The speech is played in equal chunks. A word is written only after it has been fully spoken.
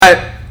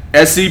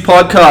right, SC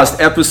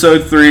Podcast,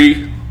 episode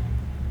 3.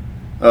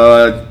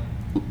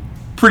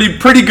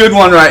 Pretty good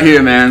one right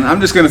here, man.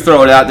 I'm just going to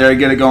throw it out there and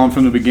get it going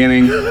from the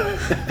beginning.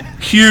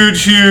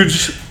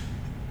 Huge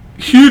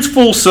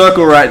full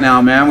circle right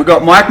now, man. We've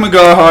got Mike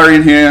McGaha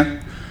in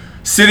here,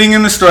 sitting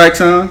in the strike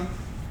zone,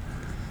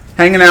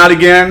 hanging out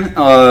again.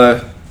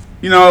 A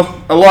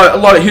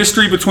lot of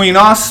history between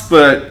us,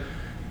 but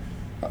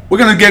we're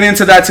going to get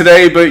into that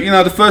today. But,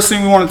 the first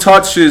thing we want to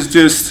touch is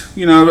just,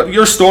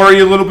 your story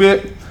a little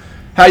bit,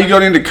 how you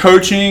got into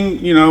coaching,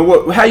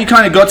 how you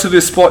kind of got to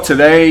this spot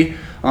today.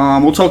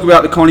 We'll talk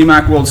about the Connie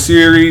Mack World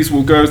Series.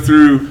 We'll go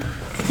through,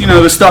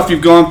 the stuff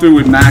you've gone through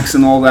with Max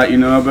and all that,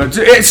 But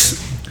it's,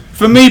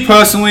 for me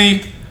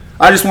personally,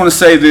 I just want to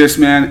say this,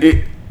 man.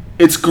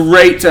 It's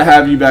great to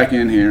have you back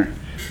in here.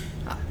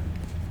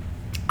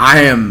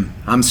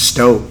 I'm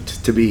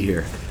stoked to be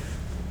here.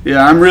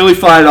 Yeah, I'm really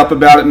fired up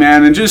about it,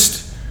 man. And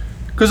just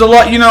because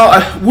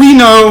we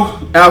know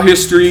our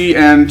history,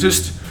 and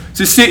just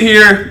to sit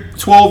here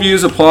 12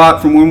 years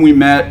apart from when we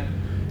met,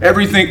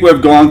 everything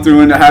we've gone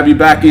through, and to have you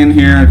back in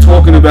here and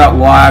talking about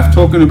life,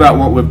 talking about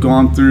what we've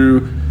gone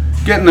through,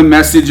 getting the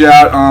message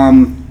out.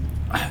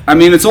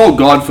 It's all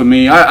God for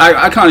me.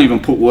 I can't even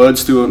put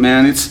words to it,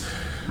 man.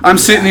 I'm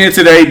sitting here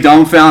today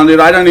dumbfounded.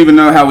 I don't even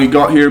know how we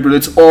got here, but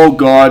it's all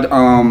God.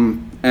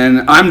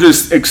 And I'm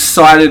just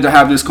excited to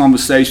have this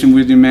conversation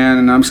with you, man.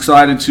 And I'm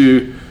excited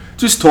to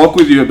just talk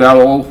with you about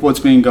all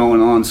what's been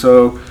going on.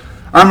 So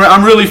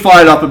I'm really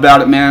fired up about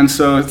it, man.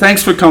 So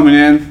thanks for coming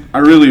in. I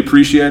really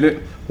appreciate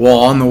it. Well,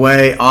 on the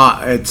way,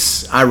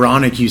 it's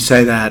ironic you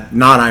say that.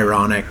 Not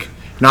ironic,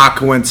 not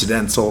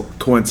coincidental,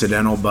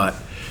 but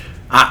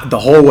the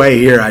whole way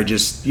here, I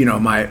just,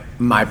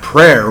 my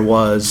prayer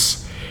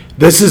was,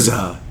 this is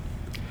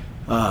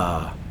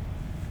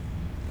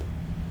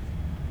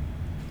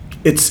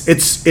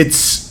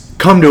it's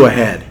come to a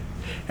head.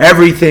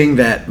 Everything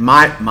that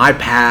my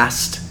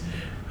past,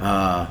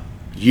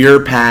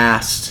 year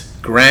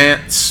past,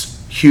 Grant's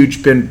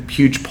been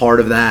huge part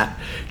of that.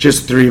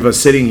 Just three of us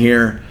sitting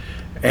here.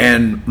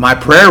 And my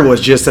prayer was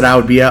just that I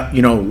would be,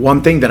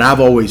 one thing that I've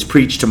always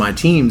preached to my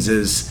teams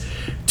is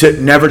to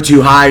never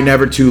too high,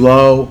 never too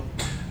low,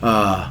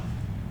 ride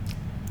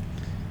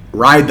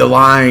the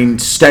line,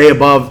 stay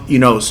above,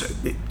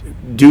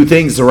 do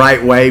things the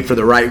right way for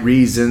the right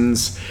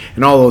reasons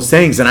and all those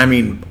things.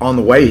 And on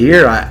the way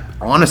here,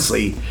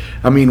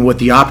 with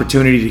the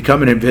opportunity to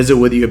come in and visit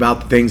with you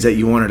about the things that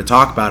you wanted to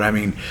talk about,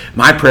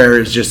 my prayer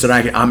is just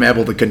that I'm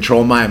able to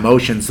control my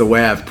emotions the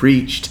way I've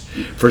preached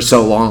for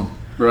so long.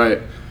 Right.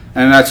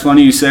 And that's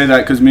funny you say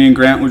that, because me and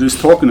Grant were just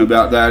talking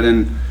about that.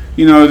 And,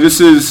 this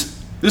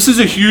is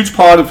a huge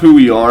part of who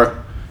we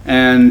are.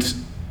 And,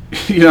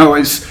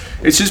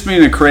 it's just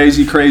been a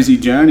crazy, crazy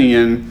journey.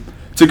 And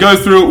to go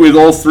through it with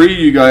all three of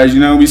you guys,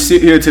 we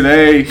sit here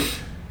today,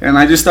 and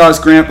I just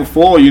asked Grant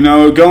before,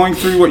 going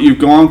through what you've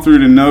gone through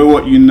to know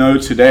what you know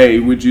today,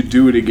 would you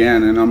do it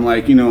again? And I'm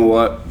like, you know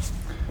what?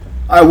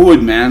 I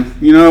would, man.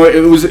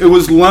 It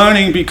was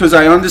learning, because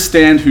I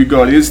understand who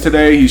God is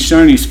today. He's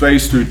shown his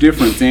face through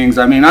different things.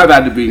 I've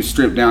had to be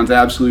stripped down to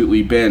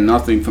absolutely bare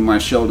nothing for my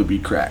shell to be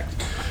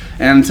cracked.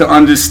 And to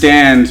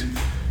understand,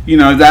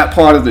 that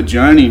part of the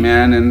journey,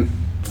 man. And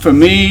for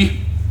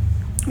me,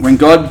 when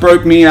God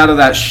broke me out of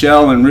that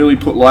shell and really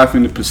put life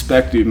into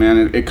perspective,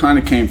 man, it kind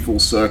of came full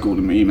circle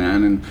to me,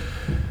 man.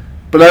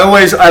 But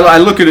I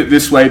look at it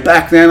this way.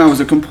 Back then, I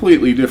was a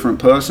completely different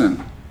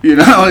person.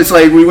 It's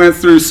like we went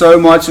through so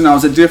much, and I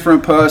was a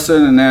different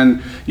person, and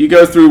then you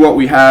go through what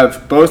we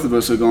have, both of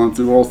us are going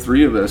through, all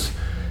three of us,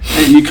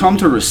 and you come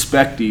to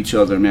respect each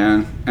other,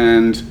 man.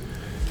 And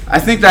I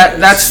think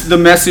that's the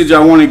message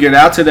I want to get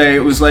out today. It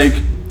was like,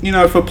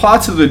 for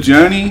parts of the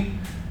journey,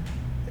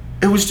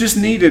 it was just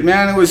needed,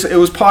 man. It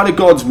was part of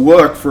God's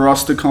work for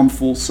us to come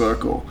full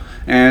circle.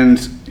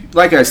 And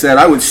like I said,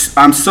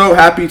 I'm so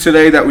happy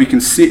today that we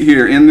can sit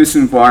here in this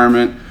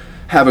environment,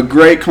 have a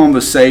great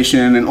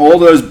conversation, and all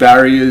those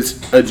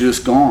barriers are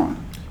just gone,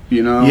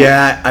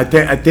 Yeah, I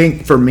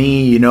think for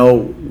me,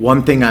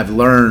 one thing I've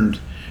learned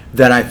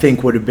that I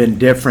think would have been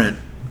different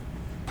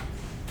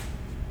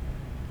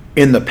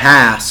in the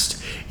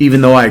past,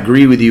 even though I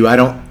agree with you,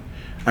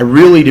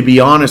 to be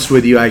honest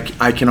with you,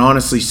 I can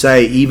honestly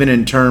say, even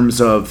in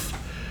terms of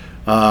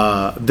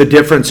the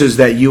differences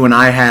that you and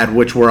I had,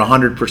 which were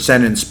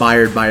 100%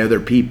 inspired by other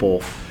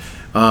people,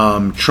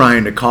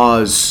 trying to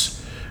cause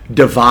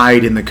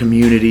divide in the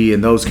community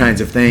and those kinds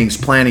of things,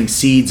 planting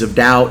seeds of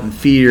doubt and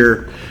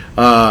fear.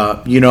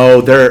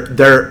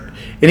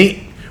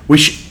 We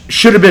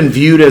should have been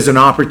viewed as an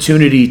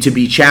opportunity to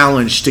be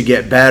challenged to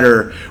get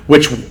better,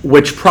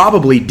 which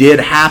probably did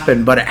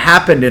happen, but it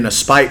happened in a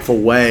spiteful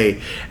way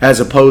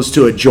as opposed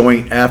to a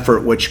joint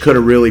effort, which could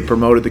have really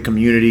promoted the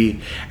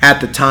community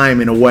at the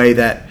time in a way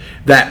that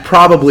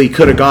probably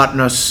could have gotten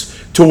us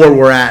to where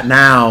we're at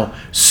now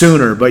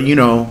sooner. But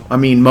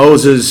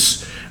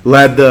Moses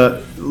led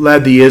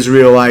led the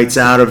Israelites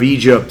out of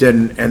Egypt,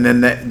 and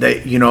then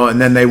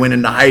they went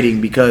into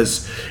hiding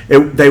because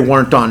they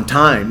weren't on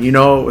time. It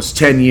was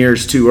 10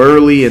 years too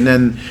early, and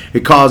then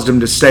it caused them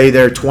to stay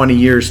there 20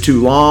 years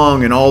too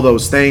long, and all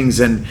those things.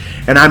 And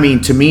I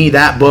mean, to me,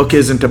 that book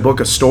isn't a book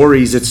of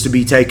stories. It's to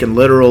be taken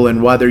literal,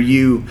 and whether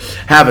you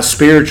have a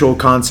spiritual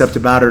concept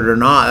about it or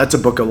not, that's a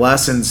book of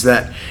lessons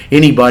that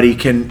anybody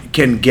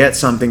can get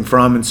something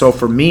from. And so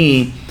for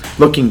me,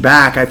 looking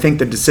back, I think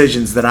the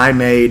decisions that I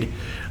made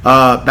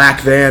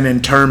back then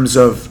in terms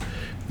of,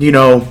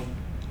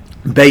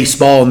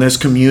 baseball in this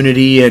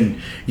community,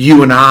 and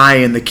you and I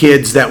and the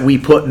kids that we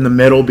put in the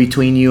middle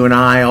between you and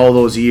I all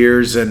those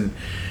years, and,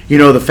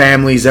 the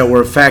families that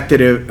were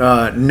affected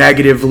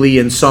negatively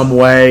in some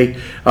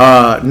way,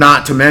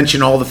 not to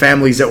mention all the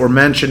families that were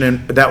mentioned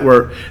and that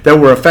were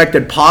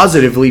affected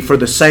positively for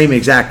the same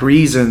exact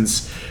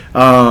reasons.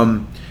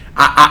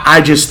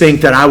 I just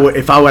think that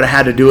if I would have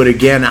had to do it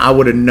again, I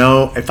would have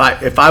known, if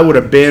I would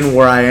have been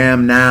where I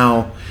am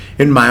now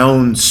in my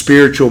own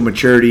spiritual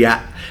maturity,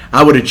 I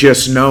would have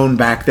just known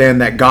back then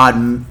that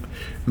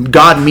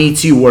God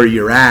meets you where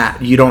you're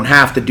at. You don't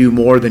have to do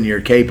more than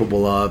you're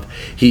capable of.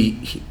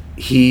 He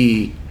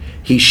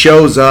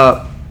shows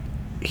up.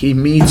 He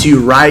meets you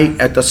right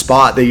at the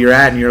spot that you're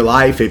at in your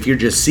life if you're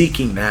just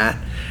seeking that.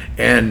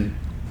 And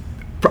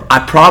I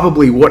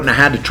probably wouldn't have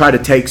had to try to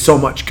take so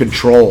much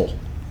control.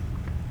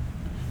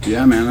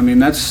 Yeah, man. I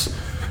mean, I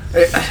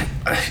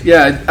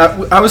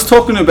was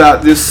talking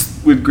about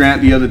this with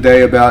Grant the other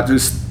day about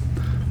just,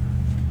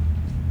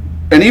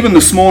 and even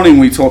this morning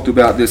we talked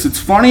about this. It's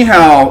funny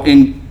how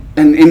in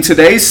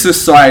today's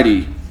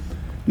society,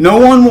 no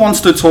one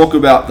wants to talk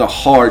about the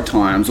hard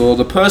times or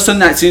the person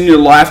that's in your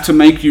life to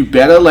make you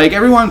better. Like,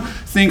 everyone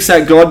thinks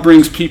that God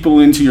brings people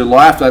into your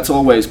life that's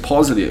always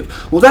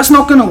positive. Well, that's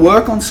not going to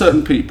work on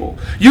certain people.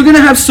 You're going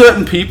to have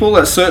certain people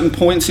at certain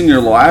points in your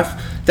life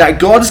that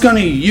God's going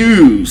to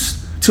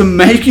use to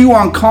make you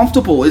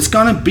uncomfortable. It's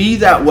going to be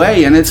that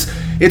way. And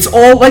it's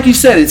all, like you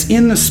said, it's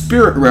in the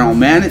spirit realm,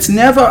 man. It's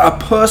never a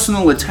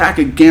personal attack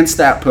against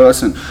that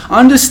person.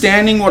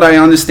 Understanding what I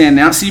understand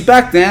now. See,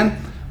 back then,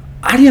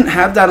 I didn't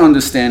have that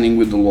understanding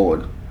with the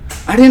Lord.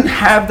 I didn't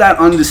have that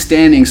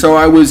understanding, so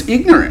I was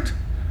ignorant.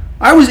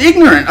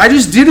 I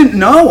just didn't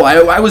know.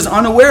 I was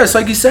unaware. It's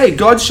like you say,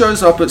 God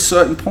shows up at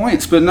certain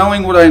points. But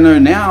knowing what I know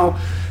now,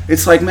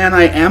 it's like, man,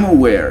 I am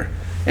aware.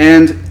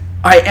 And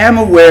I am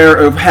aware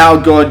of how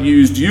God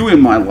used you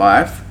in my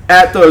life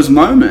at those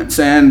moments.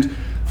 And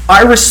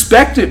I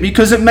respect it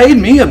because it made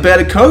me a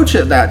better coach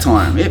at that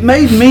time. It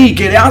made me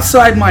get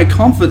outside my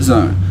comfort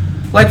zone.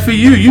 Like for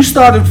you, you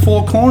started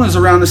Four Corners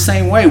around the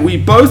same way. We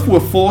both were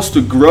forced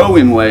to grow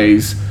in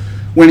ways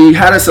when he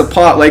had us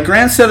apart. Like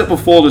Grant said it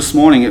before this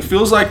morning, it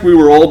feels like we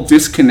were all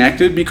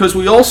disconnected because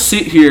we all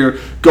sit here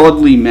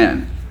godly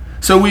men.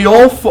 So we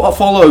all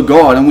follow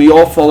God and we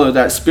all follow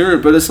that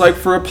spirit. But it's like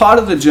for a part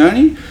of the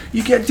journey,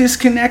 you get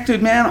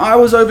disconnected, man. I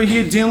was over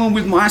here dealing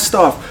with my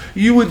stuff.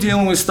 You were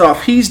dealing with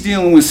stuff. He's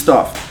dealing with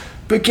stuff.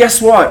 But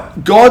guess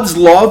what? God's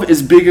love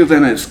is bigger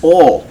than us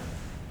all.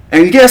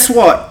 And guess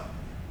what?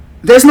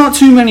 There's not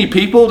too many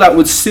people that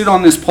would sit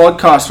on this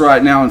podcast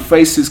right now and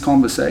face this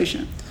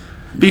conversation.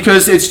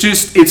 Because it's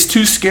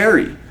too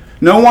scary.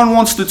 No one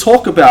wants to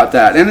talk about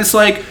that. And it's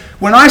like,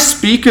 when I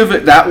speak of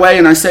it that way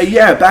and I say,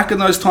 yeah, back in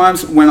those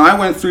times when I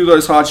went through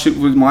those hardships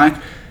with Mike,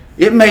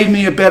 it made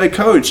me a better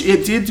coach.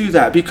 It did do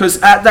that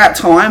because at that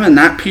time and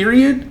that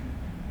period,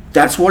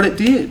 that's what it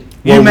did.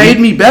 You made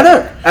me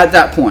better at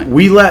that point.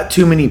 We let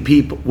too many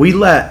people, we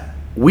let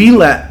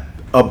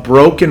a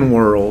broken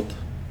world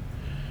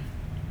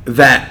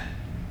that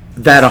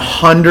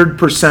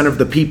 100% of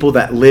the people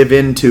that live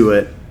into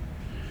it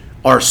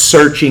are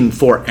searching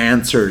for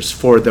answers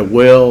for the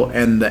will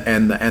and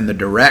the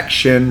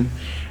direction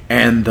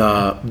and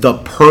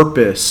the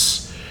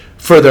purpose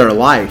for their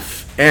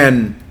life.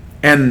 And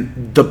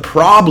the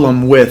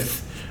problem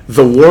with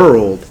the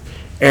world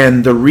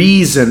and the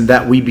reason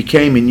that we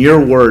became, in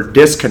your word,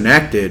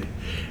 disconnected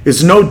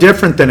is no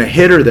different than a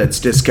hitter that's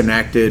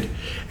disconnected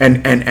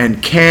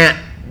and can't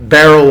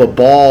barrel a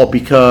ball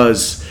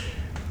because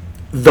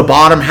the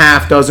bottom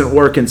half doesn't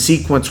work in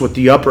sequence with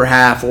the upper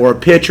half, or a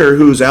pitcher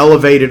who's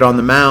elevated on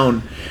the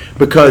mound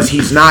because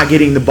he's not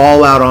getting the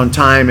ball out on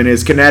time and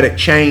his kinetic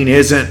chain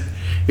isn't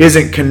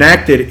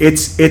connected.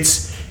 It's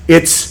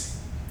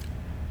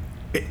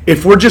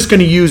if we're just going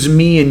to use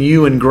me and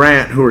you and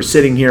Grant, who are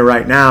sitting here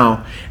right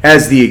now,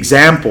 as the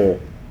example,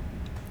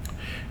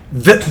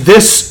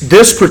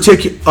 this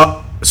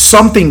particular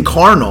something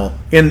carnal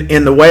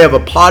in the way of a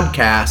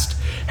podcast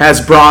has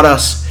brought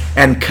us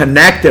and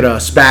connected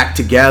us back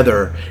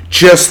together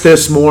just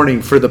this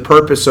morning for the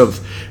purpose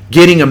of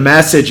getting a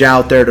message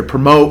out there to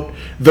promote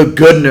the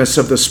goodness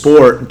of the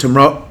sport and to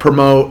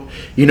promote,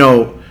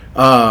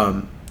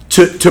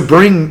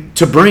 to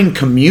to bring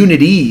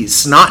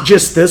communities, not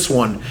just this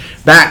one,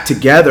 back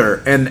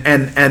together.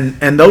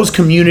 And those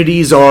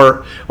communities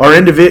are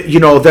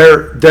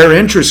they're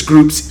interest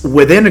groups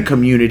within a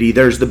community.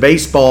 There's the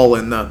baseball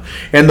and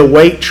the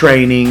weight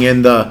training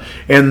and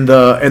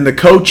the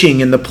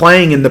coaching and the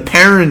playing and the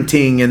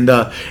parenting and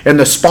the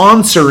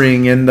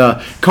sponsoring and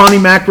the Connie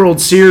Mack World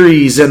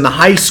Series and the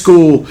high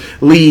school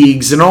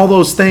leagues and all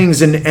those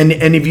things. And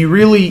if you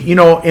really,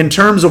 in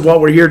terms of what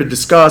we're here to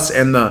discuss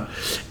and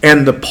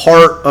the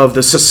part of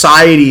the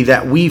society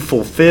that we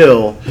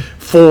fulfill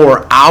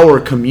for our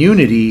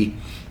community,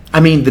 I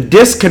mean, the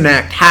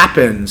disconnect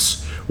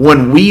happens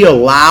when we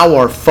allow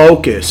our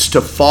focus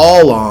to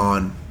fall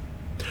on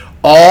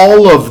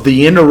all of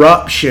the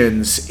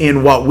interruptions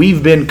in what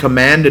we've been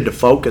commanded to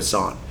focus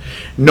on.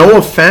 No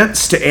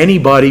offense to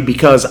anybody,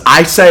 because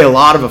I say a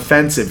lot of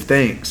offensive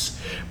things.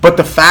 But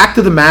the fact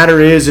of the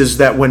matter is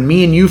that when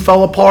me and you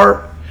fell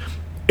apart,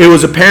 it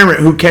was a parent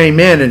who came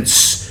in and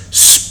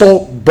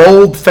spoke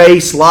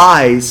bold-faced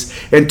lies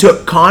and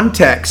took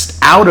context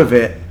out of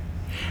it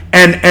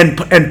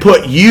and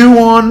put you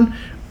on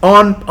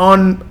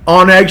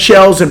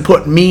eggshells and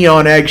put me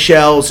on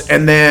eggshells,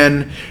 and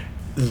then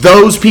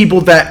those people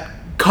that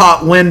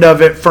caught wind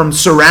of it from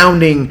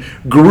surrounding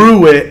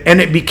grew it, and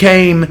it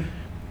became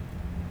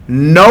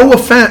no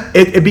effect.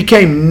 It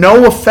became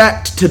no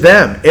effect to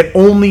them. It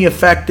only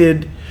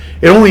affected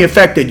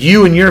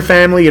you and your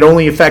family. It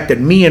only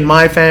affected me and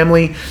my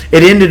family.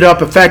 It ended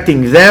up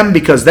affecting them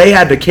because they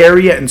had to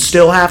carry it and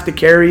still have to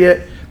carry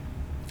it.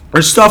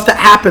 There's stuff that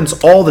happens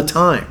all the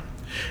time.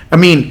 I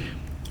mean,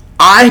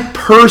 I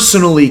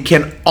personally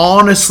can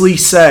honestly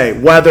say,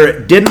 whether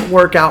it didn't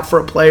work out for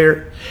a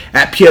player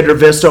at Piedra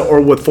Vista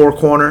or with Four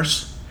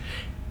Corners,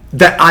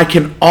 that I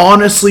can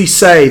honestly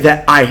say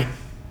that I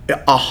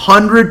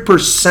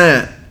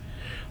 100%,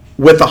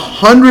 with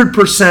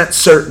 100%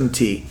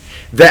 certainty,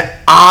 that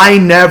I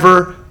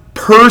never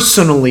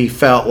personally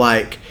felt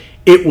like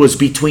it was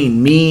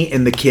between me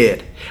and the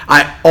kid.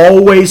 I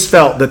always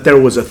felt that there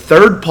was a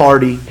third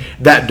party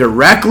that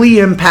directly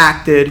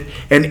impacted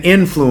and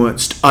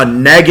influenced a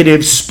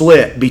negative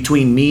split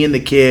between me and the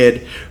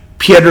kid,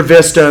 Piedra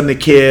Vista and the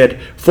kid,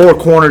 Four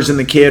Corners and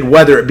the kid,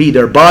 whether it be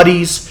their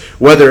buddies,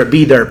 whether it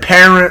be their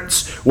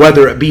parents,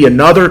 whether it be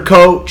another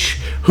coach,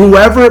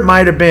 whoever it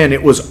might have been.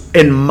 It was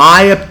in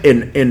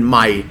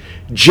my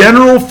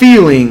general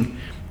feeling,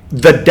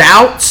 the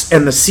doubts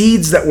and the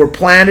seeds that were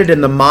planted in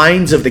the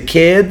minds of the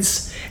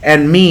kids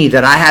and me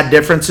that I had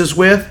differences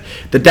with,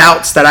 the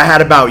doubts that I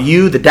had about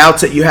you, the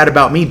doubts that you had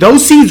about me,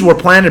 those seeds were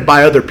planted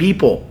by other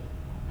people.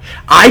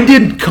 I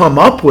didn't come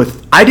up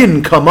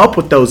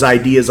with those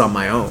ideas on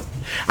my own.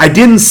 I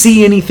didn't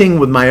see anything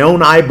with my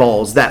own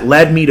eyeballs that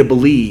led me to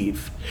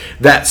believe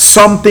that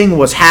something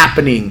was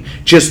happening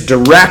just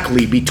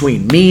directly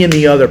between me and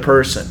the other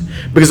person.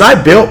 Because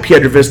I built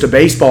Piedra Vista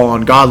baseball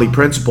on godly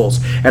principles,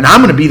 and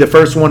I'm going to be the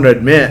first one to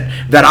admit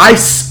that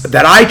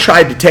I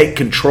tried to take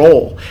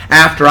control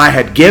after I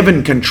had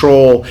given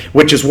control,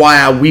 which is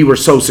why we were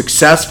so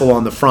successful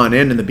on the front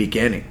end in the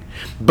beginning.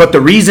 But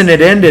the reason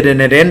it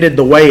ended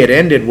the way it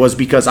ended was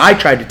because I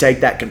tried to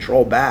take that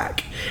control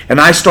back. And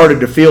I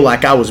started to feel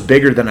like I was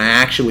bigger than I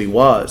actually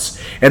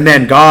was. And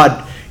then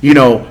God,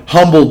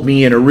 humbled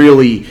me in a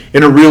really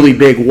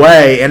big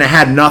way, and it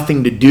had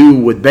nothing to do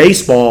with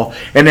baseball,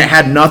 and it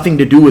had nothing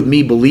to do with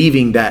me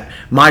believing that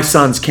my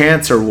son's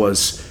cancer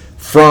was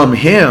from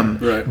him.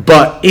 Right.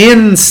 But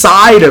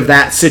inside of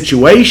that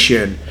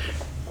situation,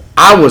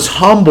 I was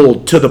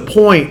humbled to the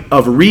point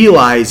of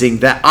realizing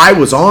that I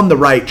was on the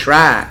right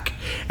track,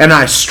 and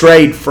I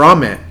strayed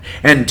from it.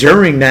 And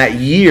during that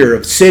year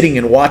of sitting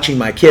and watching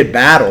my kid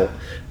battle,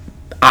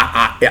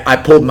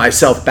 I pulled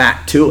myself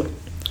back to it.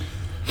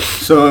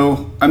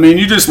 So, I mean,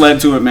 you just led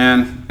to it,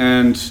 man.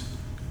 And,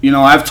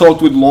 I've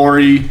talked with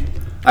Lori.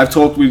 I've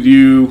talked with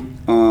you,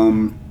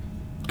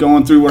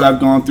 going through what I've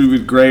gone through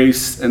with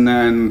Grace. And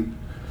then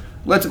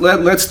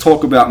let's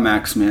talk about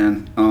Max,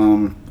 man.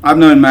 I've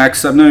known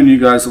Max. I've known you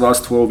guys the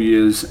last 12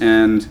 years.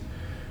 And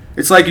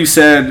it's like you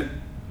said,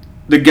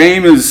 the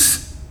game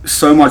is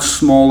so much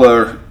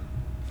smaller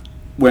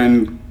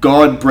when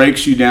God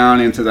breaks you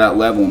down into that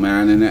level,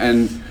 man.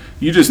 And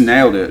you just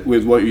nailed it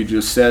with what you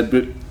just said.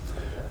 But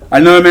I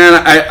know, man,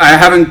 I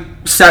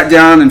haven't sat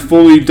down and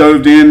fully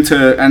dove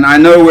into, and I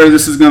know where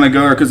this is going to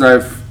go because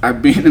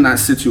I've been in that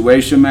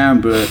situation,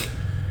 man, but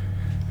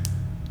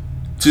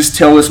just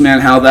tell us,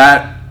 man, how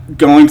that,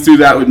 going through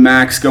that with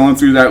Max, going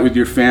through that with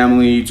your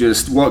family,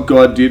 just what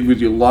God did with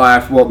your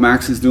life, what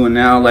Max is doing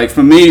now. Like,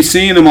 for me,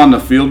 seeing him on the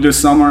field this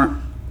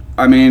summer,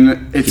 I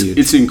mean,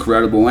 it's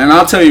incredible. And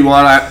I'll tell you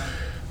what,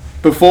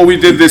 before we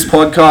did this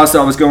podcast,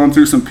 I was going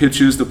through some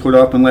pictures to put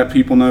up and let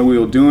people know we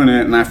were doing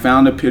it, and I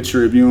found a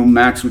picture of you and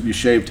Max with your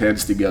shaved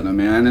heads together,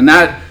 man. And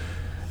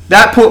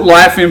that put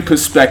life in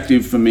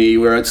perspective for me,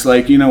 where it's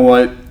like, you know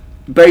what,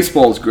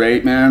 baseball's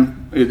great,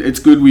 man. It's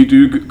good we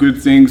do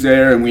good things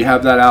there, and we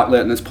have that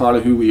outlet, and it's part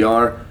of who we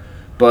are.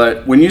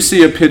 But when you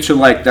see a picture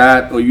like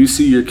that, or you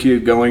see your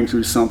kid going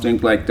through something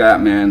like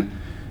that, man,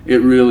 it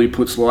really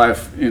puts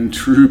life in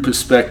true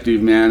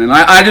perspective, man. And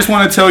I just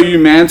want to tell you,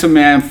 man to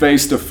man,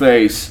 face to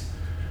face,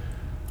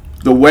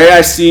 the way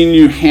I seen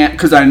you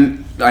because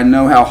I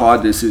know how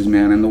hard this is,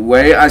 man, and the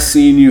way I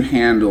seen you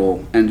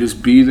handle and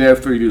just be there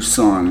for your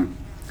son,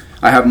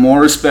 I have more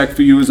respect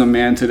for you as a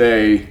man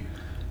today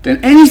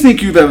than anything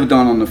you've ever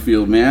done on the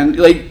field, man.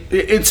 Like,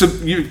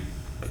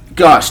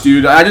 gosh,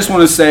 dude, I just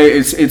want to say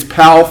it's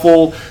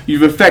powerful.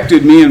 You've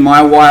affected me and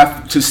my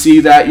wife to see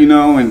that,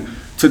 and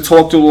to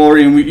talk to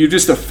Lori, and you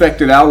just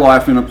affected our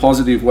life in a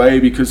positive way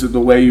because of the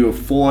way you have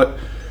fought.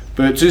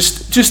 But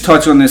just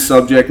touch on this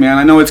subject, man.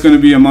 I know it's going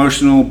to be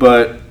emotional,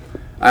 but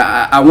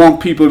I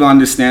want people to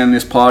understand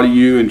this part of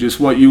you and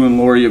just what you and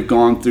Lori have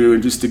gone through,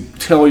 and just to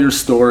tell your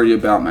story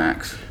about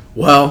Max.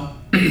 Well,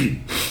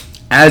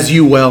 as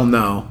you well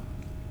know,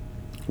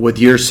 with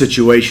your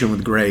situation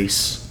with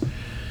Grace,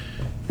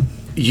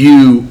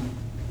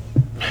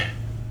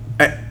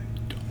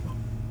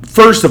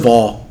 first of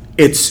all,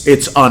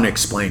 it's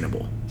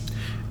unexplainable.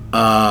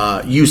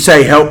 You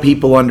say help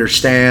people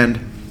understand.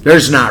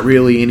 There's not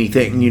really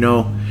anything,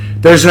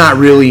 there's not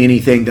really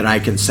anything that I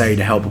can say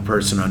to help a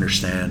person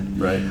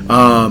understand. Right.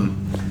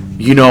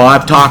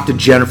 I've talked to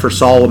Jennifer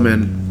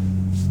Solomon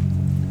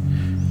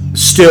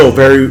still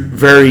very,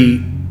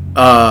 very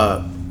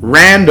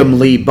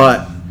randomly,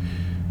 but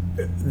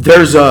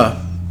there's a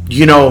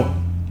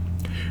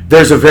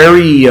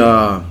very,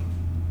 I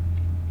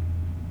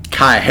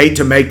hate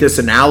to make this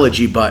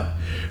analogy, but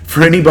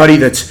for anybody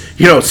that's,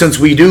 since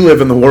we do live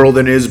in the world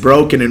and is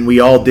broken and we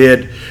all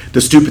did the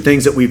stupid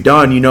things that we've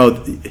done,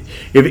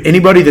 if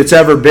anybody that's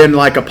ever been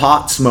like a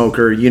pot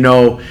smoker,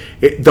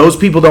 those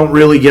people don't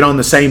really get on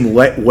the same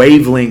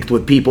wavelength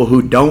with people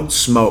who don't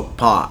smoke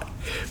pot.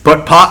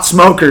 But pot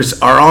smokers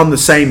are on the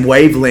same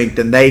wavelength,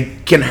 and they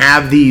can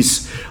have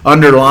these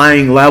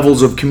underlying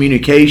levels of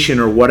communication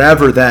or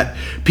whatever that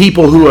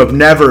people who have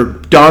never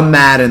done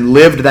that and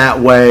lived that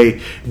way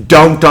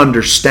don't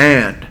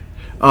understand.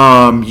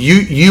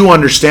 You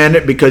understand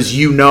it because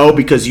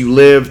because you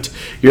lived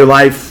your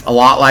life a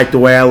lot like the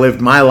way I lived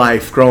my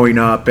life growing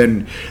up,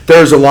 and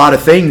there's a lot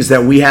of things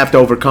that we have to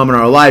overcome in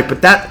our life.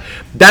 But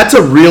that's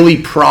a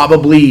really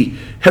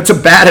that's a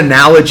bad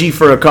analogy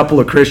for a couple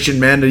of Christian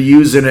men to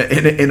use in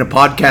a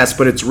podcast,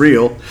 but it's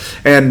real.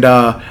 And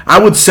I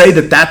would say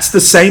that that's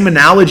the same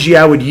analogy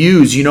I would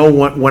use.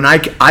 When I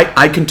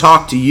can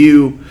talk to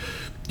you,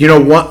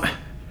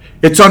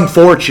 it's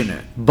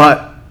unfortunate,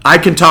 but I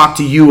can talk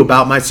to you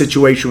about my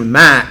situation with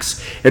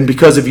Max, and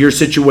because of your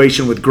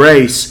situation with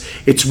Grace,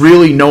 it's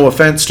really, no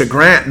offense to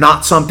Grant,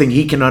 not something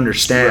he can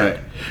understand.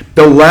 Right.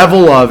 The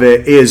level of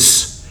it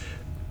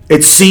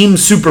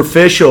seems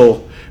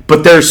superficial,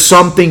 but there's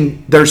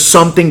something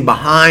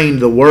behind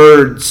the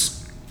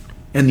words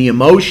and the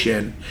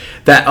emotion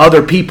that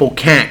other people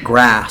can't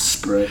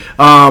grasp. Right.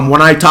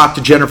 When I talk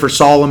to Jennifer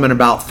Solomon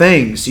about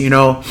things,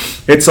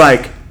 it's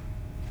like,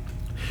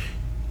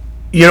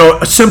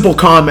 a simple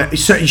comment.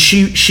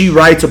 She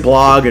writes a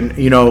blog, and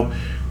you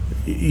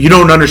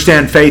don't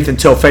understand faith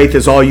until faith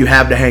is all you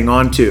have to hang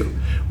on to.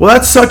 Well,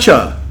 that's such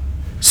a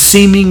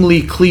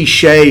seemingly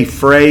cliche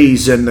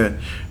phrase in the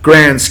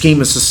grand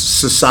scheme of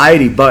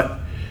society, but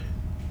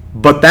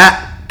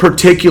that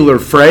particular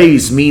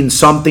phrase means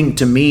something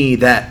to me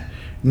that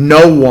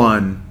no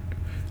one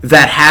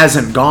that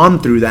hasn't gone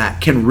through that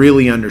can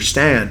really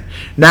understand.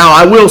 Now,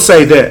 I will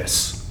say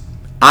this.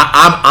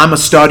 I'm a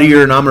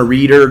studier and I'm a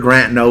reader.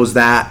 Grant knows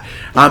that.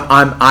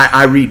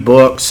 I read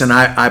books, and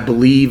I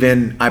believe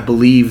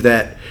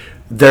that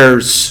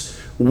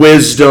there's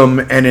wisdom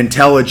and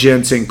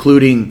intelligence,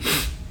 including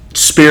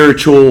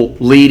spiritual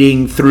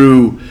leading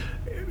through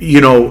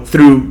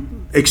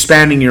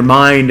expanding your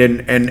mind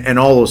and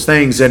all those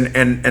things.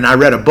 And I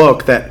read a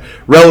book that,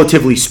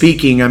 relatively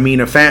speaking,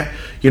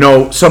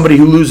 somebody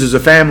who loses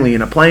a family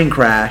in a plane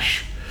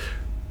crash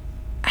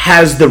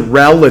has the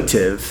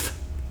relative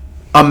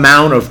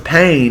amount of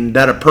pain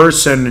that a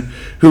person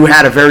who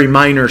had a very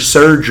minor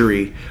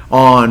surgery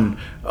on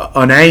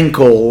an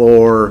ankle,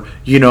 or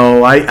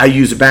I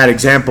use a bad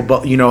example,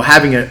 but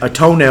having a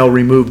toenail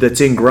removed that's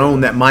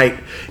ingrown that might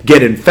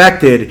get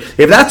infected,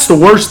 if that's the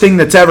worst thing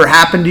that's ever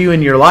happened to you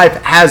in your life,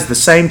 it has the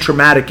same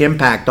traumatic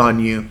impact on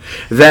you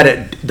that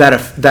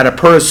a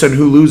person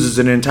who loses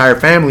an entire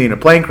family in a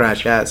plane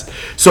crash has.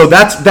 So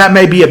that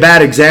may be a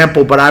bad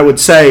example, but I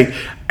would say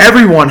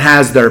everyone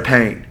has their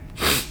pain.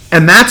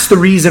 And that's the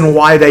reason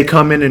why they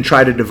come in and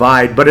try to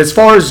divide. But as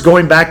far as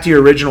going back to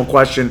your original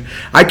question,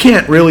 I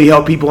can't really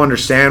help people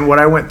understand what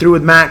I went through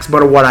with Max,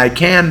 but what I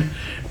can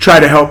try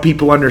to help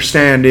people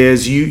understand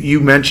is you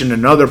mentioned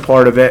another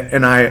part of it,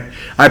 and I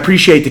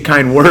appreciate the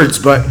kind words,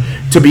 but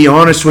to be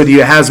honest with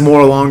you, it has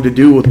more along to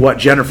do with what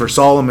Jennifer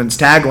Solomon's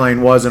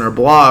tagline was in her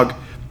blog.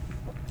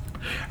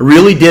 I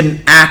really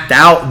didn't act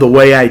out the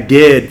way I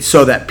did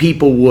so that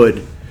people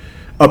would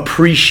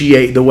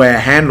appreciate the way I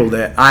handled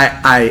it.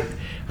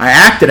 I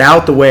acted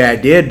out the way I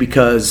did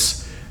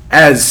because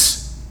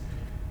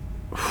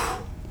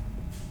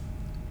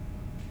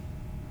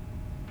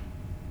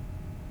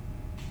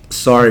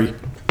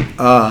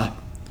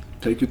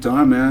Take your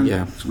time, man.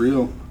 Yeah. It's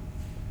real.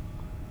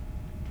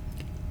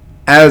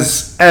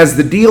 as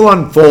the deal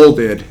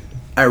unfolded,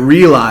 I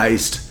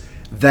realized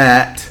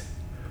that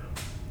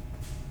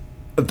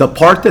the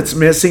part that's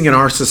missing in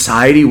our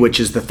society, which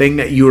is the thing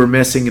that you were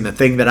missing and the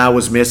thing that I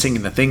was missing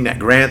and the thing that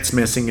Grant's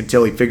missing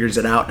until he figures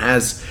it out and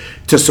has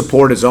to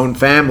support his own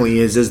family,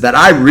 is that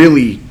I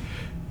really,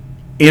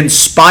 in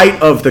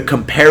spite of the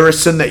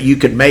comparison that you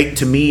could make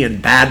to me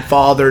and bad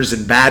fathers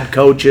and bad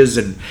coaches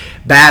and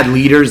bad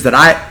leaders, that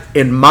I,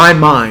 in my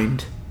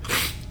mind,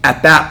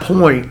 at that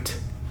point,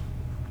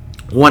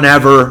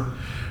 whenever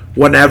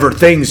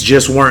things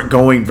just weren't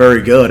going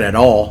very good at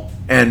all,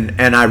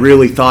 and I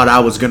really thought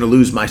I was going to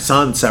lose my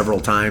son several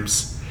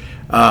times,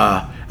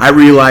 I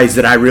realized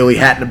that I really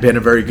hadn't been a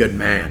very good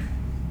man.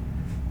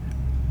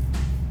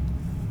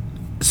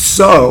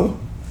 So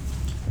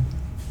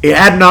it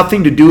had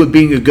nothing to do with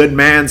being a good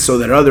man so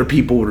that other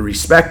people would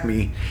respect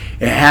me.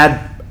 It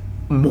had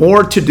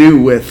more to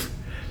do with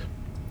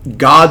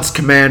God's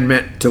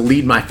commandment to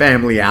lead my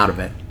family out of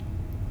it.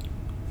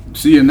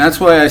 See, and that's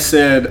why I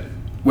said,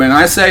 when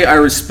I say I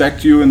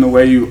respect you in the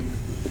way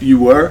you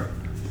were,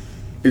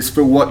 it's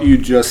for what you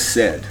just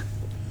said.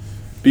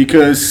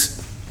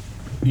 Because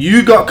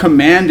you got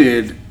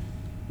commanded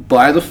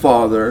by the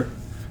Father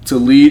to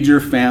lead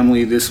your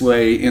family this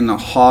way in the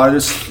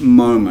hardest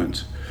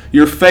moment.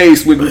 You're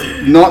faced with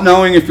not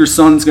knowing if your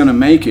son's going to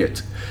make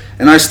it.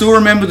 And I still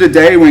remember the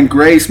day when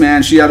Grace,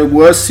 man, she had a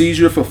worse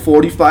seizure for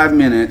 45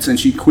 minutes and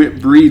she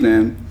quit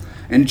breathing.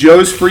 And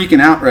Joe's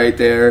freaking out right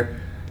there.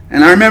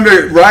 And I remember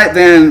right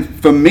then,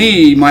 for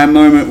me, my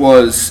moment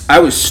was, I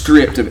was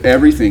stripped of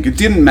everything. It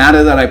didn't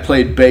matter that I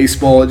played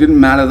baseball. It didn't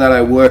matter that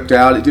I worked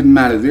out. It didn't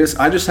matter this.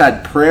 I just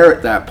had prayer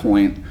at that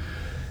point.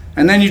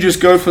 And then you just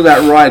go for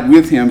that ride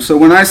with him. So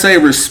when I say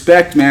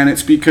respect, man,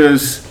 it's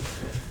because,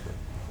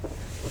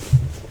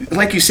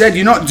 like you said,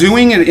 you're not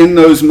doing it in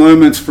those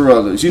moments for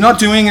others. You're not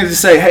doing it to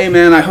say, hey,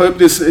 man, I hope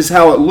this is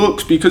how it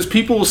looks. Because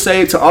people will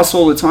say it to us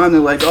all the time.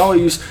 They're like, oh,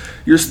 you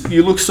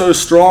look so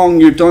strong,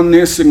 you've done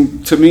this,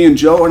 and to me and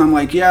Joe, and I'm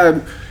like,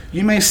 yeah,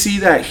 you may see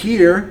that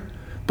here,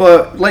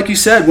 but like you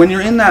said, when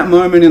you're in that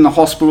moment in the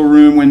hospital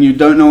room, when you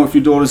don't know if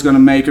your daughter's going to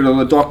make it, or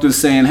the doctor's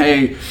saying,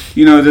 hey,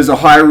 there's a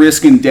high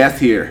risk in death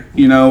here,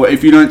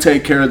 if you don't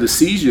take care of the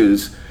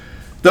seizures,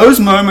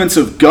 those moments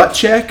of gut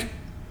check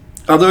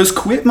are those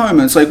quit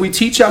moments. Like we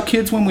teach our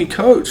kids when we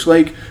coach,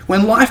 like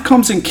when life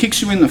comes and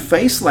kicks you in the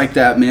face like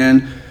that,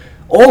 man,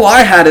 all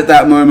I had at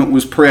that moment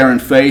was prayer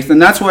and faith,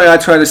 and that's why I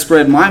try to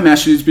spread my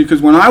message,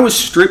 because when I was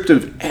stripped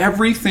of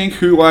everything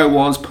who I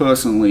was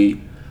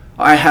personally,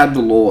 I had the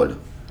Lord.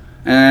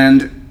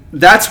 And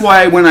that's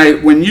why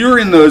when you're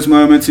in those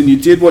moments and you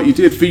did what you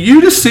did, for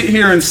you to sit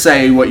here and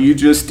say what you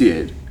just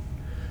did,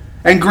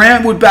 and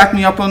Grant would back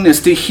me up on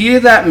this, to hear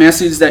that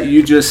message that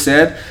you just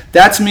said,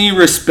 that's me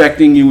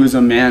respecting you as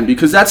a man,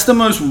 because that's the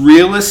most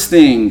realist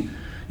thing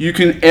you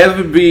can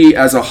ever be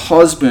as a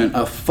husband,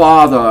 a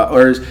father,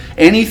 or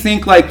anything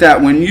like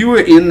that. When you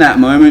were in that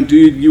moment,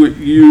 dude,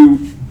 you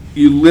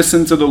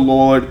listened to the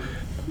Lord,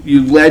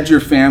 you led your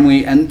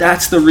family, and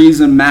that's the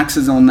reason Max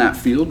is on that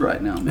field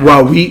right now, man.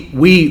 Well,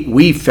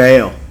 we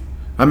fail.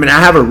 I mean, I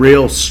have a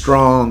real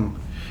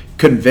strong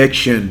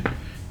conviction,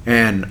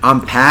 and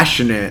I'm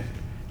passionate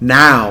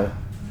now.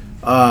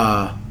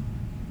 I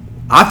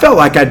felt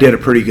like I did a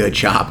pretty good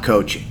job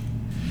coaching.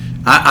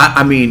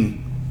 I mean,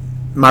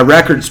 my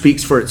record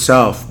speaks for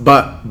itself,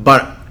 but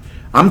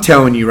I'm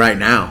telling you right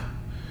now,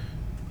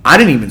 I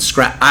didn't even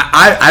scratch.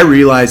 I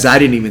realized I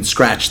didn't even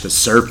scratch the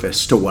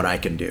surface to what I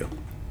can do.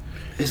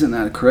 Isn't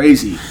that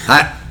crazy?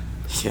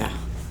 Yeah.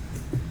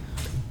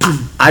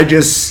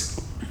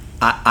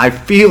 I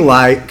feel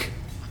like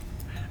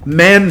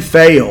men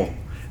fail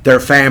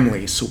their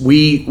families.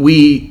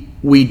 We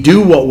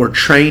do what we're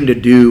trained to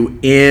do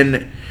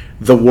in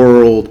the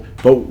world,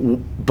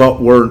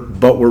 but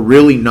we're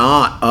really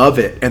not of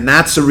it, and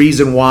that's the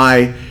reason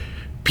why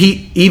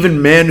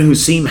even men who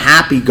seem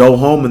happy go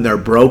home and they're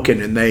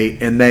broken, and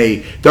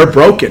they're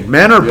broken.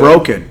 Men are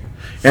broken,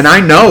 and I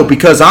know,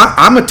 because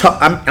I'm a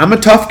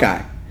tough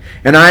guy,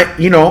 and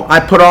I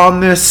put on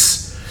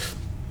this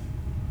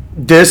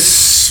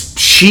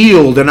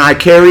shield and I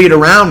carry it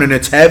around, and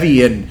it's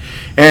heavy, and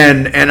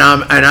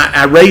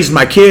I raised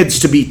my kids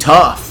to be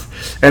tough,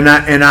 and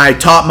I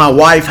taught my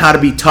wife how to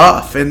be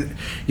tough, and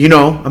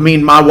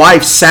my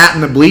wife sat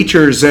in the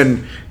bleachers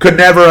and could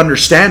never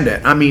understand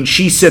it. I mean,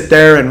 she sit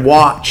there and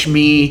watch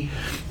me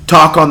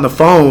talk on the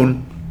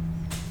phone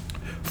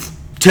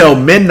till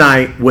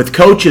midnight with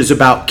coaches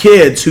about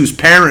kids whose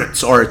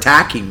parents are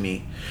attacking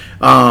me,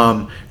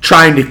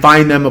 trying to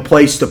find them a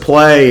place to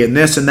play and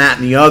this and that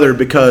and the other,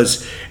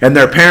 and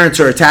their parents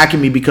are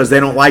attacking me because they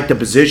don't like the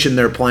position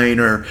they're playing,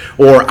 or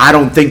I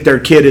don't think their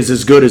kid is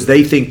as good as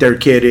they think their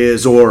kid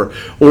is, or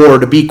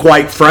to be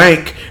quite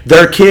frank,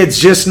 their kid's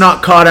just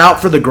not caught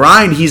out for the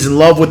grind. He's in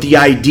love with the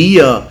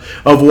idea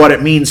of what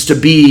it means to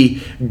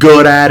be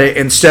good at it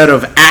instead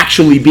of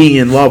actually being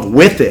in love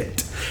with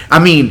it. I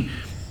mean,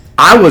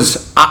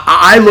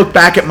 I look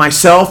back at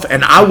myself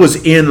and I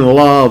was in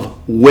love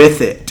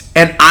with it.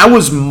 And I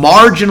was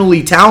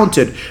marginally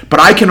talented, but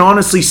I can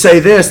honestly say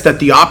this, that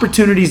the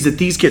opportunities that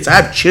these kids,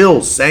 I have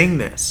chills saying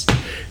this.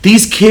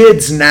 These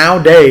kids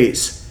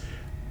nowadays,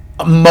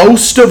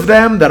 most of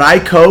them that I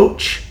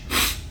coach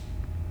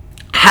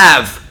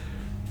have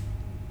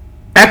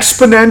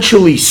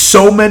exponentially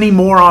so many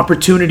more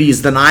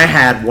opportunities than I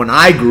had when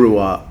I grew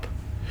up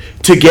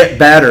to get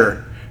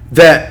better,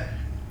 that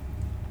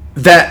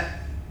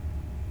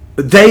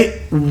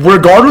they,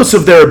 regardless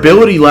of their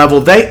ability level,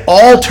 they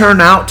all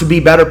turn out to be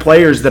better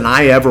players than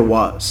I ever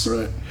was.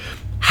 Right.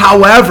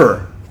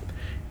 However,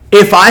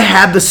 if I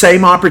had the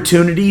same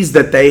opportunities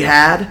that they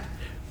had,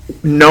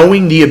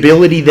 knowing the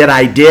ability that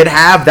I did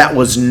have that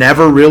was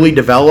never really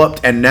developed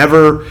and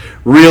never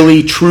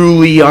really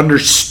truly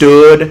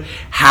understood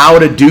how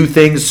to do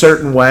things a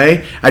certain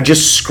way, I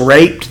just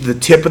scraped the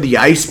tip of the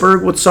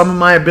iceberg with some of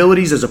my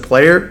abilities as a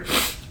player.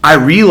 I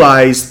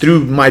realized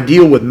through my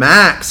deal with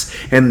Max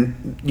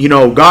and,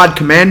 God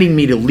commanding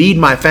me to lead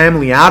my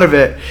family out of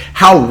it,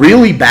 how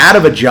really bad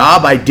of a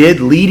job I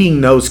did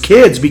leading those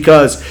kids,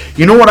 because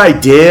you know what I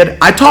did?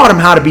 I taught them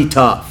how to be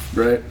tough.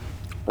 Right.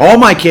 All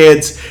my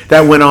kids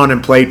that went on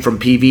and played from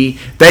PV,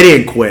 they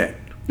didn't quit.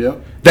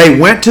 Yep. They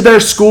went to their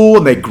school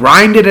and they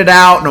grinded it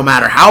out no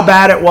matter how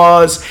bad it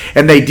was,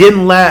 and they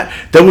didn't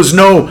there was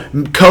no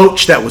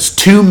coach that was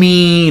too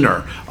mean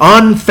or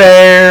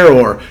unfair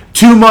or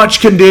too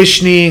much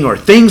conditioning or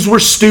things were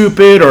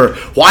stupid or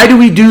why do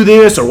we do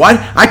this or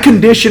why. I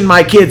conditioned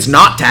my kids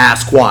not to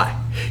ask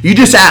why. You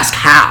just ask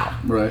how.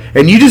 Right.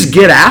 And you just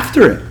get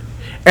after it.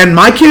 And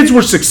my kids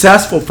were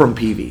successful from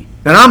PV.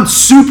 And I'm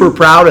super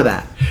proud of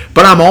that.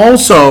 But I'm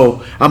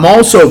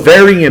also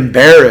very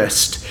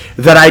embarrassed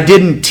that I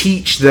didn't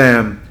teach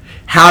them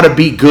how to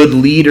be good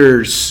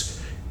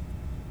leaders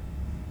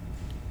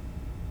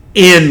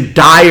in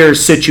dire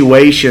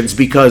situations,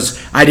 because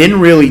I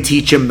didn't really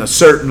teach them the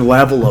certain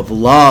level of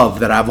love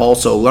that I've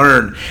also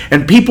learned.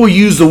 And people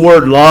use the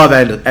word love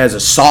as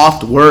a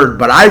soft word,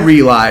 but I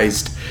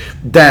realized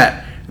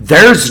that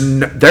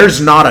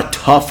there's not a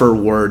tougher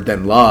word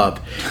than love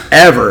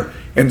ever.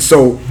 And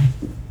so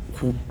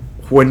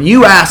when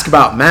you ask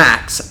about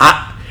Max,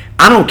 I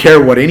don't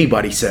care what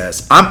anybody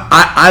says.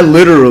 I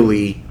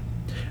literally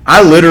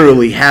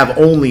have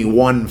only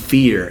one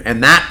fear,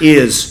 and that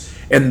is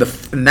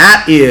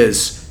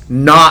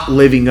not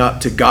living up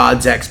to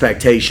God's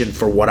expectation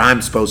for what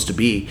I'm supposed to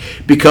be.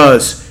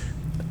 Because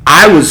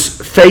I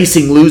was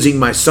facing losing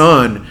my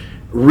son,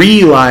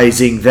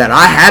 realizing that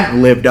I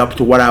hadn't lived up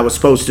to what I was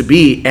supposed to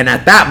be, and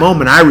at that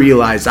moment I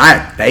realized I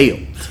had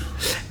failed.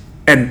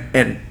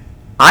 And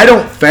I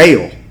don't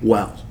fail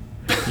well.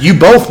 You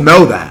both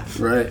know that.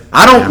 Right.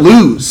 I don't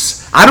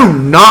lose. I do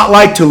not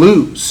like to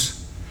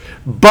lose.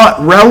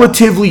 But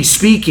relatively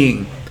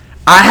speaking,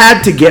 I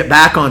had to get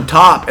back on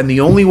top, and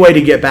the only way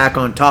to get back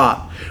on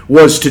top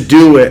was to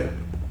do it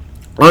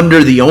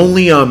under the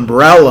only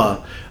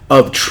umbrella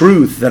of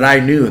truth that I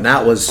knew, and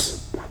that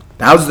was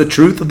the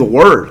truth of the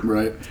word.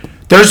 Right.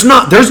 There's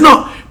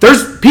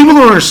people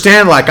don't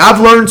understand. Like, I've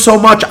learned so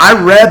much. I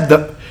read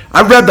the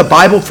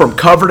Bible from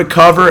cover to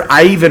cover.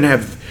 I even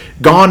have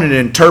gone and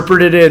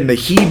interpreted it in the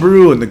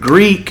Hebrew and the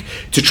Greek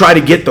to try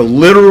to get the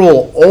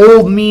literal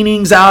old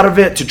meanings out of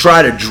it, to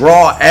try to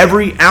draw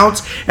every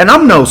ounce. And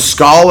I'm no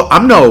scholar,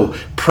 I'm no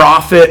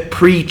prophet,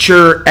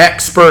 preacher,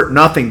 expert,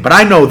 nothing. But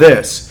I know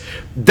this: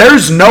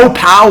 there's no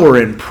power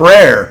in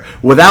prayer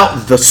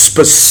without the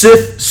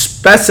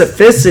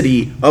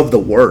specificity of the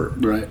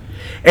word. Right.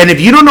 And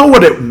if you don't know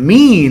what it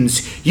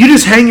means, you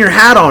just hang your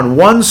hat on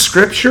one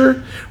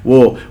scripture.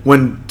 Well,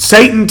 when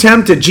Satan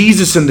tempted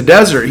Jesus in the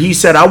desert, he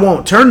said, I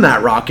won't turn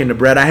that rock into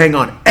bread. I hang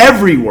on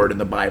every word in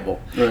the Bible.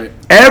 Right.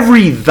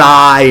 Every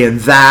thy and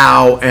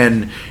thou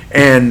and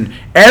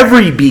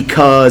every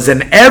because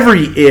and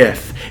every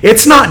if.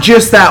 It's not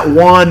just that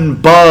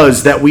one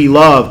buzz that we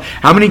love.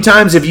 How many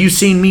times have you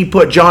seen me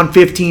put John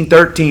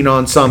 15:13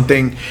 on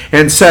something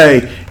and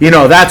say,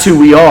 that's who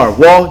we are?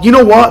 Well, you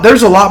know what?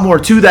 There's a lot more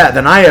to that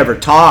than I ever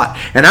taught.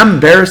 And I'm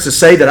embarrassed to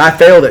say that I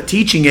failed at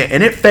teaching it,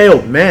 and it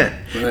failed men.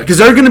 Right. Because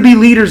they're going to be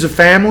leaders of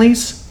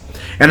families.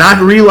 And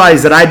I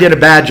realized that I did a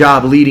bad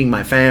job leading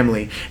my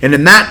family. And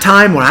in that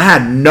time when I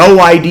had no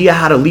idea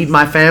how to lead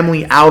my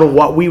family out of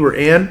what we were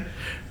in,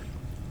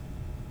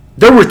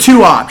 there were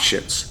two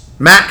options.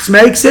 Max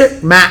makes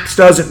it, Max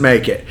doesn't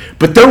make it.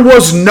 But there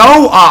was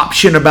no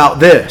option about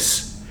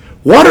this.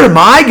 What am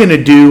I going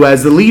to do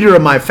as the leader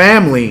of my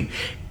family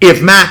if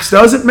Max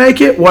doesn't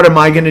make it? What am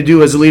I going to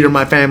do as the leader of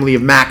my family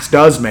if Max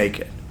does make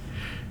it?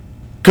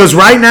 Because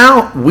right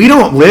now, we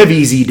don't live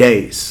easy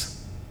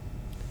days.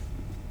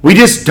 We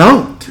just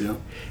don't. Yeah.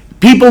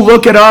 People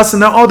look at us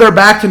and they're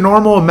back to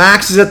normal. And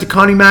Max is at the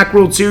Connie Mack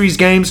World Series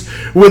games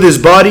with his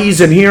buddies,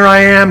 and here I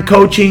am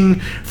coaching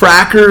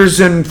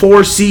frackers and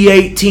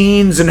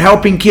 4C18s and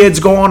helping kids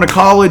go on to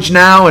college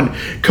now. And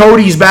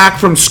Cody's back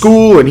from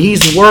school and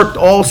he's worked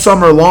all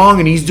summer long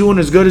and he's doing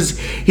as good as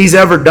he's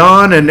ever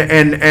done.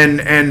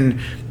 And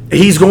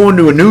he's going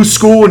to a new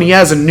school and he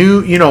has a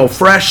new,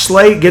 fresh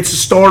slate, gets to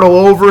start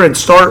all over and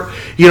start,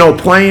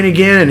 playing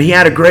again. And he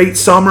had a great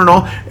summer and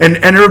all. And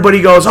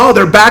everybody goes, oh,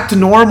 they're back to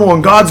normal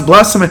and God's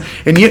blessed them.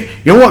 And you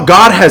know what?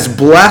 God has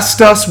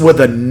blessed us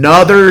with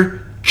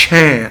another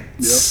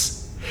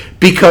chance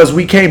because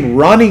we came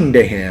running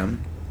to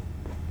him.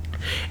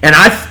 And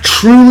I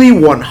truly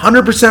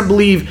 100%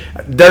 believe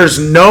there's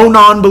no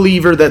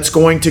non-believer that's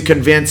going to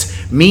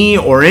convince me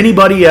or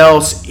anybody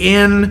else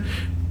in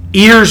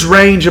ears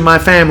range of my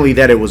family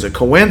that it was a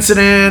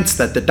coincidence,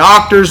 that the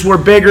doctors were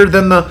bigger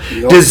than the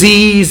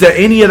disease, that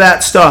any of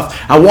that stuff.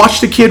 I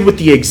watched a kid with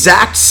the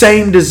exact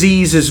same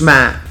disease as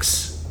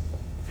Max.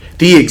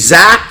 The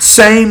exact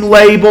same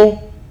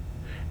label,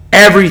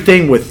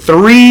 everything, with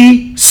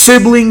 3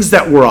 siblings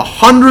that were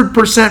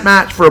 100%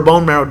 matched for a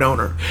bone marrow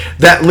donor,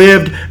 that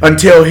lived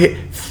until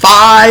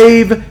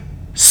 5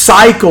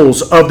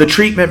 cycles of the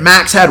treatment.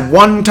 Max had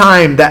one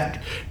time that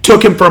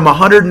took him from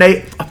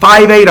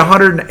 5'8",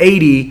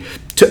 180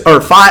 to,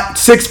 or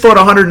 6 foot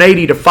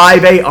 180 to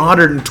 5'8",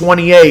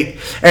 128,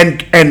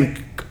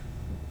 and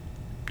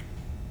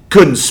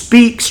couldn't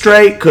speak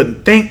straight,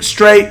 couldn't think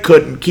straight,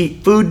 couldn't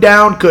keep food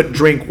down, couldn't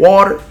drink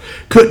water,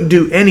 couldn't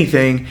do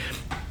anything.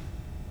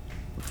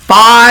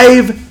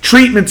 5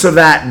 treatments of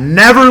that,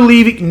 never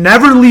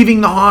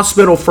leaving the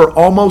hospital for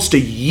almost a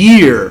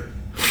year,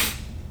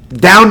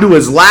 down to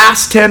his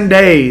last 10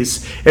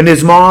 days, and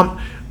his mom.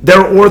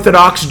 They're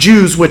Orthodox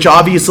Jews, which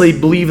obviously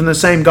believe in the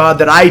same God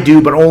that I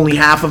do, but only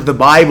half of the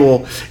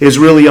Bible is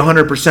really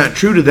 100%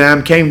 true to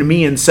them, came to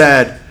me and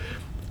said,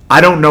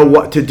 I don't know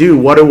what to do.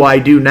 What do I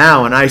do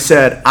now? And I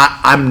said,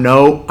 I'm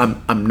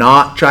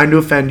not trying to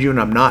offend you,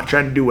 and I'm not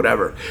trying to do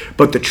whatever.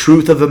 But the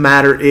truth of the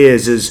matter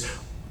is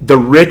the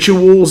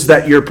rituals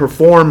that you're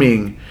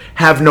performing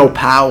have no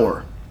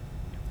power.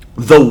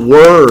 The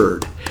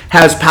Word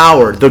has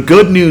power. The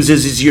good news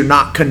is you're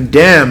not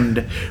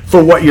condemned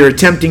for what you're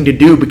attempting to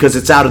do, because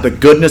it's out of the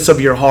goodness of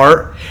your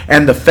heart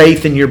and the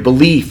faith in your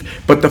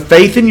belief. But the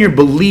faith in your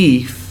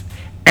belief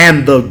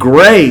and the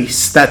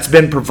grace that's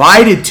been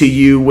provided to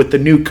you with the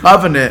new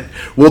covenant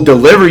will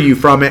deliver you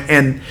from it.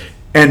 And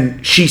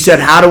she said,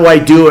 how do I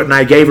do it? And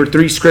I gave her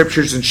 3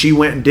 scriptures and she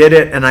went and did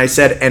it. And I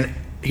said, and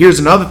here's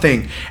another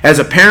thing. As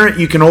a parent,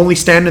 you can only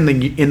stand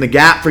in the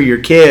gap for your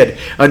kid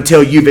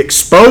until you've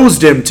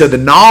exposed him to the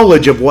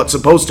knowledge of what's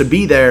supposed to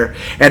be there.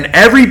 And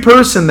every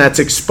person that's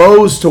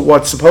exposed to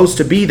what's supposed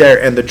to be there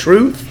and the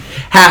truth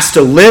has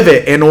to live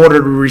it in order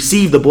to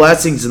receive the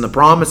blessings and the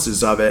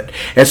promises of it,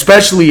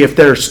 especially if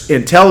they're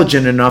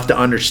intelligent enough to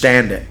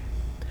understand it.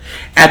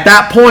 At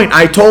that point,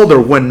 I told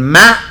her, when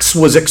Max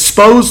was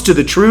exposed to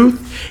the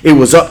truth, it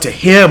was up to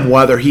him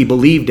whether he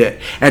believed it.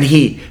 And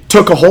he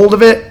took a hold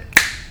of it.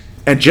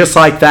 And just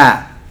like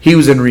that, he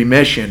was in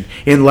remission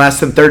in less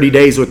than 30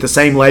 days with the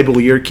same label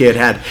your kid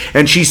had.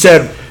 And she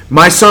said,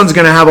 my son's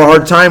going to have a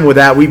hard time with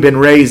that. We've been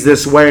raised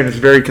this way and it's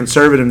very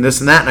conservative and this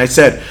and that. And I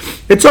said,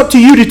 it's up to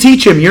you to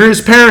teach him. You're his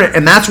parent.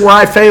 And that's where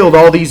I failed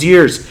all these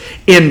years.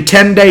 In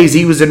 10 days,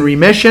 he was in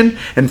remission.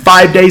 And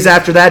 5 days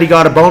after that, he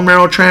got a bone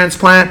marrow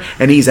transplant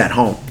and he's at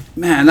home.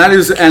 Man, that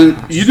is, and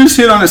you just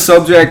hit on a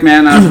subject,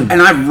 man.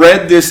 And I've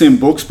read this in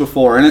books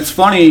before. And it's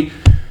funny.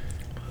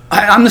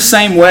 I'm the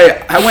same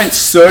way. I went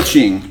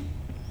searching,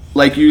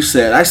 like you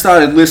said. I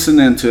started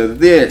listening to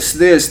this,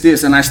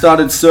 and I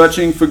started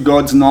searching for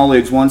God's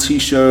knowledge once he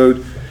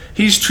showed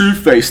his true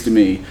face to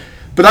me.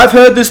 But I've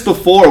heard this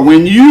before.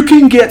 When you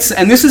can get,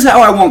 and this is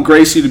how I want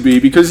Gracie to be,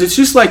 because it's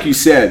just like you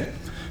said.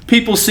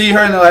 People see her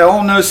and they're like,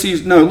 oh, no,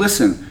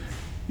 listen.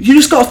 You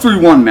just got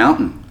through one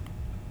mountain.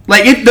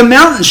 Like, the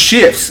mountain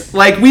shifts.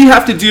 Like, we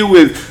have to deal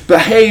with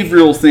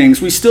behavioral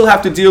things. We still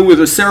have to deal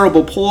with a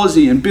cerebral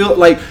palsy and build,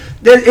 like,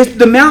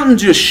 the mountain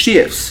just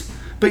shifts.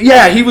 But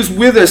yeah, he was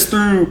with us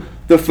through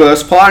the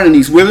first part, and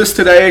he's with us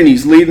today, and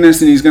he's leading us,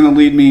 and he's going to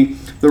lead me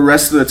the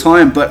rest of the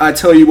time. But I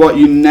tell you what,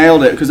 you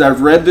nailed it, because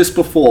I've read this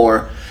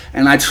before,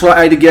 and I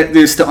try to get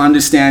this to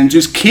understand,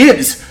 just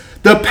kids,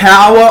 the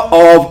power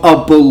of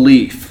a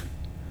belief.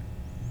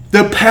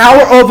 The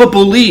power of a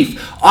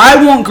belief.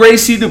 I want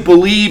Gracie to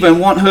believe and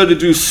want her to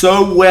do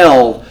so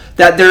well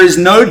that there is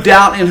no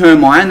doubt in her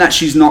mind that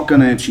she's not going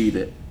to achieve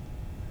it.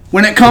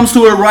 When it comes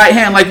to her right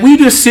hand, like, we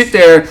just sit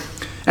there,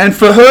 and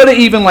for her to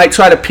even like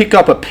try to pick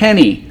up a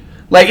penny,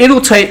 like,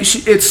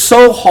 it's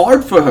so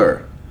hard for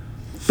her.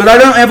 But I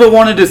don't ever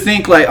want her to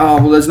think like, oh,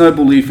 well, there's no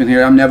belief in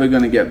here, I'm never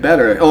going to get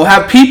better. Or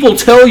have people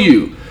tell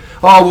you,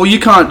 oh, well, you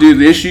can't do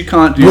this, you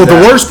can't do that.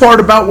 Well, the worst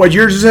part about what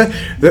you're saying,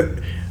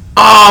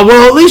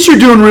 well, at least you're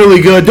doing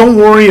really good. Don't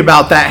worry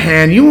about that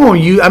hand. You won't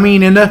use. I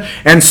mean,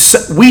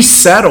 we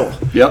settle.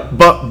 Yep.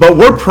 But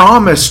we're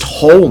promised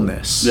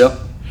wholeness. Yep.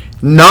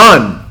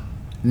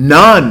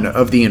 None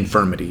of the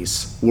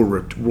infirmities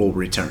will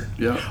return.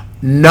 Yeah.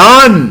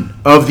 None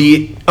of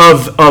the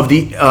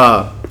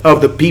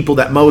people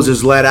that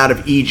Moses led out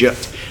of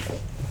Egypt.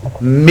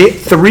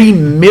 3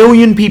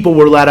 million people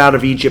were led out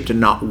of Egypt, and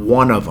not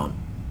one of them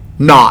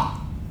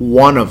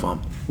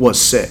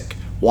was sick.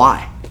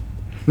 Why?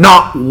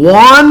 Not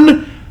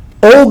one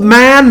old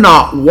man,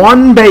 not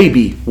one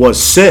baby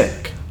was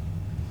sick.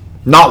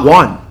 Not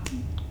one.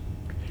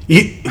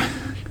 It's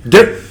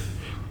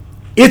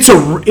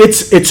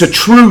a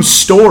true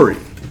story.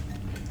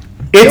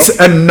 It's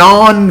a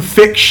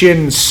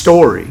non-fiction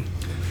story.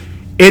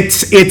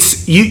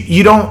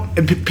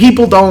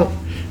 People don't.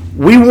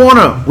 We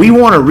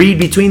wanna read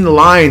between the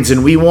lines,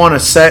 and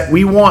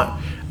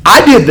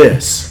I did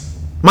this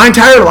my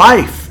entire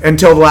life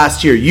until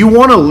last year. You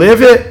want to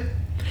live it,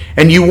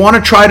 and you want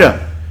to try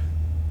to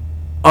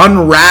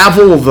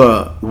unravel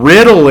the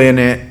riddle in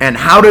it, and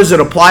how does it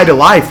apply to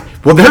life?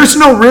 Well, there's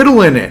no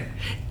riddle in it.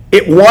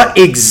 What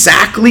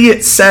exactly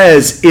it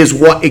says is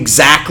what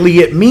exactly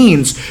it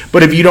means.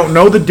 But if you don't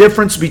know the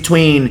difference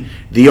between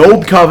the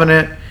old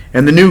covenant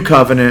and the new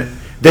covenant,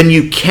 then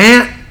you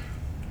can't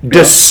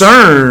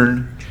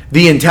discern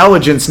the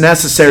intelligence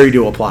necessary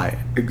to apply it.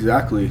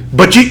 Exactly.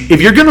 But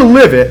if you're going to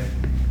live it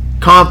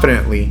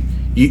confidently,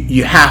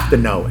 you have to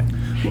know it.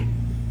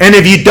 And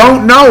if you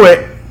don't know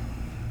it,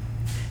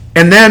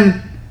 and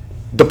then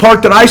the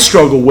part that I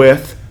struggle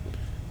with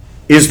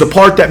is the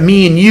part that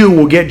me and you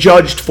will get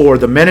judged for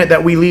the minute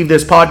that we leave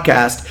this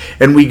podcast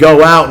and we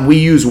go out and we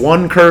use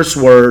one curse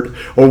word,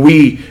 or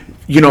we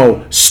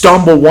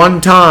stumble one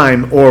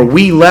time, or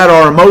we let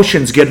our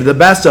emotions get the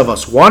best of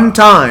us one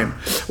time,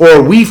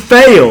 or we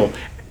fail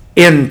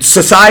in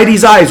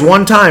society's eyes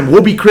one time.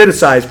 We'll be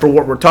criticized for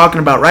what we're talking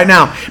about right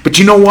now. But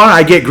you know what?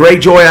 I get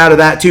great joy out of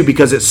that too,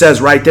 because it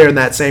says right there in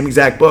that same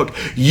exact book,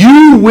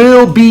 you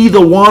will be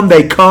the one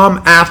they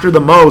come after the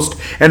most.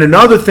 And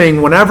another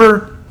thing,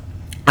 whenever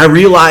I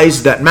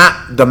realized that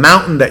the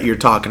mountain that you're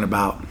talking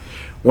about,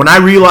 when I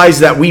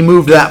realized that we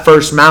moved that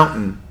first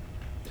mountain,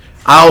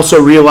 I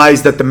also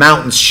realized that the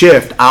mountains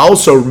shift. I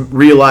also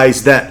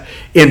realized that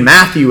in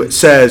Matthew it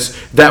says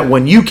that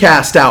when you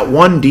cast out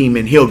one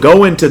demon, he'll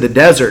go into the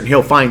desert and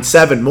he'll find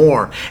 7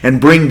 more and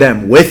bring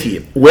them with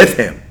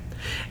him.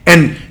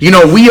 And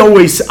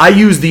I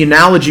use the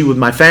analogy with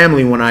my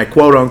family when I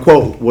quote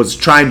unquote was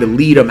trying to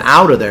lead them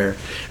out of there.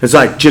 It's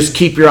like, just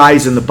keep your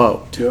eyes in the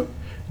boat. Yep.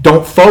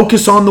 Don't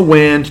focus on the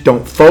wind.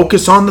 Don't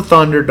focus on the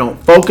thunder. Don't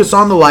focus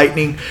on the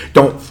lightning.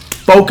 Don't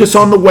focus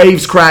on the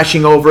waves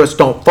crashing over us.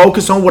 Don't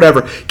focus on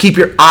whatever. Keep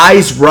your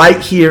eyes right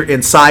here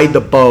inside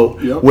the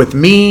boat with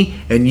me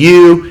and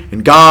you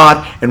and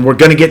God, and we're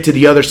going to get to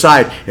the other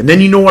side. And then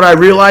you know what I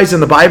realized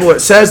in the Bible? It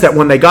says that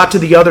when they got to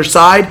the other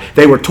side,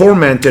 they were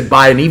tormented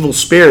by an evil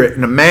spirit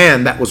and a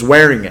man that was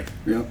wearing it.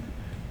 Yep.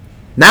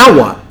 Now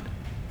what?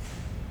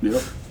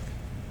 Yep.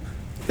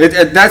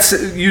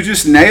 You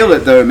just nailed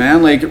it though,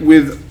 man. Like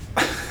with,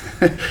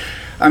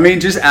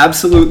 just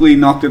absolutely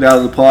knocked it out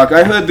of the park.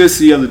 I heard this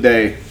the other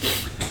day,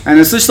 and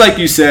it's just like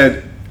you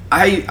said.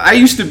 I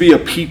used to be a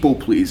people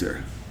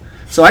pleaser,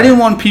 so I didn't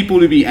want people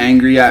to be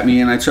angry at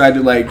me, and I tried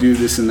to do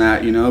this and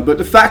that, But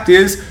the fact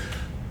is,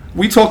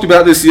 we talked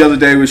about this the other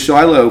day with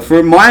Shiloh.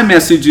 For my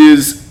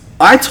messages,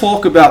 I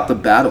talk about the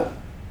battle,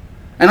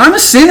 and I'm a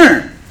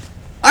sinner.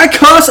 I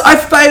cuss, I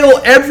fail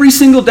every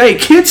single day.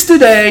 Kids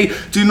today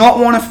do not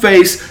want to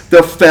face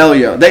the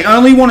failure. They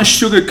only want to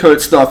sugarcoat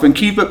stuff and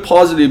keep it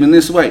positive in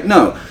this way.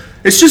 No,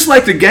 it's just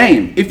like the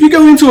game. If you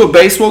go into a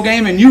baseball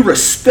game and you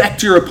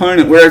respect your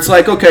opponent, where it's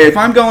like, okay, if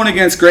I'm going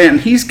against Grant and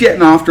he's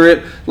getting after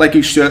it, like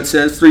his shirt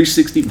says,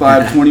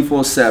 365,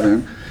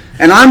 24/7,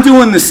 and I'm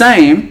doing the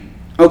same,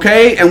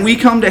 okay, and we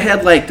come to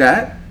head like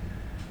that,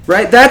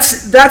 right?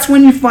 That's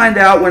when you find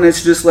out when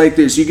it's just like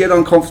this. You get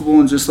uncomfortable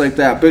and just like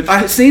that. But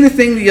I seen a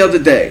thing the other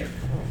day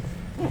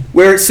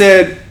where it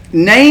said,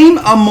 name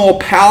a more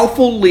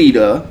powerful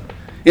leader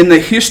in the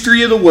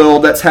history of the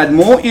world that's had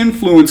more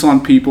influence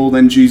on people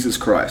than Jesus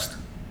Christ.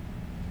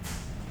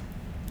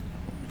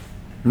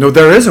 No,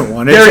 there isn't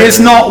one. There is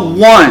not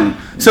one.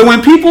 So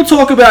when people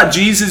talk about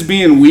Jesus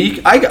being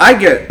weak, I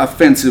get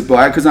offensive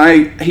by it because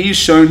he's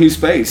shown his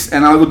face,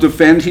 and I will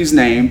defend his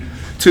name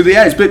to the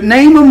edge. But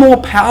name a more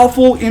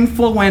powerful,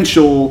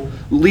 influential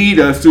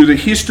leader through the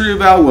history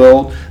of our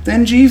world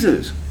than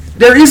Jesus.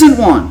 There isn't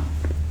one.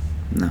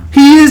 No.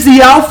 He is the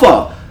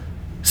Alpha.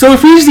 So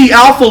if he's the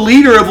Alpha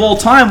leader of all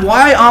time,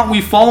 why aren't we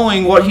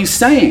following what he's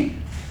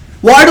saying?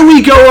 Why do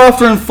we go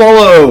after and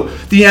follow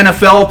the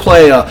NFL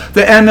player,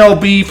 the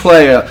MLB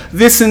player,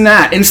 this and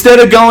that, instead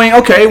of going,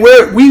 okay,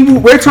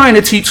 we're trying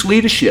to teach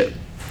leadership.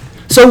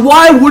 So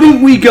why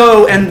wouldn't we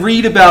go and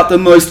read about the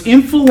most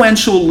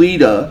influential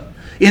leader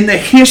in the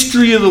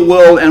history of the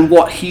world and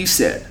what he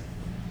said?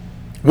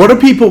 What do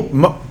people,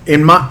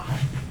 in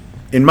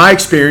my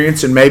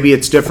experience, and maybe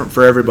it's different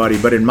for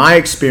everybody, but in my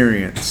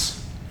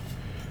experience,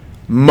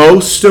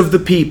 most of the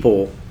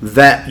people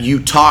that you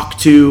talk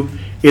to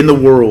in the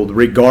world,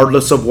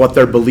 regardless of what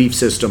their belief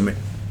system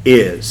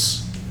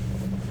is,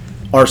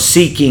 are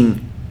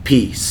seeking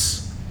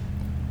peace.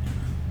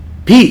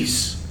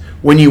 Peace.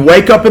 When you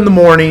wake up in the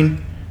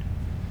morning,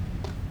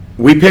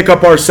 we pick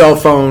up our cell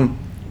phone,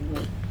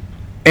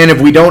 and if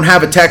we don't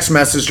have a text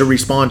message to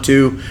respond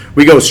to,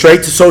 we go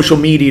straight to social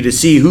media to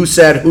see who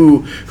said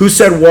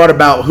what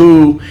about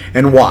who,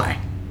 and why.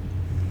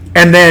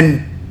 And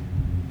then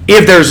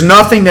if there's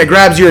nothing that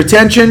grabs your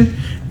attention,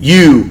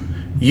 you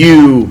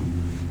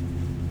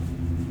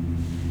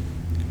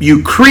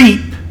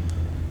creep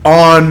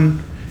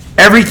on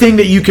everything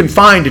that you can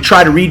find to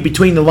try to read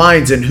between the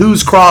lines and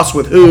who's crossed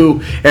with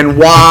who and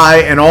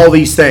why and all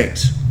these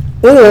things.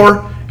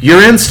 Or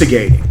you're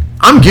instigating.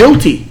 I'm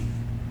guilty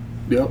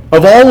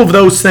of all of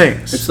those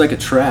things. It's like a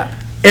trap.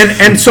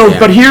 And so,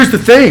 but here's the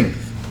thing.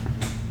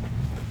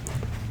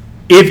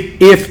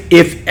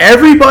 If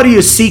everybody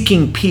is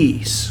seeking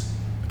peace,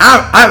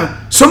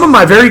 some of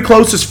my very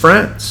closest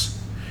friends,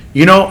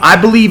 I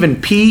believe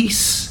in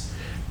peace.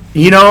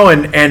 And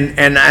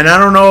I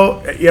don't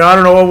know, I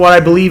don't know what I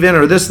believe in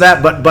or this,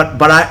 that,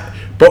 but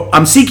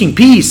I'm seeking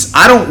peace.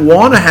 I don't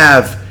want to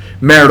have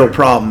marital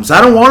problems.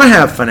 I don't want to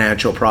have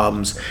financial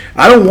problems.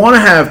 I don't want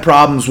to have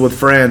problems with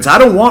friends. I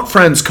don't want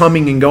friends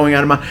coming and going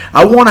out of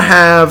I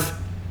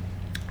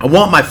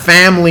want my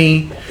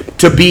family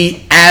to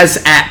be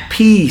as at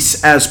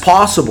peace as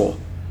possible.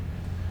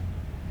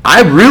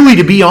 I really,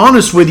 to be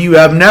honest with you,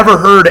 have never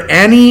heard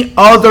any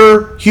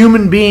other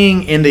human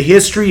being in the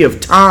history of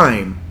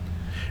time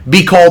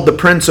be called the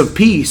Prince of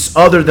Peace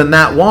other than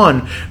that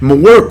one.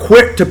 We're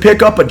quick to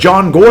pick up a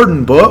John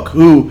Gordon book,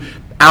 who,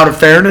 out of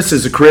fairness,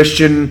 is a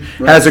Christian,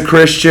 has a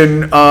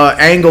Christian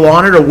angle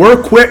on it. Or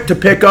we're quick to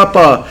pick up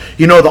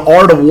The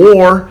Art of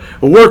War.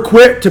 Or we're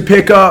quick to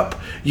pick up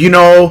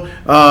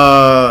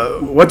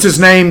what's his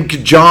name,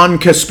 John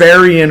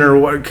Kasparian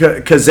or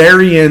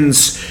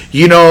Kazarian's,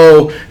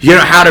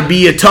 how to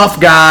be a tough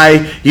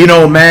guy,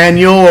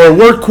 manual. Or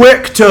we're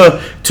quick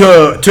to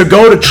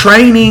go to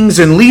trainings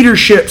and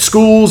leadership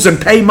schools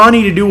and pay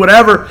money to do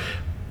whatever.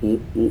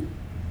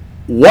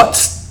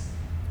 What's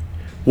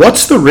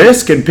the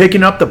risk in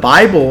picking up the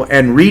Bible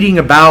and reading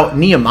about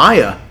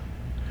Nehemiah?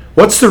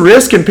 What's the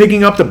risk in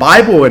picking up the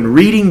Bible and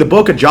reading the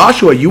book of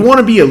Joshua? You want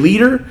to be a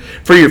leader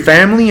for your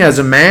family as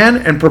a man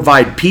and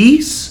provide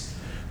peace?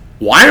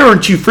 Why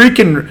aren't you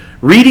freaking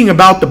reading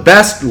about the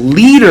best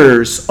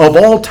leaders of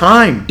all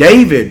time?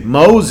 David,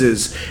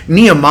 Moses,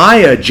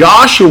 Nehemiah,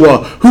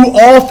 Joshua, who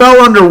all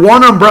fell under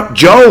one umbrella.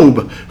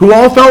 Job, who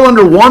all fell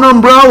under one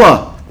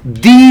umbrella.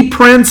 The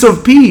Prince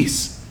of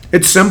Peace.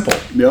 It's simple.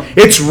 Yep.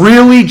 It's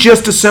really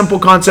just a simple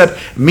concept.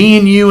 Me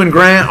and you and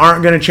Grant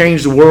aren't going to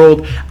change the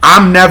world.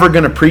 I'm never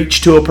going to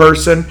preach to a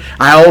person.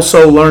 I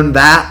also learned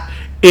that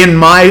in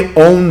my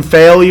own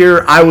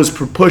failure, I was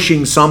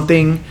pushing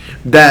something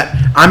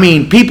that,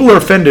 people are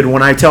offended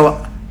when I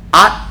tell.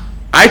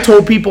 I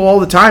told people all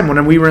the time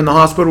when we were in the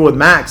hospital with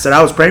Max that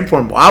I was praying for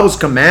him. I was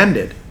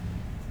commanded,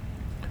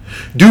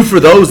 do for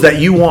those that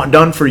you want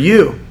done for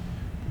you.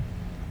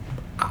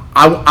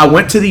 I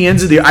went to the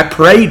ends of I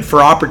prayed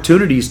for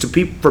opportunities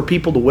for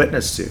people to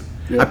witness to.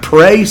 Yep. I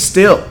pray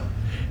still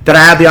that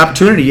I have the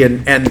opportunity,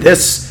 and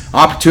this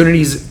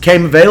opportunities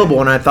came available,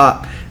 and I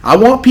thought, I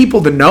want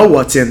people to know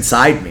what's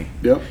inside me.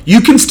 Yep.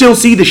 You can still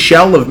see the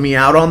shell of me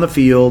out on the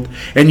field,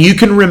 and you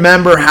can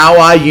remember how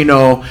I,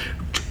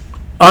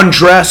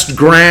 undressed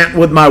Grant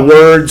with my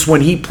words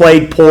when he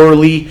played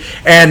poorly,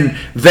 and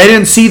they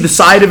didn't see the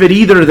side of it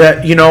either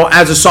that,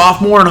 as a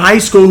sophomore in high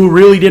school who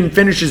really didn't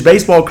finish his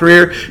baseball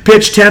career,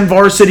 pitched 10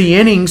 varsity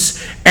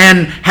innings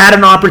and had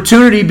an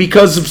opportunity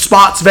because of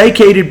spots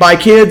vacated by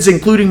kids,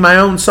 including my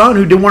own son,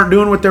 who weren't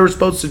doing what they were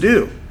supposed to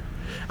do.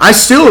 I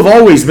still have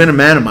always been a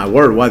man of my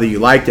word, whether you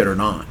liked it or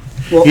not.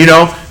 Well,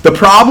 the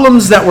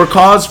problems that were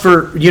caused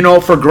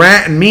for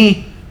Grant and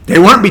me, they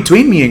weren't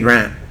between me and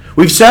Grant.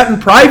 We've sat in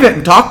private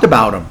and talked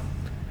about them.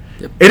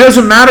 Yep. It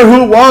doesn't matter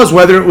who it was,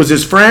 whether it was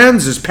his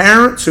friends, his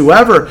parents,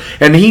 whoever.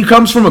 And he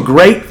comes from a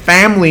great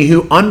family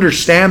who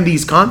understand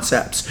these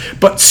concepts.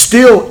 But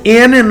still,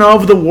 in and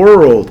of the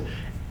world,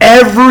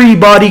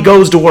 everybody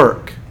goes to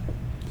work.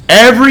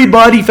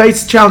 Everybody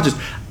faces challenges.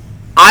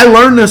 I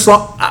learned this.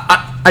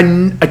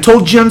 I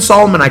told Jen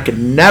Solomon I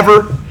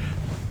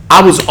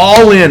was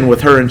all in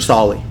with her and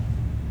Solly.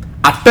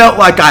 I felt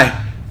like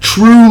I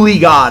truly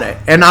got it.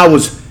 And I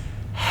was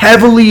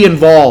heavily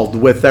involved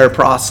with their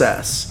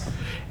process.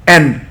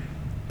 And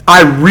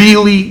I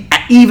really,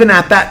 even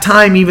at that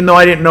time, even though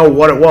I didn't know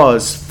what it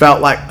was,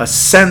 felt like a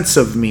sense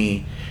of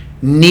me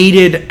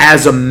needed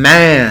as a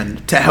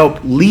man to help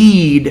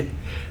lead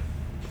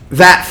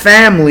that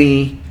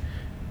family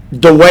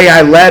the way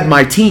I led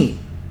my team.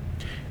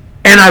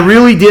 And I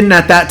really didn't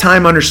at that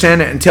time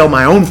understand it until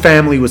my own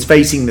family was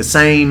facing the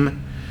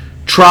same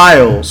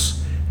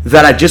trials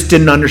that I just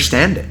didn't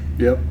understand it.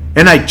 Yep.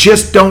 And I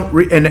just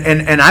don't,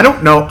 and I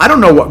don't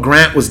know what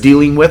Grant was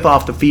dealing with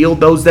off the field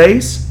those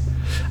days.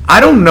 I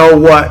don't know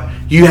what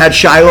you had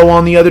Shiloh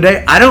on the other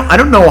day. I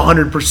don't know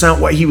 100%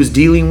 what he was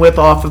dealing with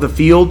off of the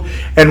field,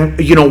 and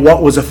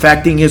what was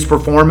affecting his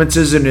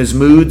performances and his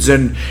moods,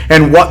 and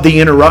what the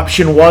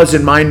interruption was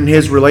in mine and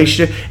his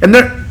relationship. And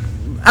there,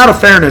 out of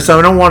fairness, I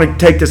don't want to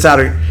take this out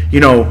of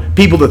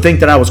people to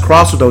think that I was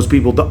cross with those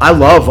people. I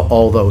love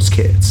all those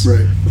kids.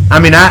 Right.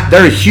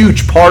 They're a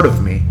huge part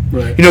of me.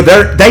 Right.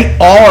 They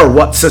are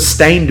what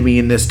sustained me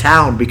in this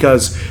town,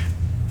 because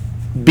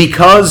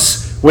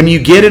when you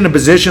get in a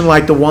position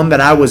like the one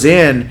that I was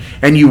in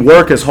and you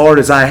work as hard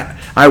as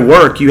I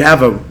work, you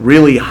have a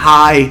really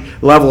high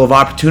level of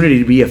opportunity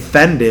to be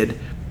offended,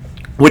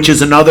 which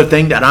is another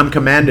thing that I'm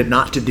commanded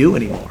not to do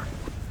anymore.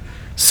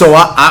 So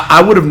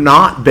I would have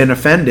not been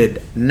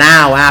offended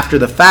now after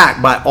the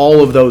fact by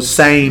all of those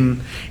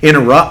same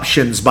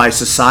interruptions by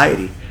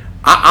society.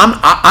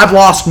 I've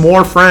lost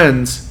more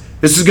friends.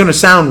 This is going to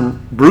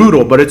sound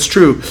brutal, but it's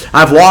true.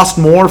 I've lost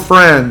more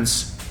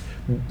friends,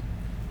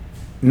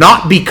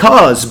 not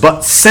because,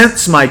 but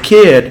since my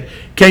kid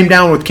came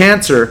down with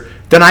cancer,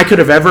 than I could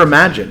have ever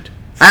imagined.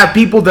 I have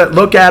people that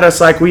look at us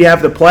like we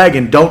have the plague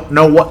and don't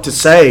know what to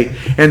say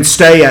and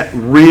stay at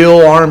real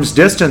arm's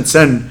distance,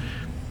 and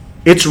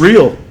it's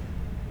real.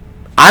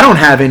 I don't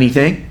have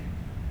anything.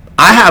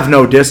 I have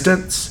no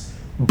distance,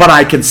 but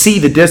I can see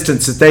the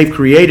distance that they've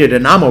created,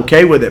 and I'm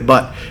okay with it.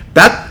 But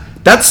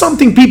that's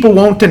something people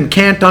won't and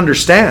can't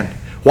understand.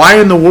 Why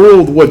in the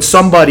world would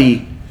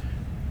somebody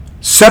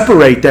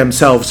separate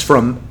themselves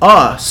from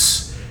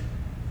us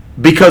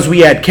because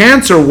we had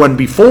cancer when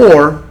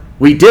before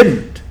we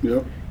didn't?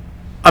 Yep.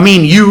 I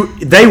mean,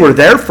 they were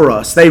there for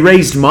us. They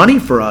raised money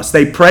for us.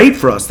 They prayed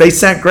for us. They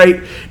sent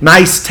great,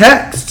 nice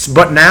texts.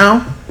 But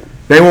now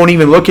they won't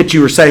even look at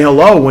you or say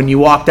hello when you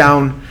walk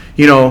down,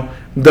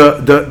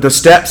 the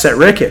steps at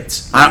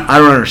Ricketts. I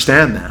don't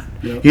understand that.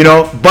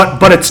 Yep.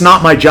 But it's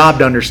not my job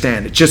to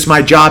understand. It's just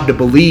my job to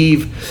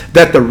believe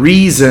that the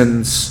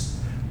reasons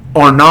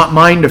are not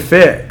mine to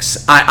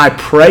fix. I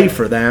pray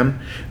for them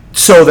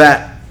so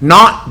that,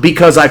 not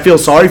because I feel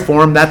sorry for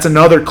them. That's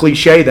another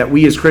cliche that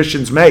we as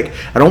Christians make.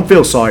 I don't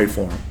feel sorry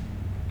for them.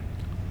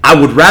 I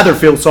would rather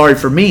feel sorry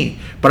for me,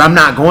 but I'm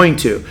not going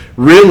to.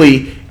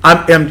 Really,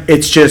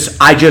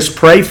 I just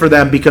pray for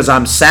them because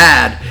I'm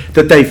sad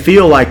that they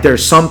feel like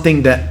there's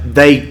something that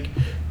they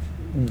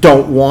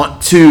don't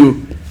want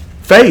to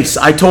face.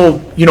 I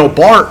told,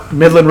 Bart,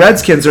 Midland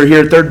Redskins are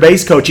here, third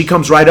base coach. He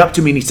comes right up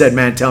to me and he said,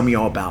 "Man, tell me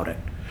all about it.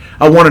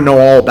 I want to know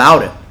all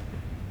about it."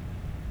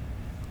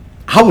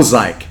 I was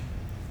like,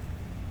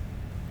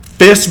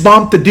 fist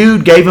bumped the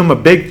dude, gave him a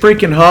big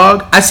freaking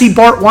hug. I see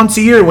Bart once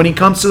a year when he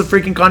comes to the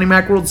freaking Connie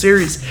Mack World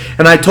Series.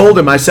 And I told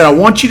him, I said, "I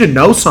want you to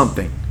know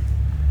something.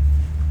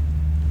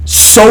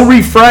 So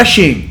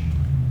refreshing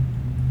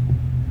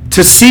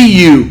to see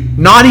you,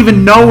 not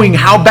even knowing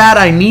how bad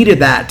I needed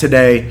that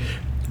today,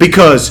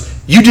 because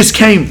you just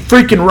came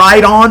freaking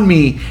right on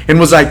me and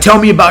was like, tell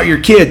me about your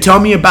kid. Tell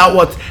me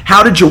about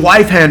how did your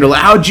wife handle it?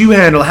 How'd you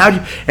handle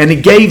it? And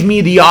it gave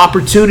me the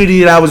opportunity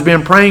that I was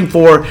been praying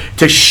for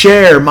to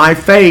share my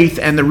faith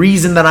and the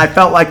reason that I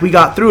felt like we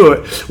got through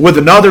it with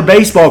another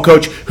baseball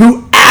coach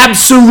who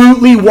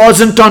absolutely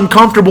wasn't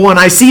uncomfortable. And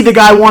I see the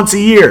guy once a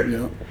year.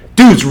 Yep.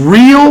 Dude's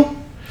real.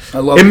 I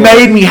love it.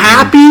 Made me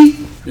happy.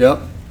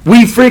 Yep.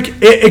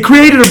 It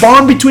created a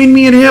bond between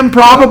me and him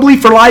probably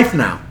for life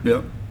now.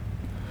 Yep.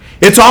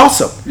 It's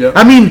awesome. Yep.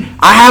 I mean,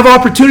 I have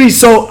opportunities.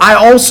 So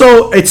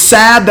it's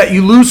sad that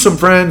you lose some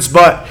friends,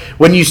 but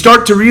when you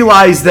start to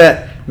realize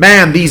that,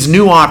 man, these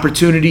new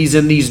opportunities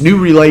and these new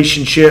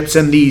relationships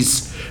and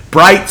these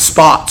bright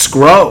spots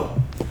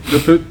grow.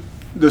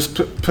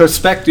 The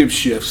perspective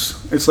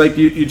shifts. It's like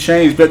you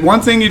change. But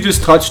one thing you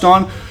just touched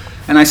on,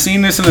 and I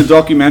seen this in a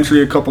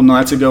documentary a couple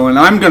nights ago, and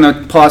I'm going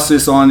to pass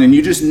this on, and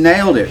you just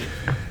nailed it,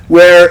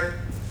 where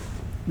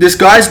this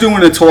guy's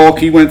doing a talk.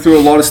 He went through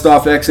a lot of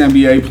stuff,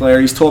 ex-NBA player.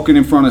 He's talking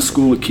in front of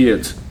school of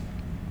kids.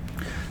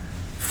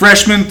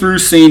 Freshmen through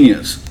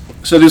seniors.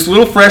 So this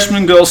little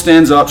freshman girl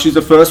stands up. She's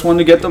the first one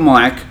to get the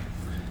mic.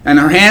 And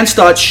her hand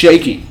starts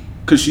shaking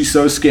because she's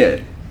so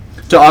scared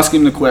to ask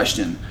him the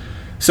question.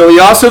 So he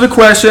asks her the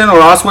question or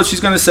asks what she's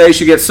going to say.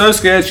 She gets so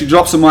scared, she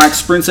drops the mic,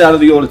 sprints out of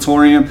the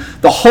auditorium.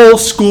 The whole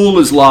school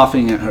is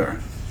laughing at her.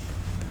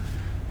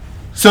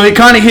 So he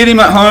kind of hit him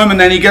at home, and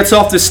then he gets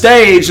off the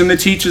stage, and the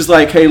teacher's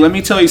like, "Hey, let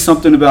me tell you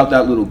something about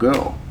that little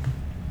girl."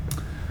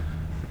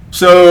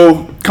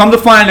 So come to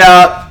find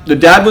out, the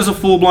dad was a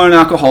full-blown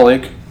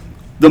alcoholic.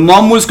 The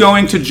mom was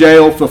going to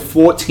jail for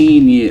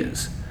 14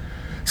 years.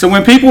 So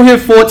when people hear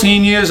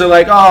 14 years, they're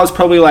like, "Oh, it's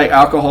probably like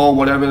alcohol,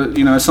 whatever,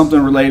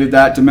 something related to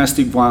that,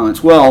 domestic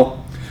violence."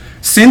 Well,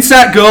 since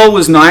that girl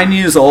was 9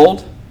 years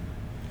old,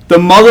 the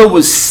mother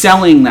was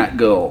selling that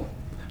girl.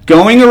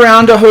 Going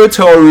around a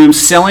hotel room,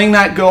 selling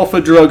that girl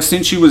for drugs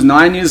since she was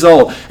 9 years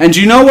old. And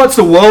do you know what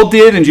the world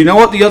did? And do you know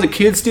what the other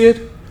kids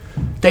did?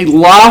 They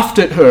laughed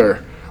at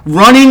her,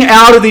 running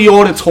out of the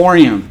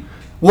auditorium.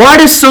 Why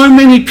do so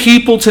many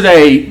people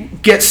today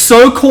get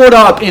so caught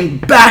up in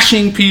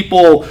bashing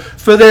people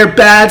for their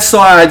bad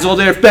sides or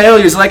their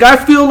failures? Like, I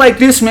feel like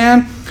this,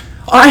 man.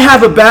 I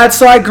have a bad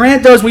side.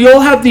 Grant does. We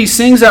all have these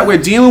things that we're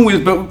dealing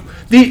with, but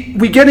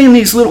we get in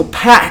these little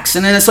packs,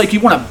 and then it's like you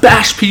want to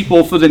bash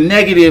people for the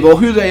negative or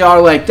who they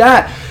are like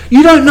that.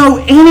 You don't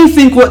know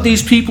anything what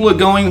these people are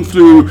going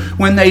through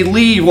when they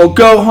leave or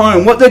go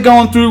home, what they're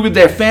going through with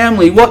their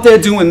family, what they're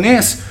doing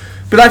this.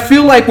 But I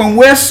feel like when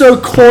we're so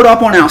caught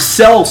up on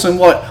ourselves and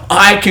what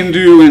I can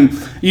do, and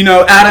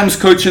Adam's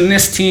coaching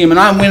this team and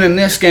I'm winning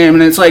this game,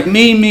 and it's like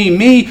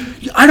me,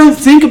 I don't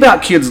think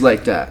about kids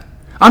like that.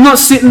 I'm not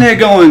sitting there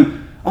going,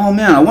 "Oh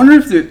man, I wonder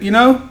if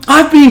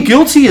I've been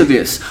guilty of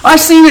this. I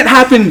seen it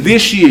happen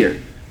this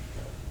year.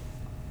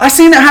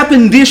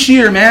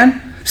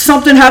 Man.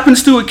 Something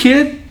happens to a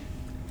kid.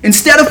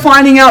 Instead of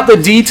finding out the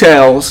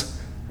details,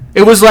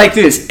 It was like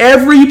this.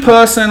 Every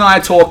person I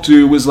talked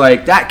to was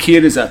like, that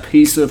kid is a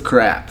piece of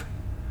crap.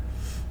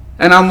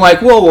 And I'm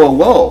like, whoa, whoa,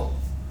 whoa.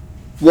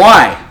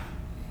 Why?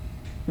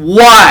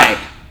 Why?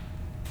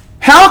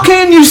 How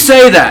can you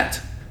say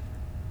that?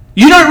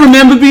 You don't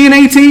remember being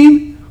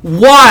 18?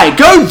 Why?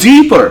 Go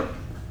deeper.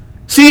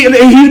 See,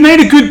 he made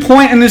a good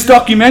point in this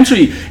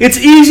documentary. It's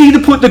easy to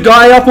put the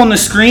guy up on the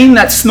screen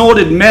that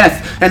snorted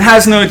meth and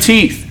has no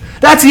teeth.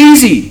 That's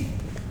easy.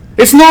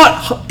 It's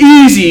not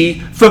easy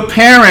for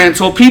parents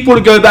or people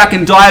to go back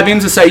and dive in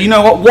to say, you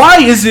know what,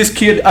 why is this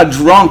kid a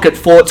drunk at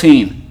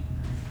 14?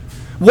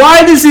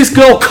 Why does this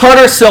girl cut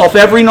herself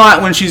every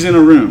night when she's in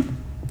a room?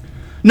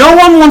 No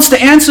one wants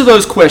to answer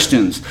those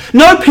questions.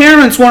 No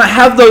parents want to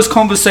have those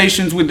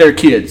conversations with their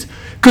kids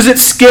because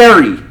it's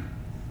scary.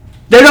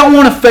 They don't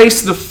want to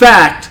face the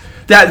fact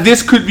that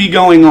this could be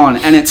going on,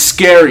 and it's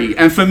scary.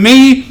 And for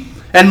me,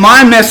 and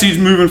my message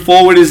moving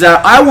forward is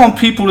that I want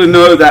people to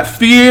know that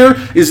fear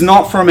is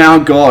not from our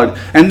God.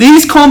 And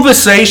these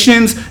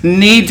conversations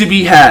need to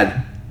be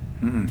had.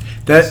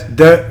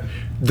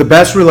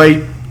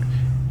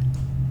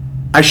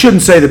 I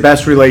shouldn't say the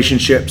best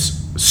relationships.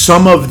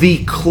 Some of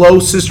the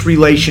closest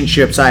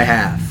relationships I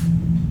have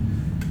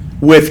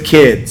with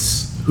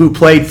kids who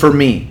played for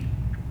me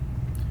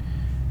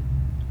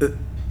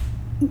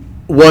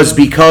was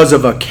because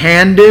of a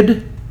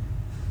candid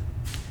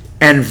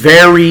and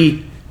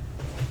very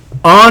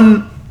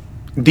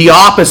the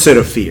opposite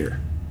of fear,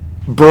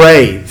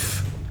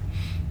 brave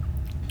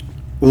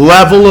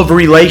level of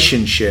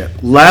relationship,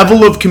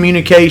 level of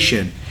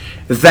communication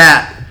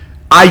that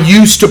I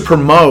used to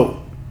promote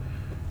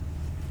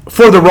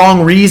for the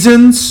wrong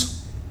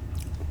reasons,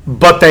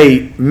 but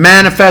they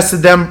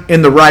manifested them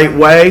in the right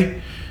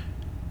way,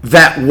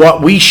 that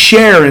what we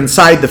share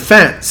inside the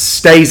fence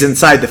stays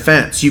inside the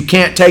fence. You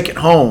can't take it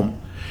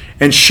home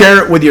and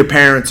share it with your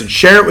parents and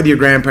share it with your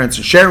grandparents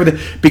and share it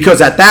with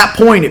because at that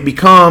point it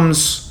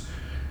becomes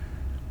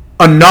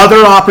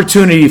another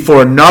opportunity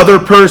for another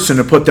person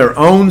to put their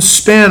own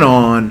spin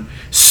on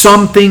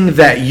something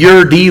that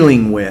you're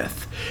dealing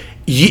with.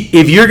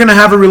 If you're going to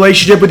have a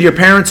relationship with your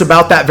parents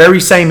about that very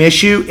same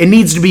issue, it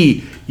needs to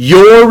be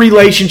your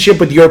relationship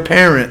with your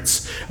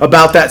parents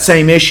about that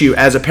same issue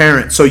as a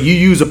parent. So you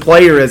use a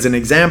player as an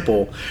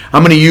example.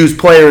 I'm going to use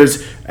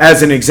players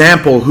as an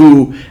example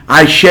who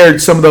I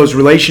shared some of those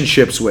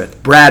relationships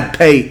with. Brad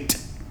Pate,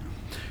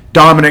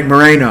 Dominic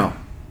Moreno,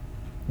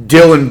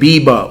 Dylan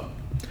Bebo.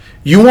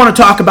 You want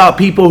to talk about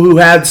people who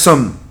had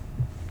some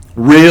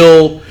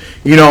real,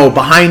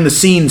 behind the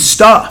scenes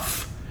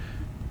stuff.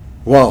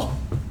 Well,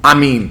 I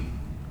mean,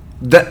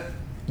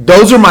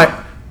 those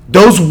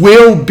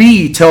will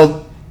be,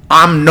 till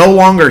I'm no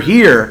longer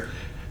here,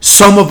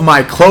 some of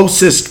my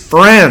closest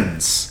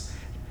friends.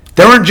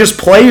 They weren't just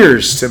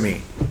players to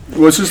me.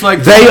 Well, it's just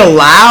like they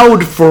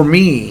allowed for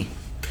me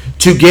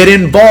to get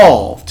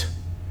involved.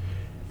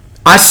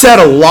 I said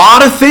a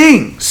lot of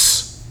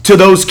things to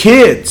those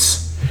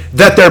kids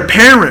that their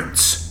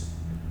parents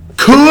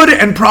could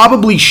and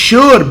probably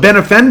should have been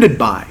offended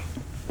by,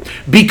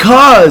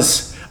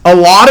 because a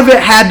lot of it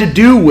had to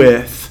do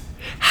with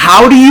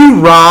how do you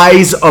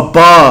rise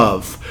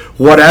above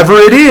whatever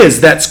it is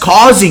that's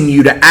causing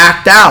you to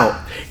act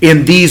out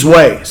in these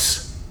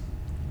ways.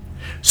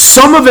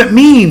 Some of it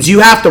means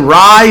you have to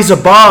rise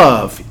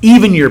above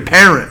even your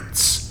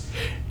parents.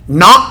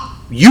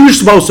 You're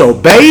supposed to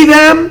obey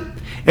them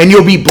and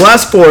you'll be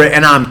blessed for it,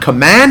 and I'm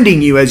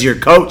commanding you as your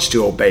coach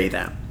to obey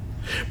them.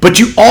 But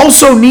you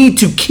also need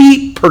to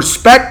keep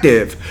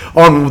perspective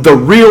on the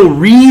real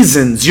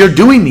reasons you're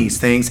doing these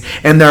things,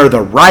 and they're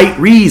the right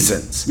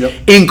reasons,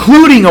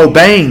 including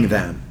obeying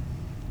them.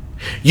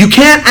 You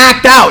can't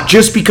act out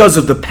just because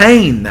of the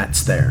pain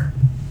that's there.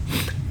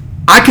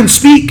 I can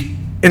speak,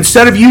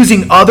 instead of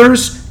using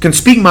others, can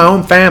speak my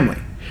own family.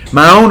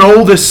 My own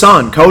oldest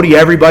son, Cody,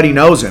 everybody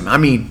knows him. I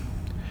mean,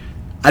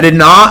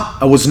 I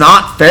was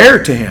not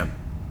fair to him.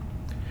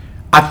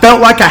 I felt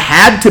like I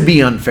had to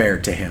be unfair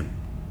to him.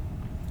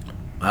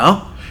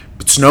 Well,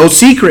 it's no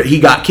secret he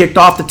got kicked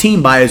off the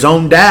team by his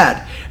own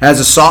dad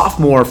as a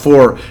sophomore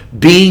for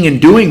being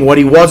and doing what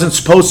he wasn't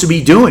supposed to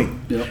be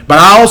doing. Yep. But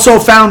I also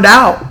found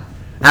out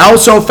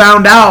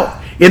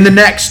in the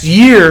next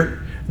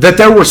year that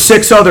there were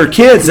 6 other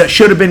kids that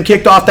should have been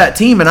kicked off that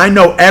team, and I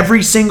know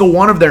every single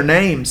one of their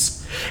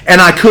names, and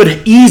I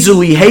could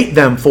easily hate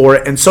them for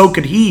it, and so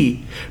could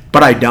he,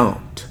 but I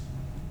don't.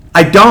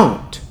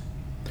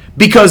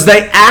 Because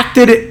they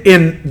acted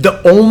in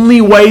the only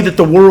way that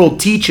the world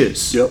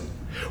teaches. Yep.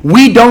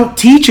 We don't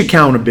teach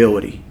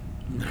accountability.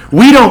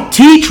 We don't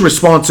teach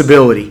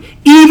responsibility.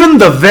 Even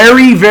the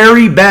very,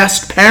 very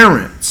best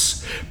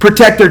parents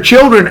protect their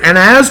children. And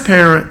as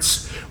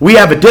parents, we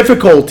have a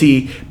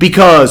difficulty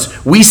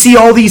because we see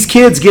all these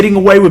kids getting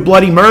away with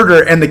bloody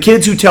murder, and the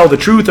kids who tell the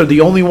truth are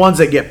the only ones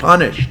that get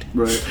punished.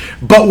 Right.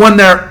 But when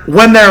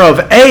they're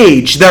of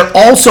age, they're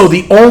also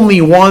the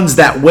only ones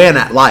that win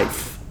at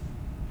life.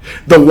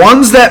 The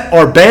ones that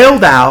are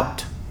bailed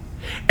out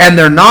and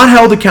they're not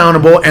held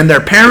accountable and their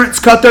parents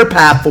cut their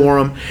path for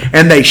them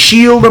and they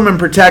shield them and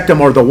protect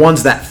them are the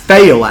ones that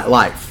fail at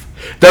life.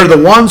 They're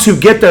the ones who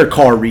get their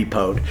car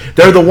repoed.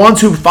 They're the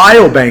ones who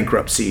file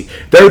bankruptcy.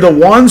 They're the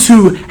ones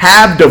who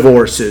have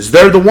divorces.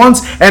 They're the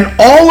ones, and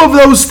all of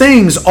those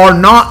things are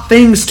not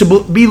things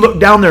to be looked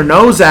down their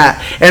nose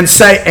at and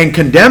say and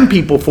condemn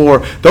people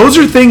for. Those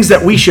are things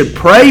that we should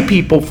pray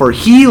people for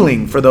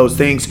healing for those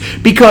things,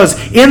 because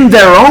in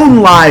their own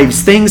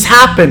lives things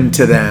happen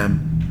to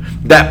them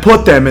that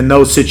put them in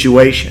those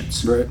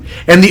situations. Right.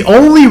 And the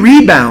only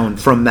rebound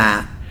from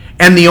that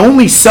and the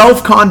only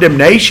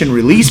self-condemnation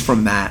release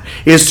from that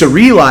is to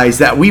realize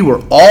that we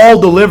were all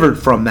delivered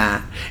from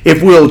that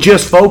if we'll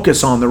just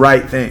focus on the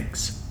right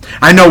things.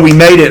 I know we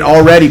made it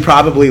already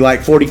probably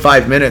like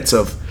 45 minutes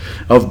of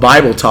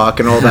Bible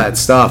talk and all that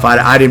stuff.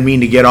 I didn't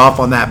mean to get off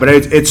on that, but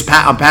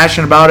I'm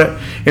passionate about it,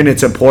 and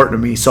it's important to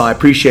me. So I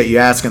appreciate you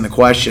asking the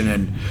question.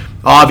 And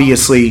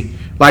obviously,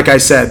 like I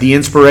said, the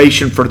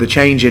inspiration for the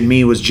change in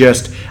me was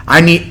just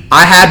I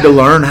had to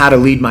learn how to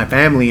lead my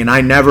family, and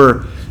I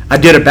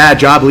did a bad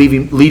job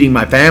leading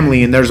my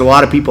family. And there's a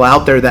lot of people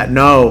out there that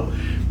know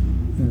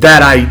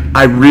that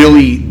I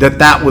really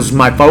that was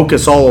my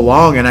focus all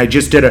along, and I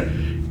just did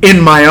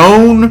in my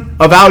own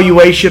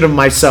evaluation of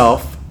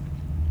myself,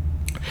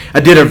 I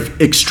did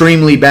an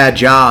extremely bad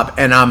job,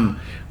 and I'm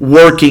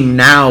working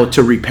now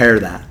to repair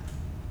that.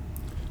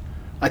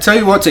 I tell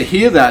you what, to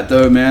hear that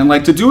though, man,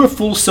 like to do a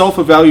full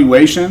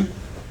self-evaluation,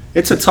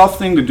 it's a tough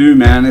thing to do,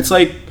 man. It's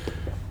like,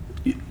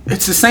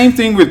 it's the same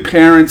thing with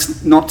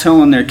parents not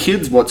telling their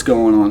kids what's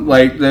going on.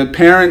 Like the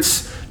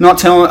parents not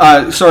telling,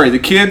 the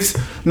kids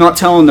not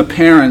telling the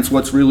parents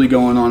what's really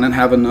going on and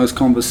having those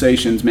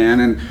conversations, man.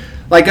 And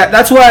like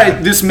that's why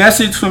this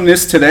message from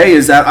this today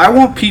is that I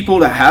want people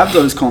to have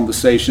those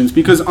conversations,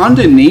 because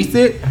underneath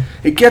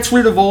it gets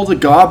rid of all the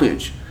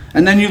garbage.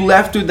 And then you're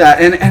left with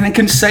that, and it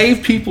can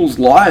save people's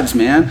lives,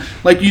 man.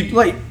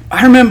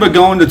 I remember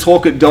going to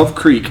talk at Dove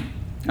Creek,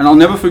 and I'll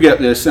never forget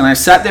this. And I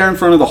sat there in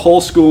front of the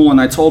whole school,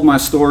 and I told my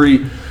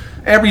story,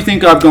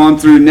 everything I've gone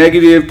through,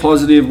 negative,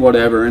 positive,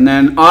 whatever. And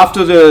then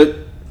after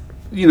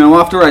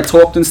I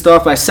talked and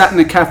stuff, I sat in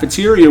the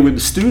cafeteria with the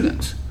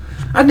students.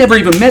 I'd never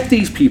even met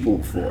these people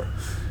before.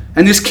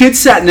 And this kid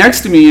sat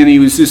next to me, and he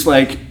was just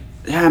like,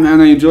 "Yeah,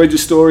 man, I enjoyed your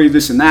story,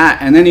 this and that."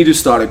 And then he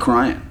just started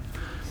crying.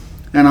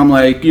 And I'm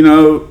like,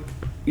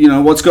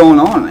 what's going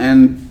on?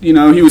 And,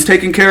 he was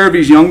taking care of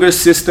his younger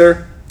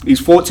sister. He's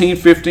 14,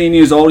 15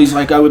 years old. He's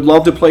like, I would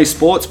love to play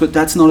sports, but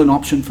that's not an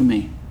option for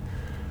me.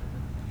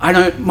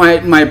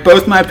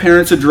 Both my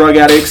parents are drug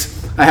addicts.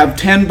 I have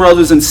 10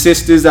 brothers and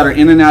sisters that are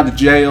in and out of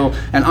jail.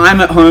 And I'm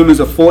at home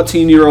as a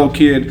 14-year-old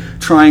kid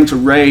trying to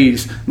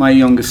raise my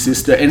younger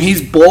sister. And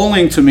he's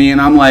bawling to me, and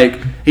I'm like,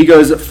 he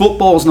goes,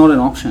 football's not an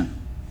option.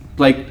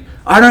 Like,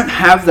 I don't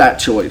have that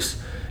choice.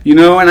 And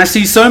I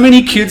see so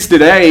many kids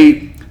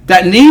today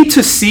that need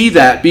to see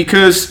that,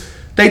 because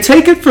they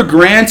take it for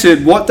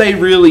granted what they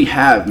really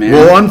have, man.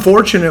 Well,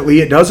 unfortunately,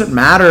 it doesn't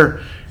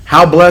matter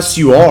how blessed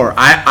you are.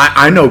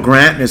 I know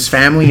Grant and his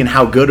family and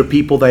how good of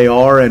people they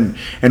are, and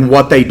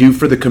what they do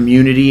for the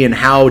community, and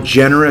how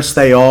generous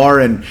they are,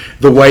 and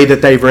the way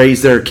that they've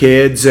raised their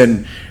kids,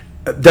 and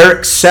they're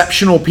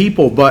exceptional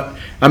people. But,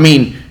 I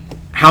mean,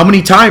 how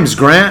many times,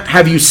 Grant,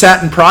 have you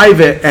sat in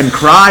private and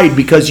cried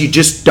because you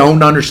just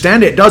don't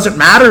understand it? It doesn't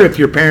matter if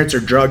your parents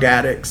are drug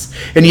addicts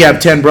and you have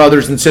 10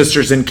 brothers and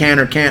sisters and can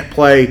or can't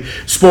play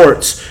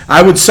sports.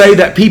 I would say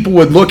that people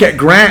would look at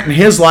Grant and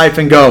his life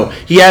and go,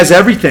 he has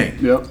everything.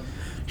 Yep.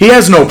 He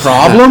has no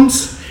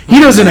problems. He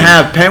doesn't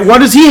have pain. What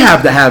does he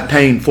have to have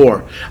pain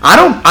for?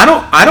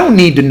 I don't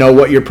need to know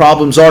what your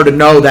problems are to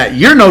know that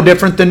you're no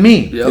different than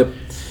me. Yep.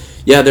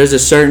 Yeah, there's a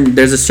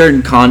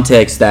certain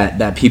context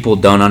that people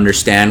don't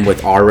understand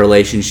with our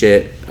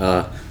relationship,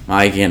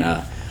 Mike, and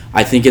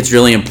I think it's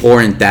really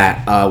important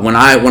that when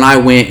I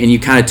went, and you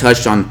kind of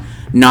touched on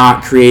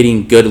not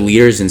creating good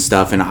leaders and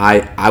stuff, and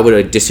I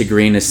would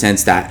disagree in the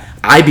sense that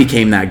I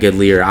became that good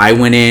leader. I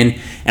went in,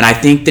 and I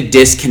think the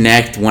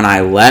disconnect when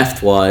I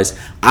left was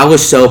I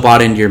was so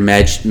bought into your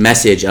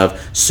message of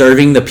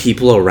serving the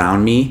people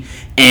around me,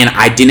 and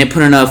I didn't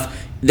put enough.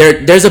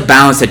 There's a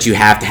balance that you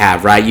have to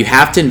have, right? You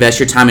have to invest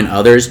your time in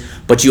others,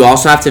 but you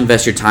also have to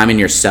invest your time in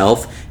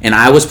yourself. And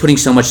I was putting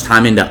so much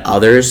time into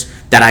others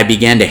that I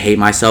began to hate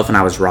myself, and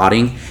I was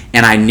rotting.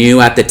 And I knew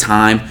at the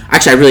time,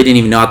 actually I really didn't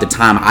even know at the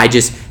time, I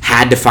just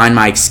had to find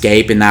my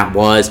escape, and that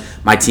was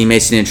my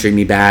teammates didn't treat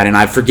me bad, and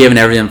I've forgiven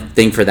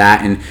everything for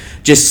that. And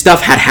just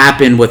stuff had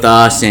happened with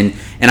us, and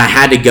I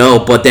had to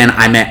go. But then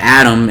I met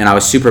Adam, and I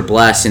was super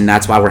blessed, and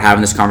that's why we're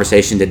having this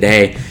conversation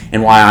today,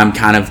 and why I'm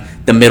kind of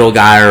the middle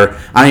guy, or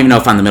I don't even know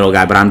if I'm the middle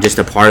guy, but I'm just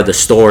a part of the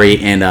story.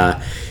 And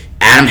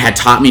Adam had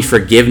taught me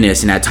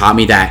forgiveness, and had taught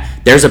me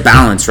that there's a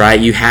balance, right?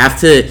 You have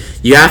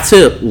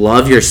to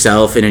love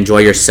yourself and enjoy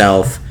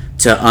yourself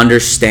to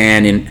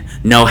understand and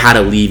know how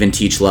to leave and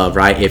teach love,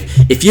 right?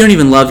 If you don't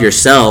even love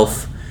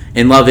yourself,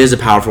 and love is a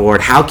powerful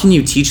word, how can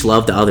you teach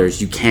love to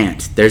others? You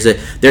can't. There's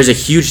a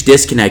huge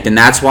disconnect, and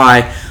that's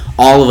why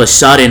all of a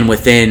sudden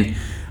within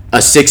a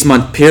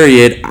 6-month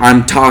period,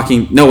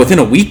 within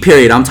a week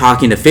period, I'm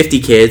talking to 50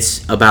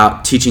 kids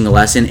about teaching a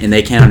lesson, and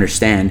they can't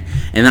understand.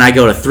 And then I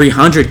go to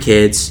 300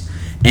 kids,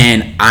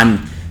 and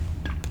I'm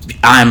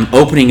I'm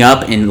opening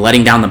up and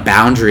letting down the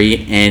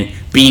boundary and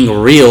being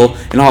real,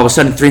 and all of a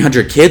sudden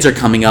 300 kids are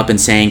coming up and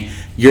saying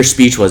your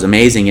speech was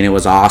amazing and it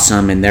was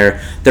awesome, and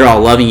they're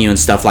all loving you and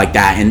stuff like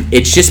that. And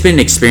it's just been an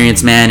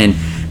experience, man. And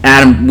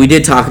Adam, we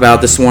did talk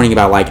about this morning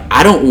about, like,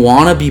 I don't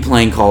want to be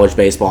playing college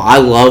baseball. I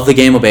love the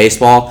game of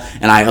baseball,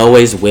 and I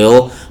always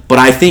will. But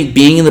I think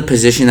being in the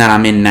position that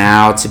I'm in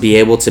now, to be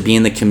able to be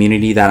in the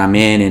community that I'm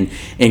in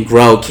and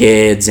grow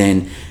kids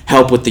and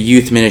help with the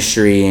youth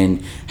ministry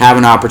and have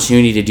an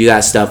opportunity to do that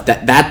stuff,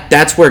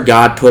 that's where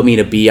God put me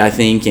to be, I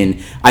think.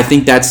 And I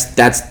think that's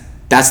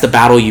the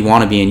battle you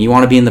want to be in. You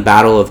want to be in the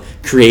battle of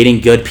creating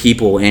good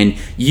people, and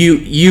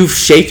you've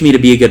shaped me to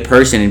be a good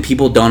person, and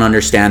people don't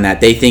understand that.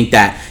 They think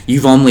that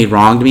you've only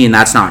wronged me, and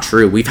that's not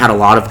true. We've had a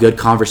lot of good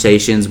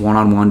conversations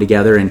one-on-one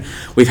together, and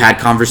we've had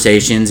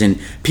conversations, and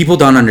people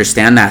don't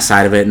understand that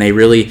side of it, and they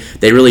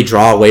really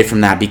draw away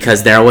from that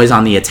because they're always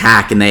on the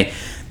attack, and they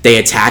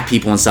attack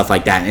people and stuff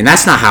like that. And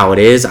that's not how it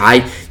is.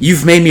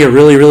 You've made me a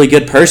really, really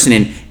good person,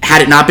 and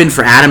had it not been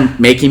for Adam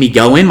making me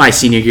go in my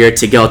senior year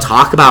to go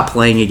talk about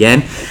playing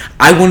again,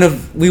 we wouldn't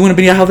have been able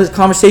to have this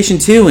conversation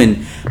too.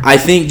 And I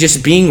think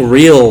just being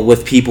real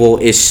with people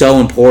is so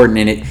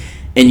important.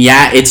 And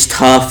yeah, it's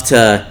tough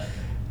to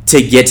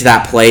get to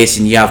that place,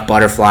 and you have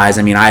butterflies.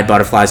 I mean, I had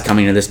butterflies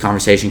coming into this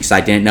conversation because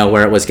I didn't know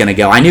where it was going to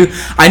go. I knew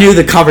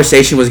the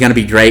conversation was going to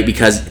be great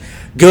because,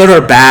 good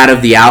or bad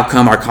of the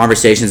outcome, our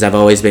conversations have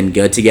always been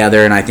good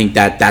together. And I think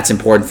that that's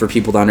important for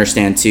people to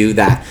understand too,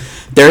 that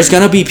there's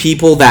going to be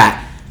people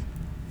that,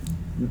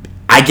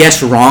 I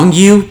guess, wrong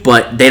you,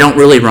 but they don't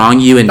really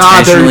wrong you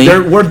intentionally.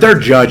 They're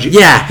judging.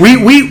 Yeah.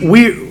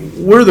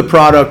 We're the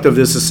product of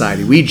this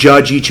society. We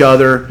judge each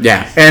other.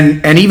 Yeah.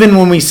 And even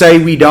when we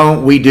say we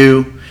don't, we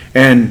do.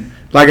 And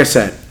like I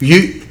said,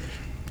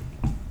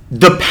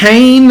 the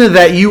pain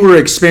that you were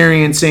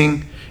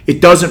experiencing, it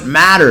doesn't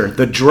matter.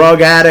 The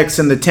drug addicts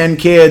and the 10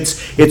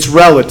 kids, it's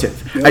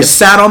relative. Yep. I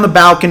sat on the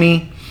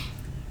balcony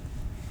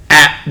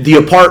at the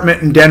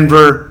apartment in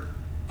Denver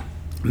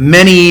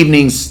many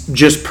evenings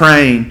just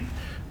praying,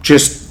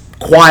 just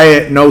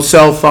quiet, no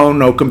cell phone,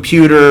 no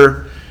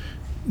computer,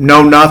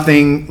 no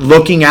nothing,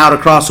 looking out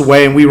across the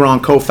way. And we were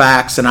on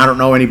Kofax, and I don't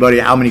know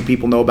how many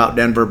people know about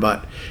Denver,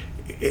 but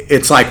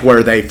it's like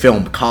where they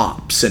film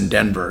cops in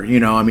Denver. You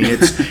know, I mean,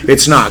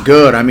 it's not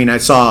good. I mean, I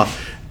saw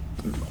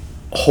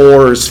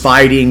whores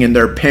fighting and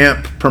their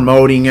pimp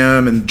promoting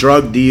them, and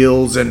drug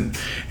deals and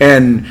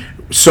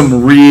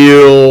some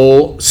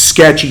real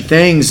sketchy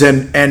things.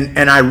 And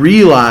I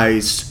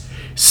realized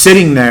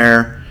sitting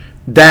there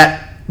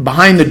that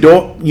behind the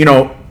door, you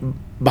know,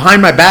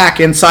 behind my back,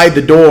 inside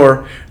the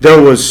door,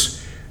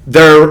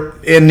 there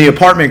in the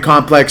apartment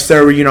complex,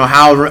 there were, you know,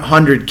 however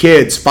 100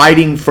 kids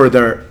fighting for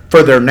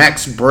their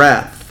next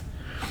breath,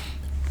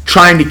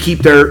 trying to keep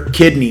their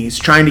kidneys,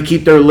 trying to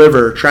keep their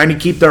liver, trying to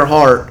keep their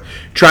heart,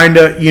 trying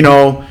to, you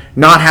know,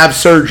 not have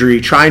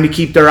surgery, trying to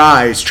keep their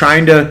eyes,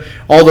 trying to,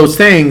 all those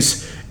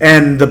things.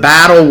 And the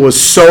battle was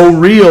so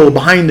real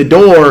behind the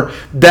door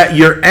that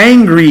you're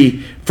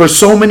angry for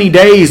so many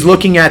days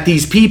looking at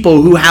these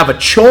people who have a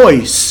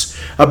choice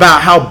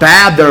about how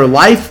bad their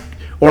life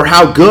or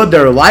how good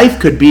their life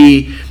could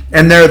be.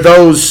 And they're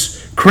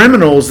those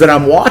criminals that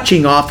I'm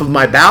watching off of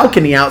my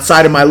balcony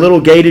outside of my little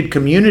gated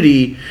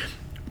community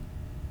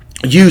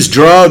use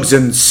drugs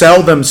and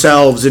sell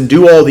themselves and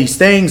do all these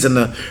things, and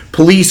the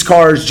police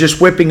cars just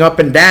whipping up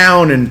and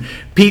down, and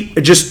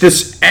just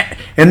this.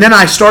 And then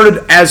I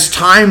started, as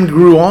time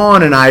grew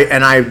on, and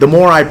I the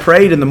more I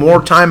prayed and the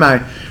more time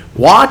I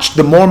watched,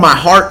 the more my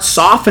heart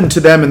softened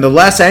to them, and the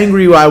less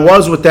angry I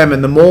was with them,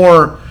 and the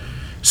more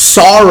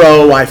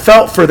sorrow I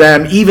felt for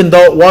them, even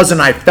though it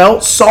wasn't I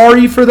felt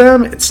sorry for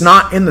them. It's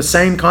not in the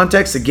same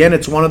context. Again,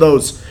 it's one of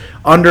those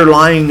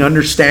underlying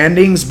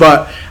understandings,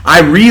 but I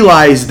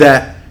realized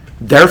that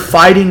they're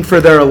fighting for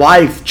their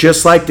life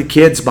just like the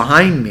kids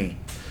behind me.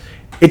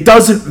 It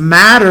doesn't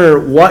matter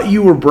what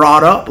you were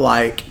brought up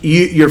like.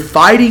 You're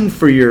fighting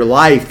for your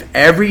life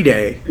every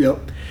day.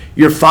 Yep.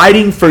 You're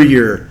fighting for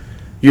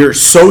your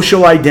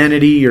social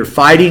identity. You're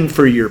fighting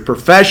for your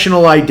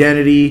professional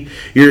identity.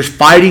 You're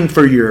fighting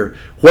for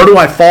where do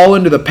I fall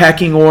into the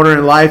pecking order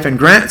in life? And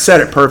Grant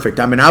said it perfect.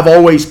 I mean, I've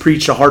always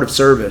preached a heart of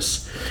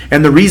service.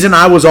 And the reason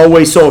I was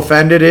always so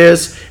offended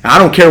is, I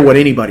don't care what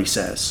anybody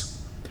says.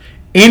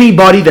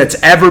 Anybody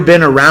that's ever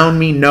been around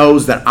me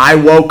knows that I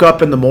woke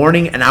up in the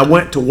morning and I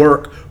went to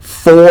work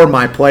for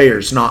my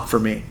players, not for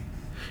me.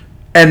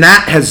 And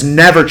that has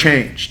never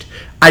changed.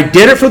 I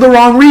did it for the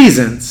wrong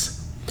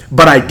reasons,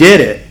 but I did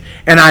it.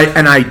 And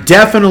I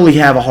definitely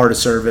have a heart of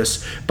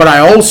service, but I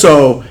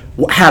also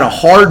had a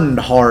hardened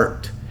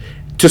heart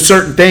to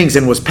certain things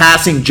and was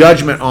passing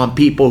judgment on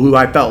people who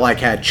I felt like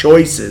had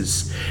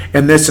choices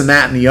and this and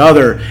that and the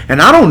other.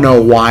 And I don't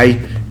know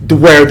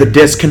where the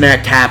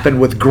disconnect happened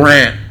with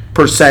Grant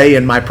per se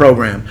in my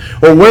program,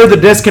 or where the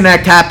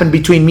disconnect happened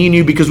between me and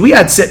you, because we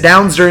had sit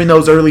downs during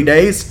those early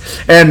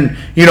days, and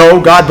you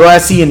know, God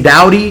bless Ian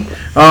Dowdy,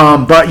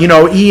 but you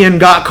know, Ian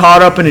got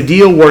caught up in a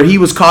deal where he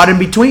was caught in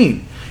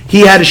between.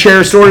 He had to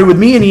share a story with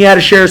me, and he had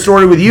to share a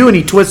story with you, and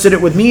he twisted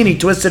it with me, and he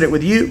twisted it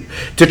with you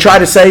to try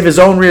to save his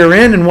own rear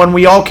end. And when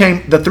we all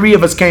came, the three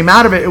of us came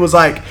out of it, it was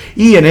like,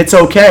 Ian, it's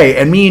okay,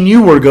 and me and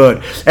you were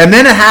good. And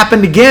then it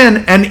happened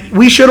again, and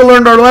we should have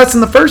learned our lesson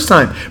the first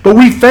time. But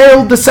we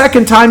failed the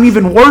second time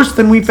even worse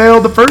than we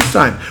failed the first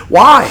time.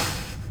 Why?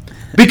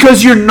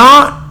 Because you're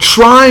not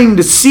trying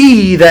to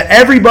see that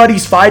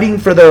everybody's fighting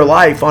for their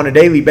life on a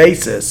daily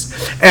basis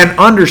and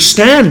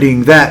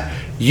understanding that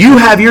you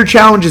have your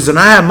challenges and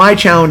I have my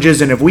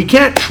challenges, and if we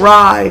can't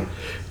try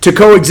to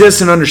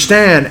coexist and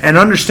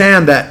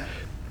understand that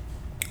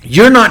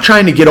you're not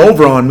trying to get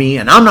over on me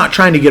and I'm not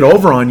trying to get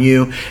over on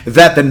you,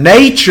 that the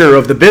nature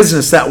of the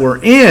business that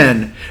we're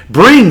in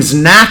brings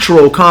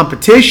natural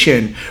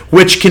competition,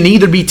 which can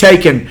either be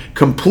taken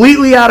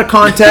completely out of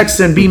context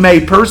and be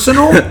made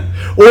personal,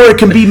 or it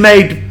can be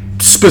made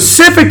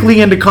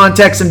specifically into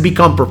context and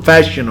become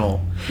professional.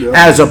 Yeah.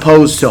 As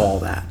opposed to all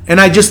that. And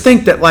I just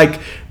think that,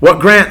 like what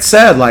Grant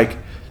said, like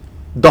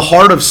the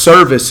heart of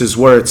service is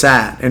where it's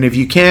at. And if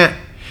you can't,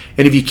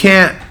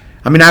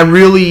 I mean, I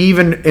really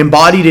even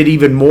embodied it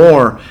even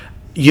more.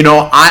 You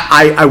know,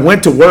 I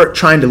went to work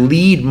trying to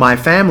lead my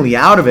family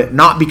out of it,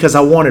 not because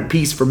I wanted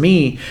peace for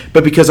me,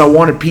 but because I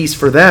wanted peace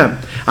for them.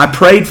 I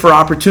prayed for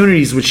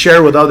opportunities to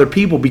share with other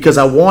people because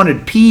I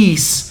wanted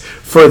peace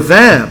for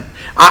them.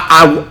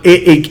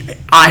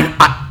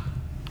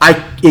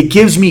 It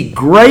gives me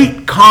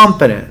great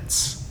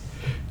confidence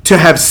to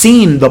have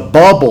seen the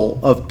bubble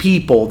of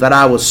people that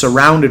I was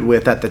surrounded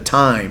with at the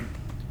time.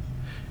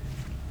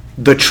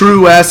 The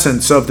true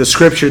essence of the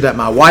scripture that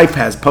my wife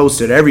has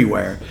posted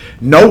everywhere.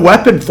 No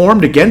weapon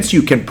formed against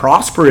you can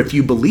prosper if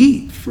you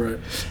believe. Right.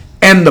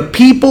 And the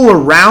people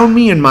around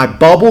me in my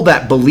bubble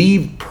that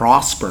believed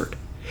prospered.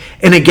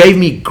 And it gave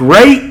me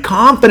great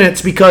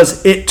confidence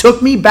because it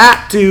took me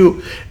back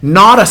to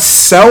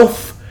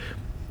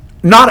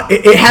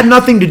it had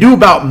nothing to do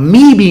about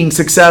me being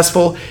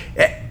successful.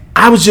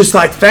 I was just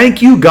like, thank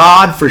you,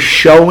 God, for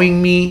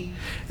showing me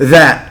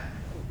that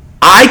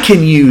I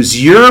can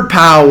use your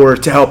power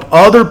to help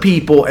other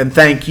people, and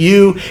thank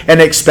you and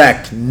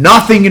expect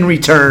nothing in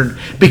return,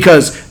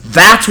 because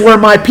that's where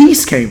my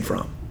peace came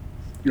from.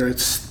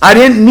 I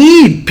didn't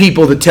need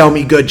people to tell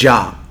me good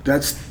job.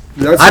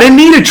 I didn't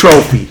need a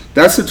trophy.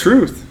 That's the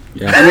truth.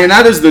 Yeah. I mean,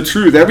 that is the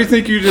truth.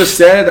 Everything you just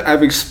said,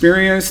 I've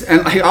experienced.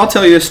 And I'll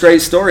tell you a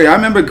straight story. I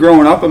remember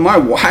growing up, and my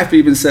wife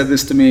even said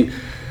this to me.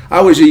 I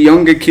was a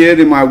younger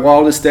kid in my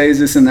wildest days,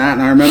 this and that.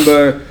 And I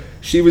remember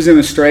she was in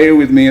Australia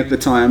with me at the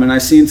time, and I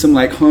seen some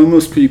like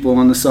homeless people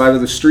on the side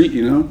of the street,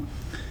 you know.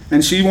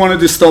 And she wanted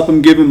to stop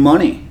them giving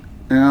money.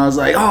 And I was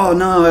like, oh,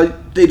 no,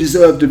 they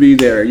deserve to be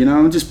there, you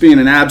know. Just being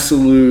an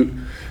absolute,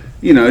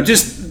 you know,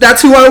 just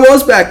that's who I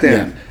was back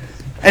then. Yeah.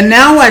 And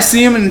now I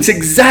see them, and it's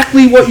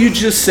exactly what you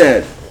just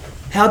said.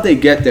 How'd they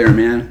get there,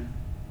 man?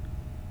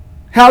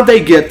 How'd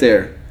they get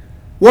there?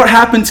 What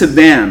happened to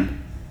them?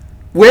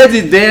 Where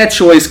did their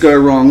choice go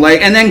wrong?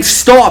 And then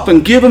stop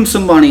and give them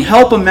some money,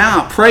 help them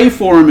out, pray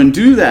for them, and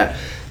do that.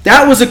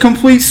 That was a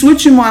complete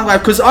switch in my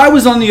life, because I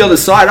was on the other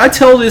side. I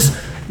tell this,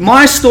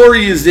 my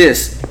story is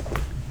this.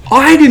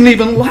 I didn't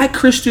even like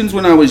Christians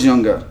when I was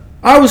younger.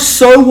 I was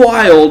so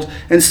wild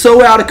and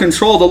so out of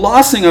control. The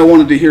last thing I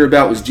wanted to hear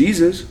about was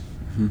Jesus.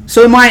 Mm-hmm.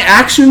 So my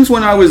actions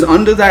when I was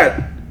under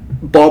that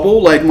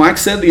bubble, like Mike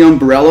said, the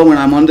umbrella, when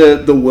I'm under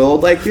the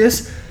world like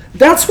this,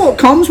 that's what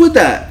comes with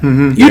that.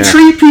 Mm-hmm. You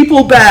treat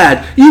people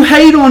bad. You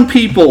hate on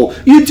people.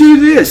 You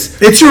do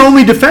this. It's your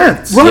only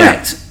defense.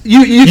 Right.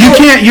 Yeah.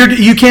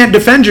 You can't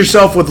defend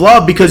yourself with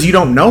love because you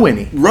don't know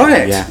any.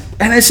 Right. Yeah.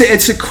 And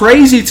it's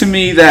crazy to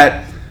me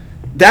that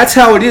that's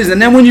how it is.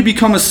 And then when you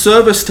become a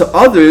service to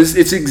others,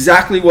 it's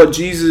exactly what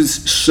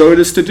Jesus showed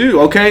us to do.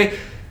 Okay?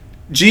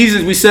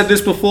 Jesus, we said this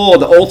before,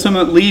 the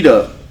ultimate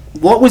leader.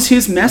 What was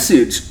his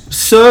message?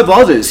 Serve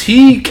others.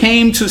 He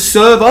came to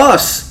serve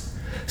us.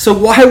 So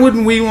why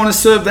wouldn't we want to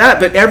serve that?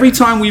 But every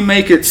time we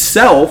make it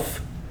self,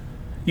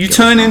 you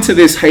turn into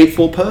this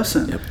hateful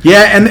person. Yep.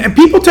 Yeah, and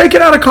people take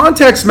it out of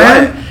context,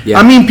 man. Right. Yeah.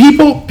 I mean,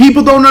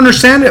 people don't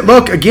understand it.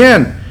 Look,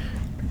 again,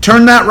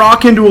 turn that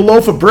rock into a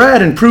loaf of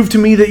bread and prove to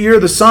me that you're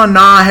the son.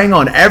 Nah, hang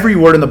on. Every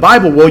word in the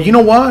Bible. Well, you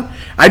know what?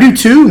 I do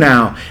too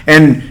now.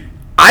 And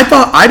I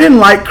thought I didn't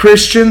like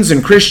Christians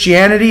and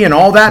Christianity and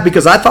all that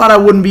because I thought I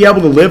wouldn't be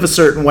able to live a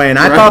certain way, and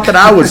I thought that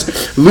I was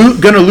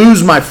going to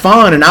lose my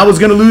fun and I was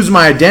going to lose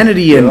my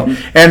identity.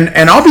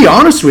 And I'll be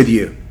honest with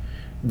you,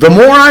 the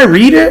more I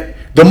read it,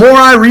 the more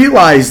I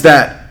realize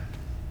that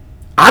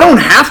I don't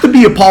have to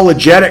be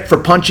apologetic for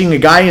punching a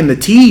guy in the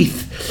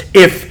teeth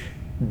if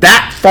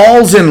that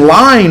falls in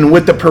line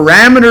with the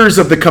parameters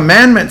of the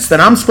commandments that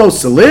I'm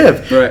supposed to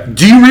live. Right.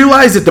 Do you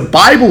realize that the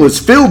Bible is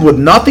filled with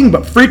nothing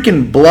but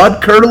freaking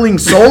blood-curdling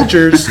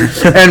soldiers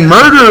and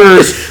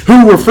murderers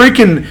who were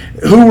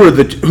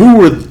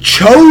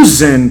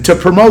chosen to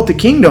promote the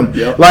kingdom?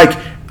 Yep.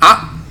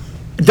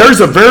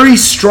 There's a very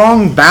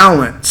strong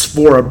balance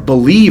for a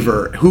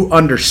believer who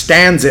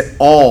understands it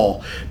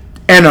all.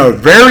 and a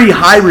very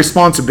high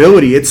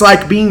responsibility. It's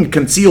like being a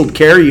concealed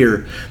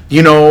carrier,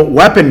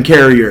 weapon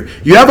carrier.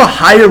 You have a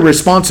higher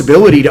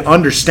responsibility to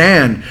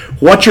understand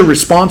what your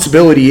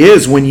responsibility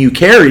is when you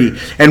carry.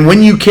 And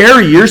when you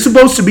carry, you're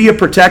supposed to be a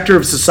protector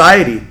of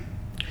society.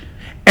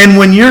 And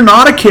when you're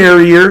not a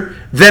carrier,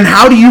 then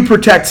how do you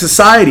protect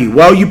society?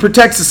 Well, you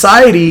protect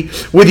society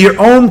with your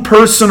own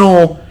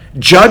personal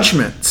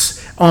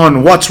judgments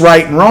on what's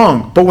right and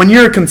wrong. But when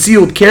you're a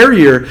concealed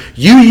carrier,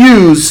 you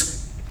use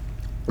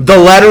the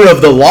letter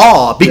of the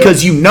law,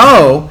 because you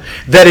know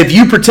that if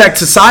you protect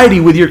society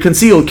with your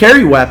concealed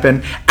carry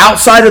weapon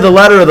outside of the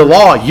letter of the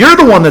law, you're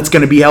the one that's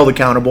going to be held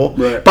accountable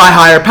by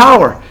higher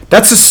power.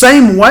 That's the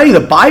same way the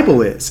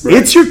Bible is. Right.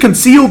 It's your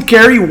concealed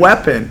carry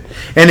weapon.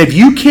 And if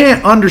you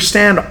can't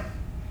understand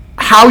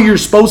how you're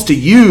supposed to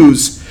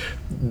use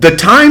the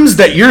times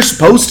that you're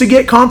supposed to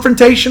get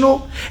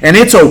confrontational, and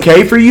it's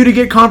okay for you to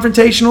get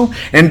confrontational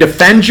and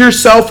defend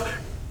yourself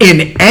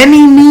in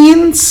any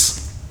means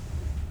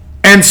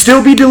and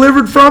still be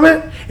delivered from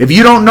it, if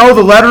you don't know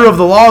the letter of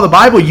the law of the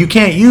Bible, you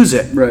can't use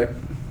it. Right.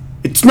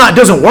 It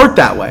doesn't work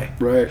that way.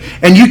 Right.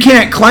 And you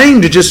can't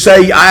claim to just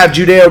say, I have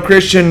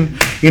Judeo-Christian,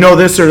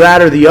 this or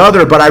that or the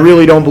other, but I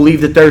really don't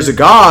believe that there's a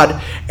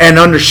God, and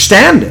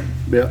understand it.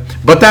 Yeah.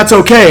 But that's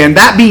okay. And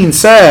that being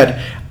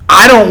said,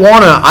 I don't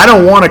want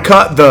to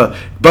cut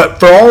but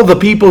for all the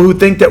people who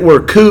think that we're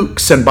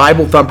kooks and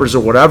Bible thumpers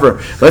or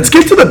whatever, let's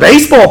get to the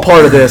baseball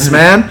part of this,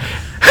 man.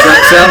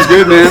 Sounds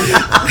good, man.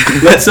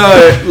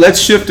 Let's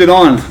shift it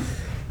on.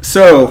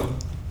 So,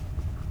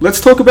 let's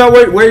talk about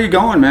where you're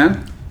going,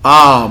 man.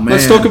 Oh, man.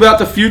 Let's talk about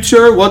the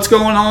future, what's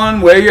going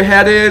on, where you're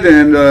headed,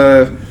 and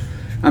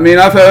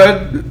I've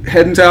heard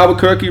heading to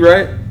Albuquerque,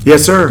 right?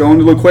 Yes, sir. Going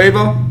to La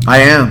Cueva? I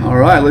am. All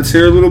right, let's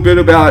hear a little bit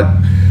about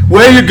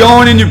where you're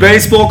going in your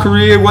baseball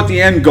career, what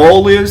the end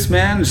goal is,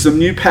 man. Some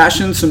new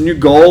passions, some new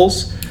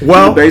goals in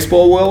the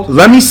baseball world.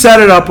 Let me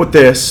set it up with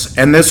this,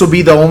 and this will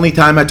be the only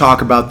time I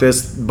talk about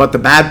this, but the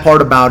bad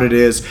part about it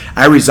is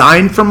I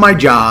resigned from my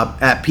job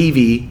at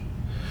PV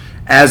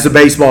as a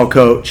baseball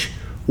coach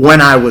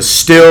when I was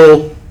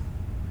still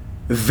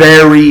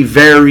very,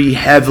 very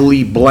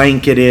heavily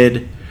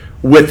blanketed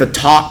with the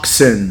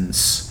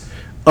toxins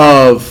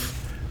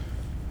of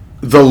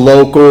the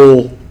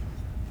local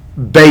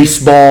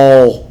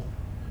baseball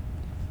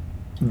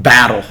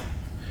battle.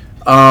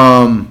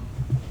 I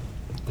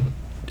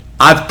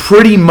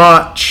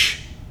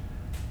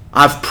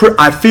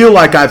feel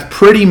like I've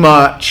pretty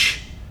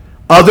much,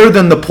 other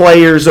than the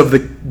players of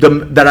the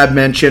that I've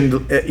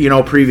mentioned,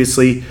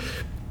 previously,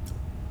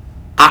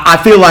 I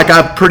feel like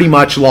I've pretty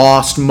much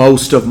lost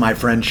most of my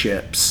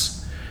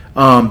friendships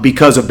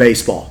because of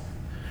baseball.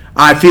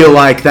 I feel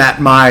like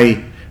that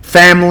my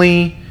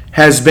family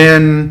has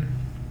been,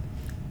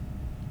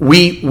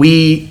 like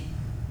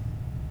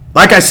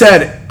I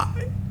said,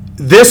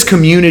 this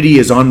community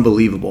is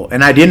unbelievable,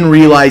 and I didn't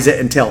realize it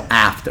until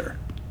after.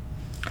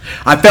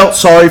 I felt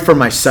sorry for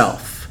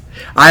myself.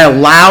 I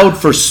allowed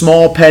for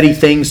small petty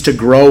things to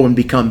grow and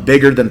become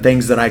bigger than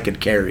things that I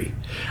could carry.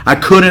 I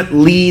couldn't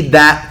lead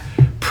that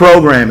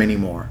program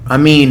anymore.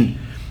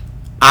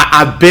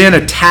 I've been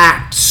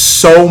attacked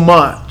so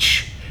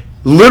much,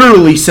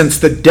 literally since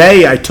the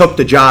day I took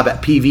the job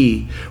at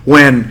PV,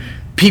 when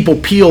people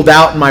peeled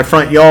out in my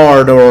front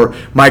yard, or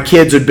my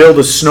kids would build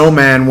a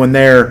snowman when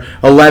they're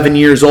 11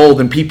 years old,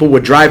 and people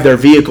would drive their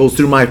vehicles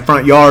through my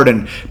front yard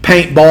and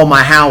paintball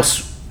my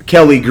house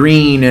Kelly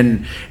Green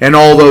and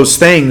all those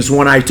things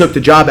when I took the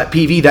job at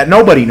PV that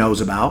nobody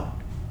knows about.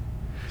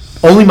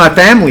 Only my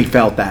family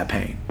felt that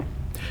pain.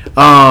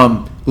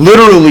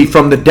 Literally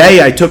from the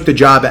day I took the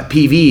job at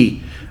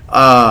PV,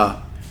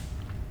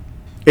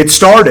 it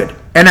started.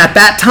 And at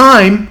that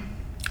time,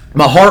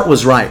 my heart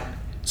was right.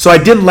 So I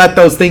didn't let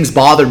those things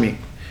bother me.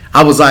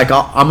 I was like,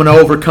 I'm going to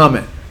overcome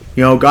it.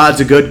 God's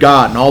a good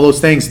God and all those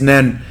things. And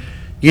then,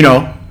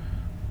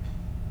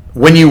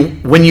 when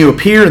you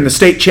appear in the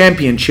state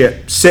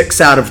championship 6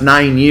 out of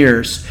 9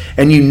 years,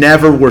 and you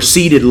never were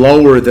seated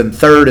lower than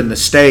third in the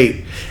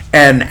state,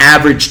 and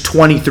averaged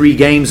 23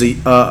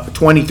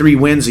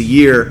 wins a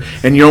year,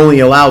 and you're only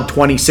allowed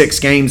 26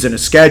 games in a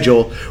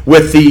schedule,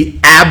 with the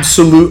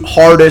absolute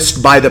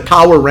hardest, by the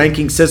power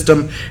ranking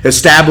system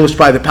established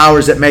by the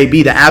powers that may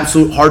be, the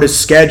absolute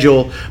hardest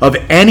schedule of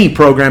any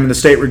program in the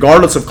state,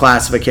 regardless of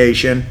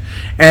classification,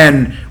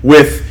 and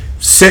with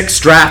 6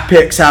 draft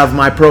picks out of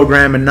my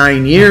program in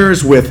 9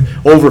 years, with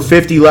over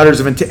 50 letters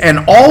of intent,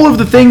 and all of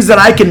the things that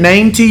I can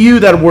name to you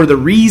that were the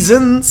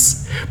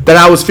reasons that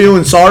I was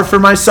feeling sorry for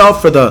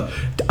myself, for the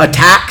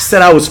attacks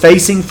that I was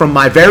facing from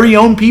my very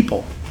own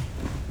people,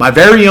 my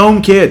very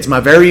own kids, my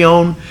very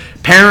own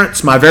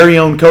parents, my very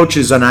own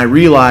coaches. And I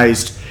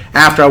realized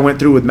after I went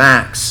through with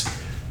Max,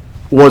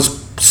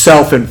 was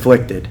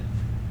self-inflicted.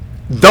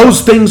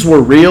 Those things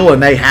were real,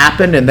 and they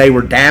happened, and they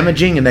were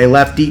damaging, and they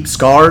left deep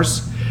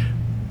scars.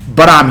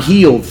 But I'm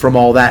healed from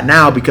all that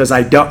now, because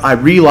I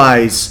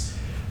realize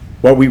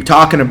what we were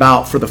talking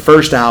about for the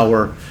first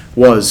hour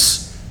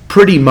was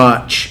pretty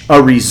much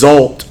a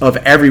result of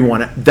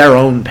everyone, their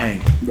own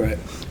pain. Right.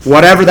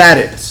 Whatever that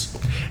is.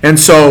 And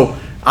so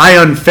I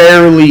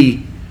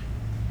unfairly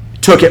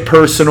took it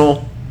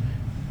personal,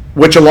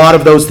 which a lot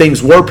of those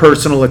things were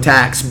personal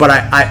attacks, but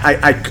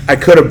I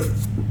could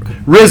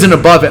have risen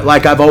above it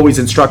like I've always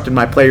instructed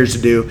my players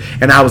to do,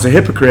 and I was a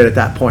hypocrite at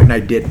that point, and I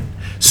didn't.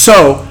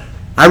 So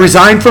I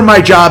resigned from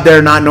my job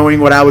there not knowing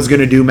what I was going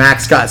to do.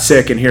 Max got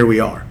sick, and here we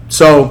are.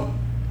 So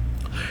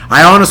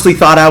I honestly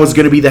thought I was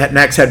going to be the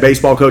next head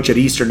baseball coach at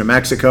Eastern New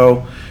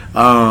Mexico.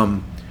 I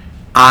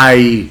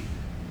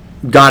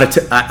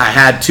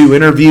had 2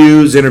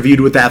 interviews, interviewed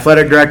with the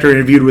athletic director,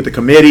 interviewed with the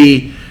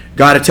committee,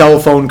 got a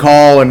telephone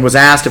call, and was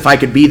asked if I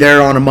could be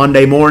there on a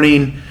Monday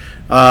morning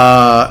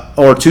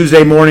or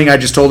Tuesday morning. I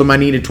just told him I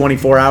needed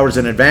 24 hours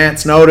in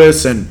advance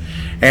notice, and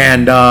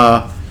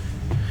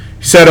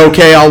said,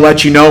 okay, I'll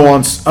let you know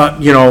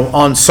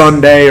on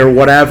Sunday or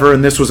whatever.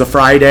 And this was a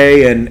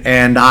Friday,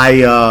 and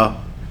I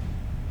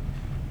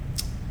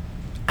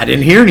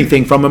didn't hear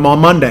anything from him on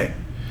Monday,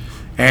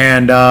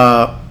 and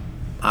I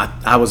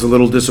was a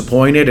little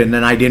disappointed. And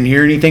then I didn't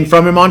hear anything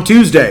from him on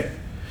Tuesday,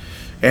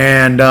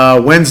 and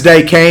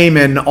Wednesday came,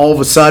 and all of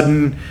a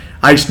sudden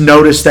I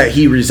noticed that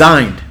he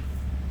resigned.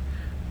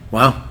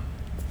 Well,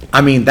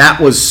 I mean, that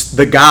was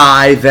the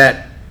guy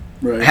that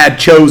had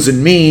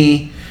chosen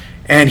me,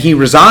 and he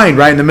resigned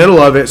right in the middle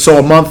of it. So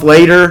a month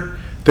later,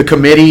 the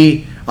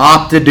committee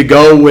opted to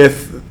go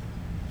with,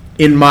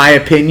 in my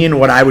opinion,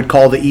 what I would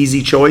call the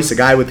easy choice, a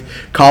guy with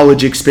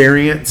college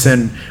experience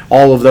and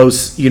all of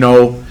those,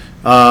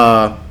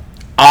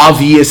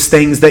 obvious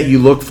things that you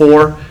look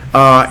for,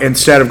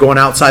 instead of going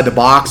outside the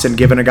box and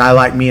giving a guy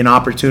like me an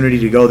opportunity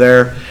to go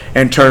there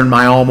and turn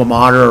my alma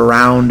mater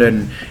around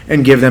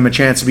and give them a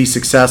chance to be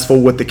successful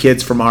with the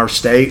kids from our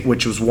state,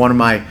 which was one of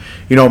my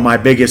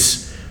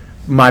biggest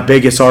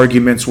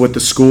arguments with the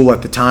school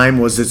at the time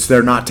was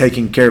they're not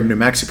taking care of New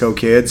Mexico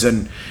kids,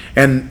 and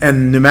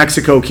New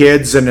Mexico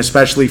kids, and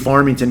especially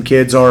Farmington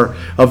kids, are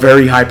a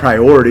very high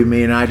priority to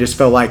me, and I just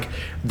felt like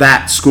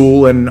that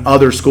school and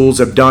other schools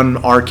have done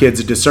our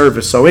kids a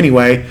disservice. So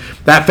anyway,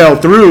 that fell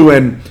through,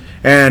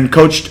 and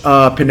coached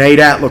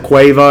Pineda at La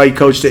Cueva. He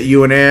coached at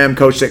UNM,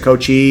 coached at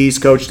Cochise,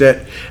 coached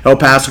at El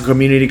Paso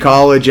Community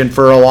College, and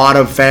for a lot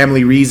of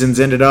family reasons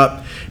ended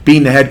up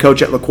being the head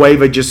coach at La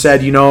Cueva. Just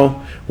said,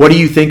 what do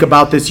you think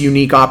about this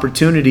unique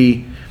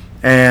opportunity?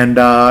 And,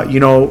 I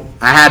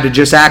had to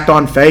just act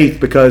on faith,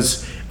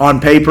 because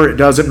on paper it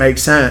doesn't make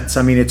sense.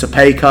 I mean, it's a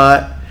pay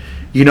cut.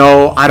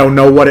 I don't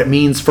know what it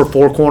means for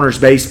Four Corners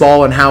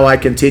baseball and how I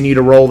continue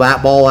to roll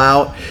that ball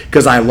out,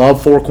 because I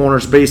love Four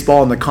Corners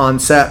baseball and the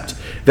concept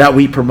that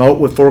we promote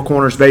with Four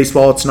Corners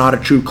baseball. It's not a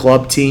true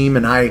club team,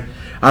 and I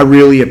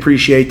really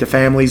appreciate the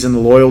families and the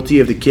loyalty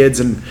of the kids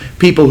and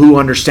people who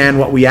understand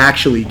what we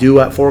actually do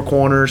at Four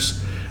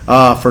Corners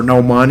for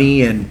no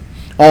money and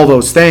all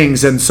those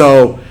things. And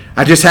so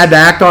I just had to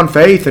act on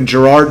faith, and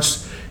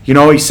Gerard's,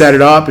 he set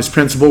it up. His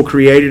principal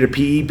created a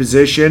PE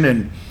position,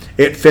 and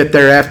it fit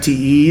their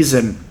FTEs,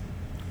 and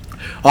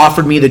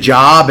offered me the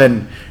job.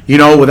 And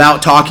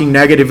without talking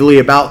negatively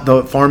about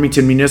the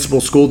Farmington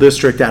Municipal School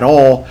District at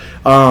all,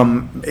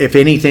 if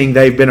anything,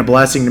 they've been a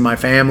blessing to my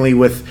family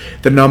with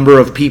the number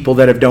of people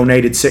that have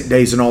donated sick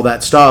days and all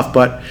that stuff.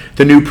 But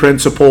the new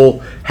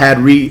principal had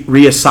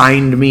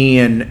reassigned me,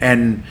 and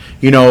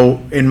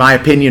in my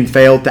opinion,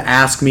 failed to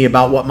ask me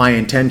about what my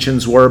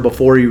intentions were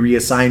before he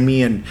reassigned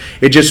me, and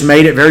it just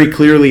made it very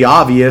clearly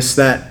obvious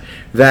that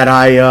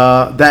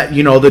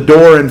the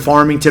door in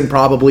Farmington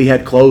probably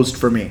had closed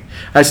for me.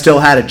 I still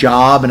had a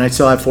job, and I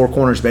still had Four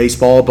Corners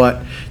baseball,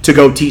 but to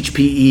go teach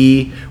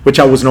PE, which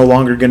I was no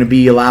longer going to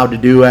be allowed to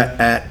do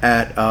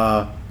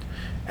at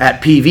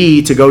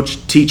PV, to go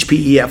teach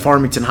PE at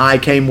Farmington High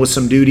came with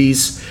some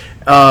duties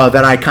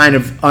that I kind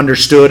of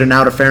understood, and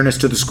out of fairness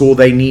to the school,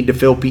 they need to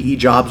fill PE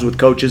jobs with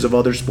coaches of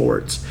other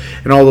sports,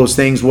 and all those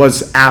things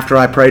was, after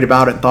I prayed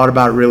about it and thought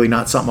about it, really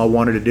not something I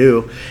wanted to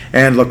do.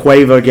 And La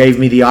Cueva gave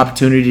me the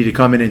opportunity to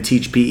come in and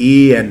teach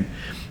PE,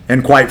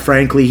 and quite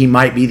frankly, he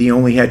might be the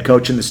only head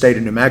coach in the state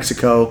of New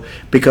Mexico,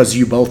 because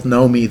you both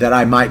know me, that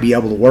I might be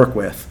able to work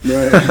with.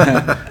 Right.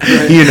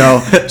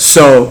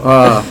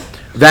 So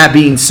that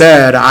being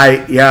said,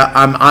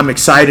 I'm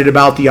excited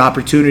about the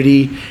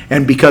opportunity,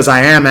 and because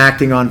I am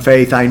acting on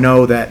faith, I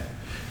know that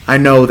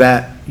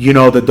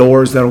the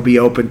doors that will be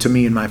open to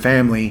me and my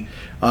family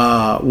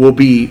will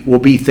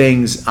be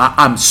things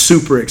I'm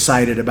super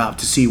excited about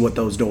to see what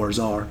those doors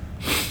are.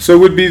 So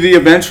would be the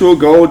eventual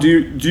goal? Do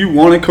you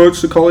want to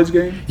coach the college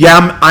game?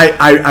 Yeah,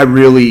 I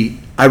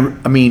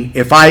mean,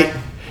 if I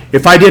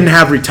didn't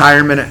have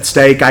retirement at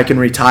stake, I can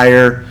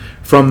retire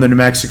from the New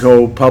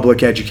Mexico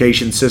public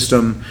education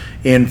system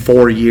in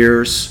 4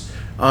 years.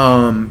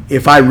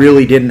 If I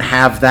really didn't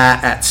have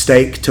that at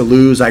stake to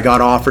lose, I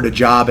got offered a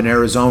job in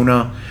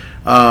Arizona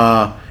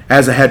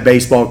as a head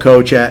baseball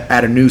coach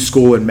at a new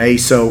school in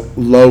Mesa,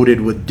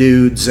 loaded with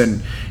dudes.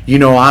 And,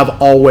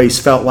 I've always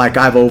felt like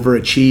I've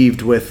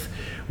overachieved with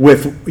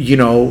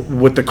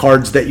the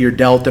cards that you're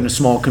dealt in a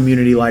small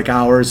community like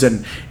ours.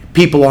 And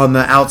people on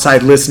the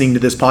outside listening to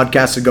this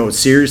podcast would go,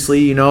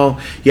 seriously, you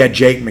had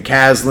Jake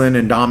McCaslin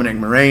and Dominic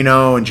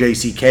Moreno and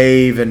JC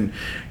Cave and,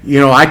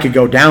 I could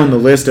go down the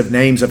list of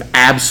names of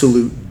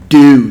absolute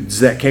dudes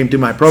that came through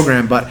my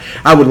program, but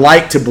I would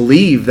like to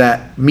believe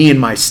that me and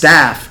my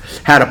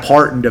staff had a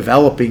part in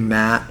developing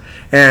that.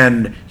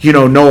 And,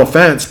 no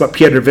offense, but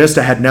Piedra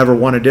Vista had never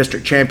won a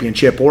district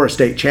championship or a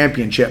state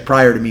championship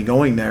prior to me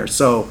going there.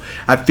 So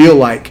I feel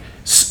like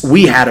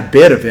we had a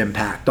bit of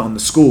impact on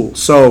the school.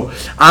 So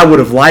I would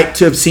have liked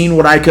to have seen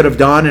what I could have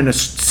done in a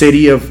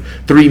city of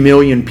 3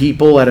 million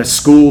people at a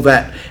school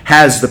that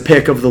has the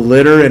pick of the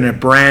litter in a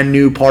brand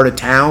new part of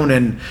town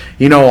and,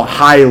 a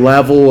high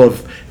level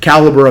of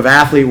caliber of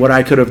athlete, what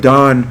I could have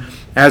done,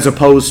 as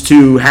opposed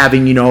to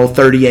having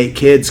 38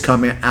 kids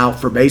come out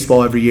for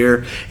baseball every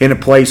year in a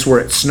place where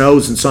it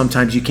snows and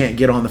sometimes you can't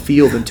get on the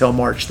field until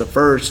March the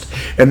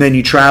 1st, and then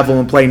you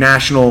travel and play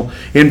national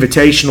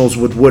invitationals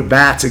with wood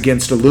bats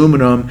against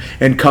aluminum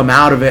and come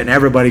out of it and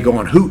everybody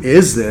going, who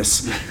is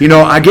this?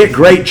 I get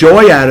great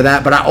joy out of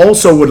that, but I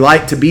also would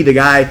like to be the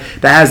guy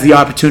that has the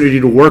opportunity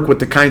to work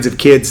with the kinds of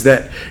kids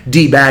that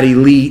D-Bat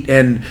Elite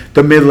and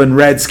the Midland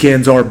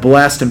Redskins are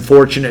blessed and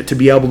fortunate to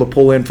be able to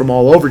pull in from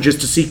all over just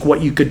to see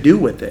what you could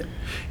do with it.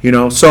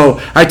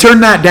 So I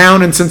turned that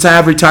down, and since I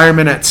have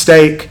retirement at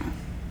stake,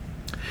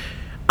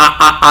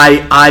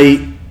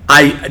 I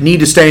need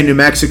to stay in New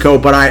Mexico.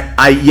 But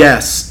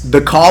yes, the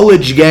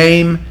college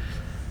game,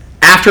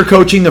 after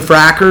coaching the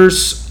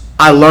Frackers,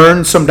 I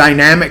learned some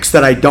dynamics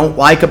that I don't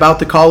like about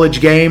the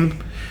college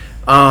game.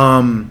 But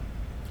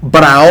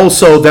I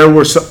also, there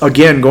were,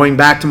 again, going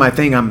back to my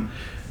thing, I'm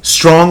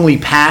strongly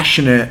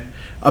passionate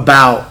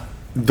about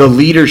the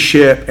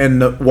leadership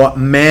and what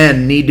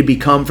men need to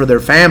become for their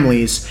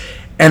families.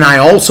 And I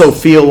also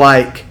feel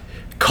like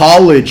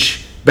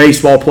college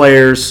baseball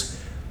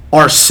players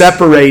are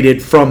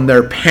separated from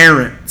their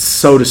parents,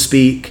 so to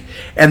speak,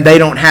 and they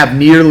don't have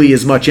nearly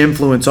as much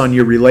influence on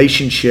your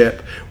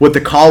relationship with the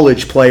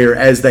college player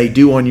as they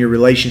do on your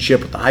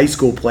relationship with the high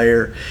school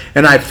player.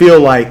 And I feel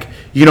like,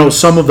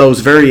 some of those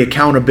very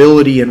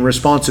accountability and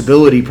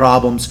responsibility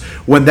problems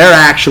when they're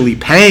actually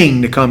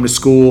paying to come to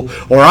school,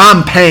 or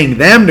I'm paying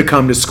them to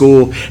come to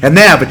school, and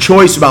they have a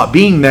choice about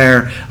being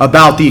there,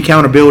 about the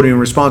accountability and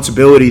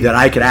responsibility that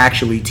I could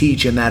actually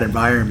teach in that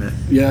environment.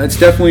 Yeah, it's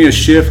definitely a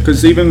shift,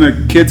 because even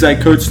the kids I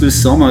coached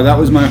this summer, that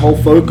was my whole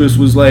focus,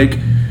 was like,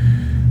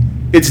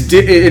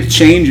 it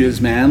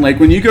changes, man.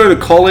 Like when you go to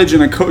college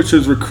and a coach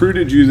has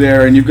recruited you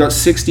there and you've got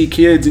 60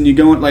 kids and you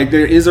go, like,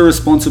 there is a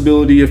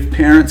responsibility if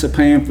parents are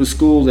paying for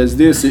school, there's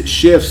this, it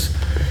shifts.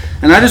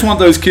 And I just want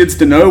those kids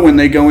to know when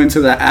they go into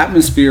the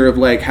atmosphere of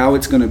like how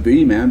it's going to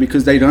be, man,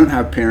 because they don't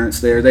have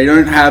parents there. They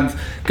don't have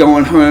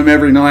going home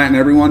every night and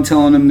everyone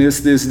telling them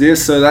this.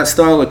 So that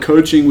style of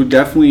coaching would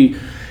definitely,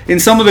 in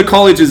some of the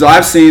colleges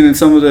I've seen and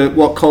some of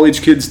what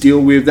college kids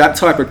deal with, that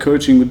type of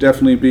coaching would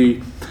definitely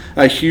be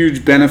a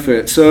huge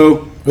benefit.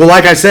 So, well,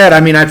 like I said,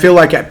 I feel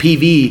like at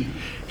PV,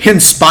 in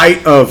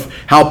spite of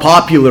how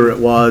popular it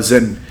was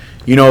and,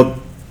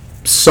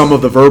 some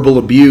of the verbal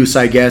abuse,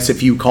 I guess,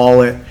 if you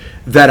call it,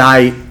 that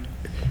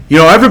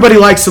everybody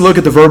likes to look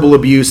at the verbal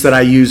abuse that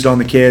I used on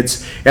the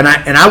kids, and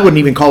I wouldn't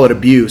even call it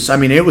abuse.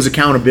 It was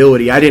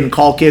accountability. I didn't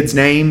call kids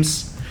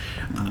names,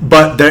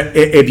 but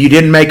if you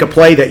didn't make a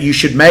play that you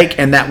should make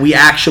and that we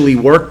actually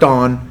worked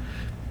on,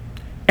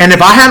 and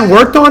if I hadn't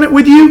worked on it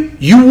with you,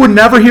 you would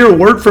never hear a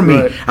word from me.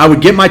 Right. I would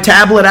get my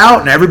tablet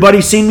out, and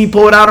everybody's seen me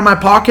pull it out of my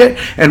pocket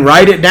and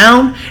write it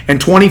down, and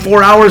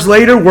 24 hours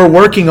later, we're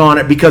working on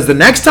it, because the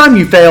next time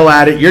you fail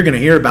at it, you're going to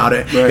hear about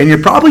it, right, and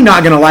you're probably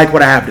not going to like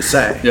what I have to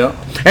say. Yep.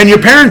 And your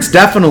parents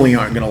definitely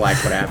aren't going to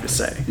like what I have to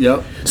say.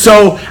 Yep.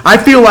 So I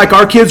feel like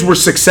our kids were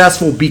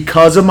successful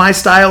because of my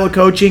style of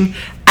coaching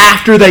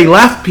after they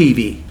left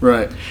PV.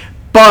 Right.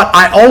 But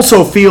I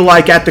also feel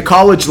like at the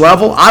college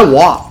level,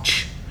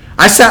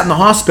 I sat in the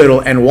hospital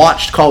and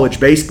watched college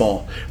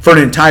baseball for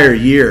an entire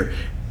year.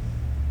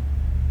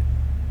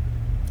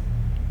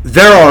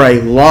 There are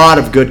a lot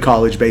of good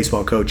college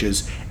baseball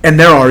coaches, and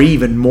there are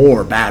even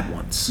more bad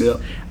ones.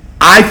 Yep.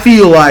 I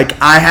feel like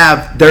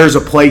there's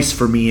a place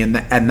for me in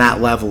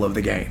that level of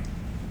the game.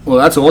 Well,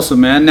 that's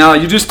awesome, man. Now,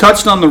 you just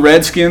touched on the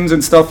Redskins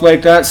and stuff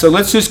like that, so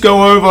let's just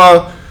go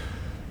over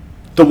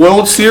the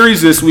World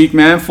Series this week,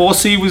 man.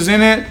 4C was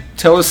in it.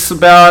 Tell us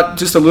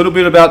just a little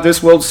bit about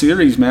this World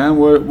Series, man.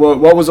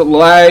 What was it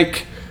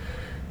like?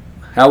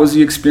 How was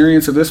the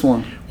experience of this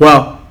one?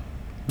 Well,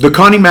 the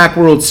Connie Mack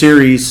World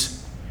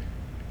Series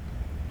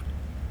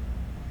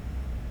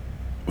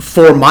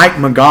for Mike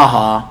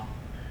McGaha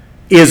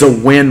is a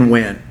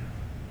win-win.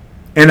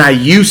 And I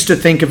used to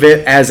think of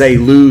it as a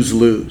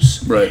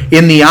lose-lose. Right.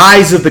 In the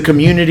eyes of the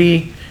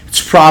community,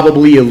 it's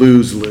probably a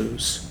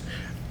lose-lose,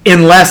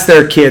 unless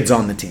there are kids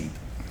on the team.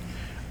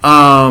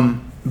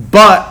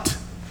 But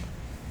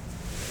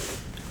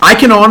I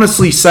can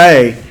honestly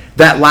say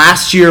that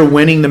last year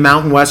winning the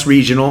Mountain West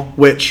Regional,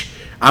 which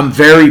I'm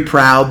very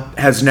proud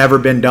has never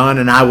been done,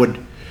 and I would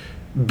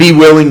be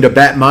willing to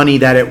bet money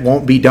that it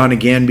won't be done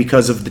again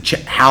because of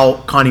how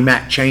Connie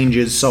Mack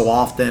changes so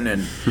often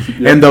and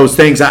and those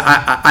things.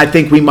 I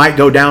think we might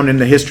go down in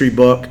the history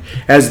book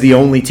as the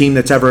only team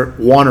that's ever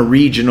won a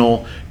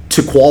regional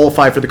to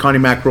qualify for the Connie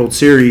Mack World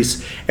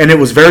Series, and it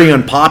was very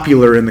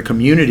unpopular in the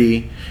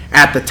community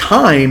at the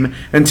time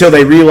until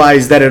they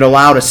realized that it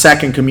allowed a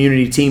second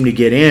community team to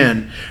get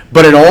in,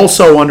 but it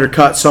also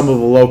undercut some of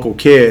the local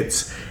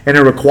kids, and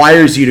it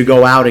requires you to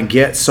go out and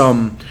get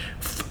some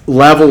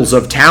levels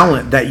of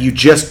talent that you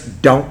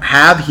just don't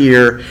have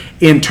here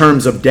in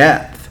terms of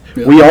depth.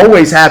 Yeah. We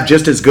always have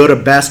just as good a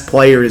best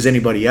player as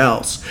anybody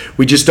else.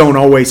 We just don't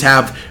always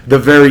have the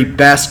very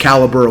best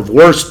caliber of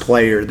worst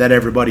player that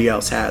everybody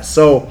else has.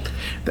 So,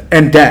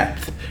 and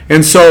depth.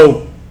 And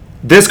so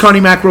this Connie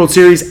Mack World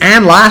Series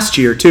and last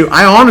year too,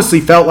 I honestly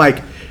felt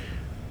like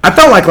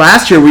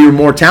last year we were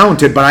more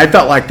talented, but I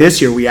felt like this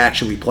year we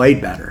actually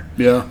played better.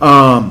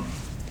 Yeah.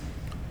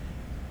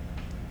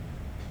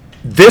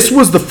 This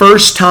was the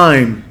first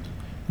time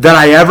that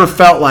I ever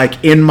felt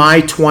like in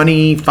my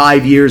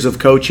 25 years of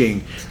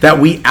coaching that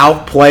we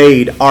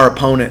outplayed our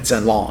opponents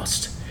and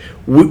lost.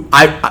 With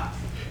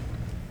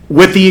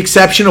the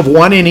exception of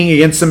one inning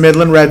against the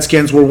Midland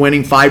Redskins, we're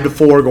winning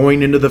 5-4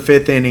 going into the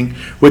fifth inning.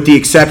 With the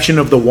exception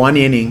of the one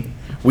inning,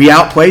 we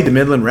outplayed the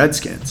Midland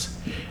Redskins.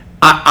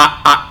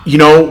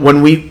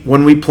 When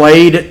we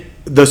played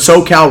the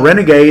SoCal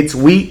Renegades,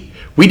 we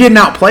didn't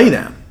outplay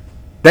them.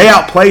 They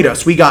outplayed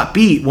us. We got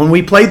beat. When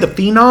we played the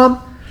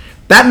Phenom,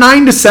 that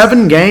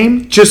 9-7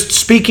 game, just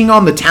speaking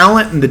on the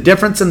talent and the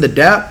difference in the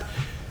depth,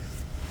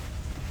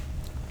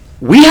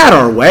 we had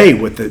our way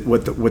with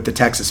the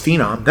Texas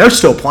Phenom. They're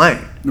still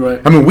playing. Right.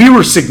 I mean, we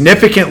were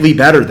significantly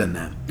better than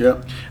them.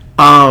 Yeah.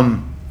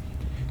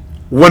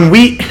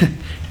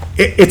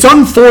 It's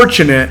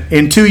unfortunate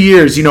in 2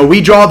 years. We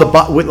draw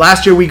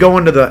last year we go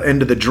into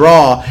the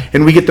draw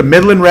and we get the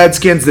Midland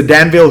Redskins, the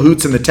Danville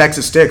Hoots, and the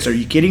Texas Sticks. Are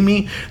you kidding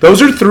me?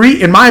 Those are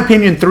three, in my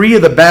opinion, three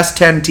of the best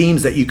 10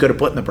 teams that you could have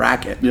put in the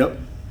bracket. Yep.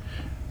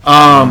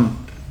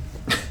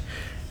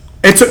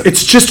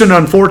 It's just an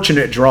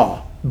unfortunate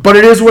draw. But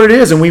it is what it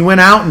is, and we went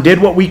out and did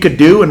what we could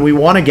do, and we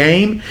won a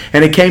game,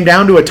 and it came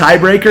down to a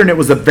tiebreaker, and it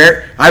was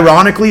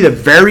ironically the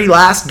very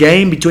last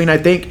game between, I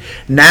think,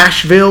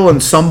 Nashville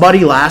and somebody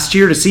last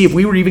year to see if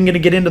we were even going to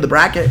get into the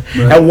bracket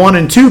at 1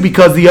 and 2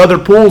 because the other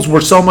pools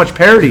were so much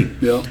parity,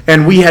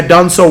 and we had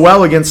done so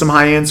well against some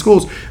high-end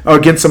schools or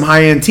against some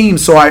high-end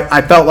teams. So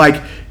I felt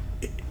like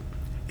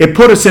it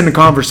put us in the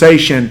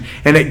conversation,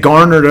 and it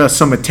garnered us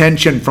some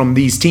attention from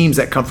these teams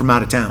that come from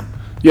out of town.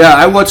 Yeah,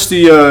 I watched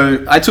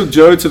I took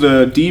Joe to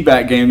the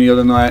D-back game the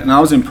other night, and I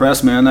was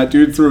impressed, man. That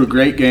dude threw a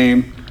great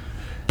game.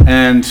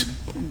 And,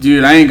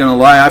 dude, I ain't going to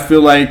lie. I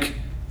feel like,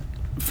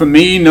 for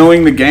me,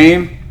 knowing the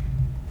game,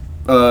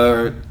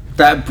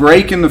 that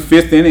break in the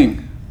fifth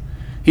inning,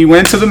 he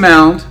went to the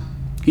mound.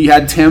 He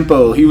had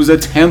tempo. He was a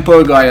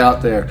tempo guy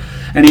out there.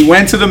 And he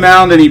went to the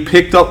mound, and he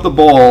picked up the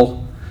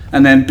ball,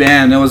 and then,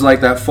 bam, there was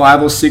like that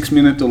 5 or 6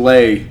 minute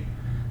delay.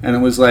 And it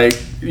was like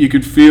you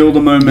could feel the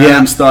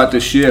momentum start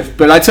to shift.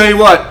 But I tell you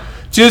what,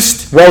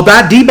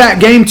 that D-back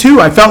game too,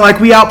 I felt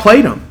like we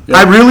outplayed them. Yeah.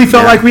 I really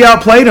felt like we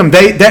outplayed them.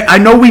 I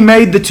know we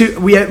made the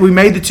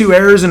two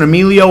errors, and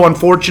Emilio,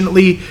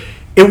 unfortunately,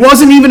 it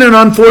wasn't even an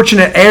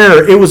unfortunate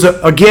error. It was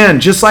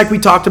again, just like we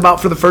talked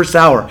about for the first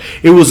hour.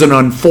 It was an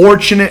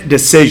unfortunate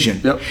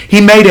decision. Yep.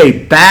 He made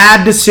a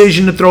bad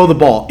decision to throw the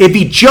ball. If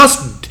he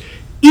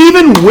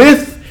even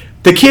with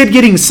the kid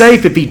getting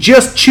safe, if he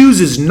just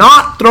chooses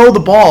not throw the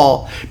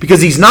ball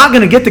because he's not going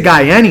to get the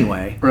guy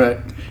anyway. Right.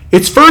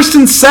 It's first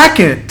and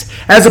second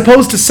as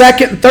opposed to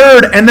second and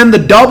third, and then the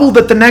double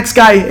that the next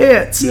guy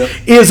hits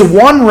is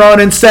 1 run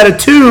instead of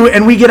 2,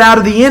 and we get out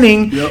of the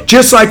inning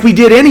just like we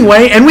did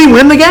anyway, and we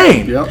win the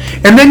game. Yep.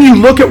 And then you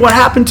look at what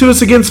happened to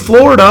us against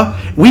Florida.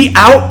 We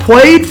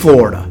outplayed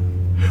Florida.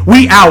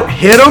 We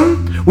out-hit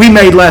them. We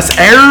made less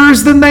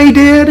errors than they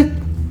did.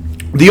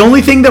 The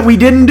only thing that we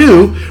didn't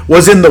do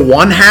was in the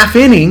 1/2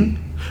 inning,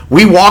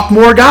 we walked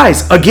more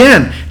guys.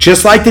 Again,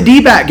 just like the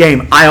D-back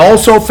game, I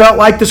also felt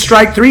like the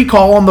strike 3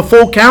 call on the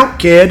full count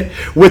kid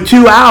with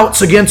 2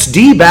 outs against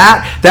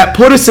D-back that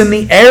put us in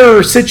the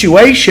error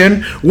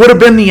situation would have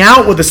been the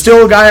out with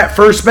still a guy at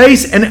first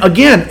base. And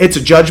again, it's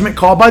a judgment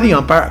call by the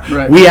umpire.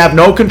 Right. We have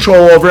no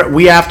control over it.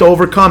 We have to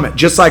overcome it.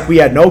 Just like we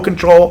had no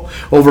control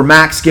over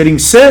Max getting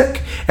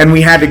sick and we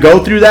had to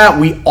go through that,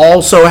 we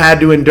also had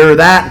to endure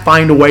that and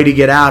find a way to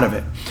get out of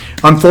it.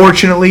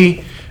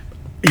 Unfortunately,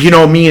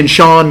 me and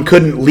Sean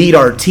couldn't lead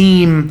our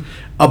team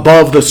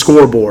above the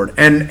scoreboard,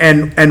 and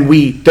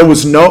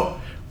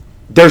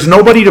there's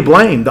nobody to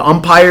blame. The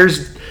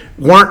umpires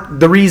weren't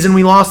the reason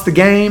we lost the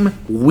game.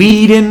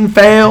 We didn't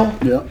fail.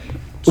 Yeah.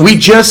 We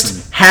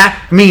just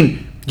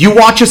you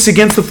watch us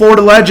against the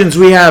Florida Legends,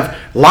 we have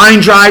line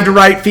drive to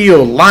right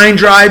field, line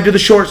drive to the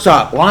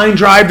shortstop, line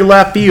drive to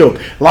left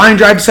field, line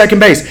drive to second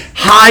base,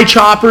 high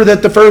chopper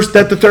that the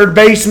third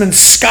baseman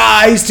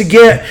skies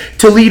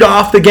to lead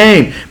off the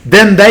game.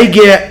 Then they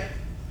get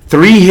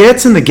 3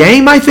 hits in the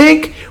game, I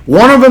think.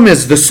 One of them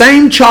is the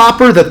same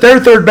chopper that their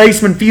third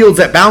baseman fields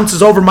that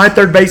bounces over my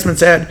third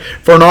baseman's head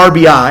for an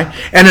RBI.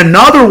 And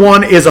another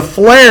one is a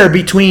flare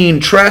between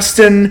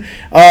Treston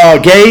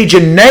Gage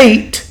and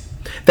Nate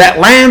that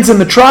lands in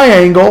the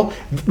triangle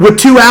with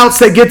 2 outs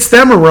that gets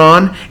them a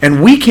run,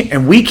 and we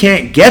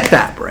can't get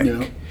that break.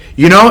 Yeah.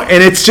 You know,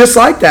 and it's just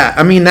like that.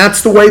 I mean,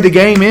 that's the way the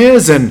game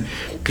is, and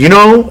you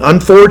know,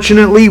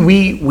 unfortunately,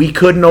 we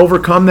couldn't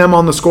overcome them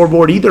on the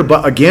scoreboard either.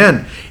 But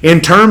again,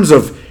 in terms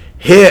of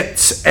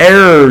hits,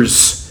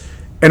 errors,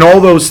 and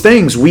all those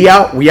things, we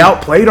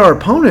outplayed our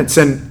opponents,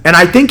 and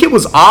I think it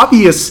was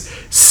obvious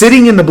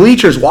sitting in the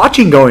bleachers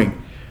watching,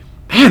 going,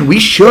 man, we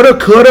shoulda,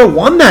 coulda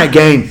won that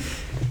game.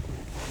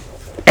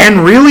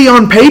 And really,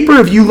 on paper,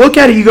 if you look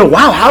at it, you go,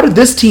 wow, how did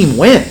this team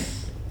win?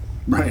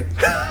 Right.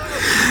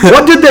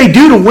 What did they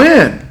do to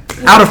win?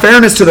 Out of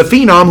fairness to the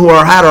Phenom, who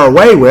had our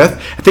way with,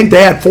 I think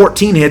they had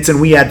 14 hits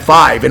and we had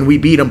 5, and we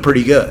beat them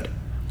pretty good.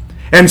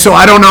 And so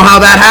I don't know how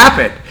that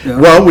happened. Yeah.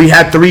 Well, we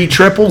had 3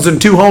 triples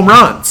and 2 home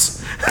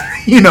runs.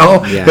 You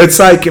know, yeah. It's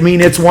like, I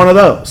mean, it's one of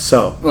those.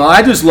 So, well,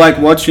 I just like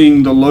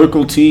watching the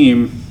local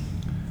team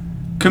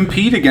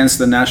compete against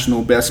the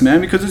national best,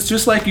 man, because it's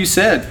just like you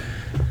said.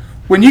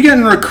 When you're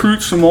getting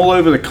recruits from all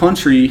over the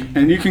country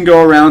and you can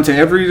go around to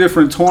every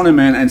different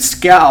tournament and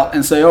scout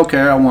and say, okay,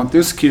 I want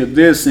this kid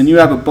this, and you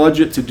have a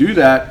budget to do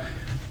that,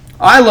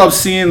 I love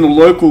seeing the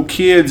local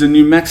kids and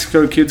New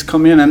Mexico kids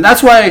come in. And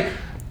that's why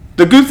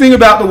the good thing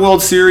about the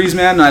World Series,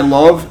 man, I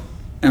love,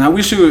 and I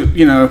wish it would,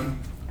 you know,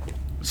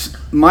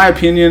 my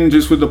opinion,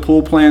 just with the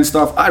pool play and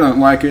stuff, I don't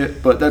like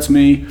it, but that's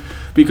me.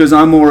 Because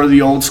I'm more of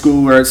the old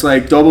school where it's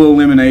like double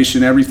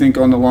elimination, everything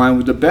on the line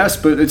with the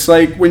best. But it's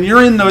like when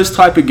you're in those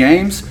type of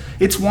games,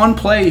 it's one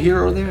play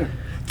here or there.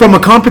 From a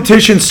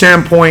competition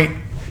standpoint,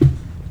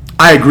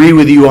 I agree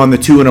with you on the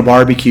 2 and a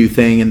barbecue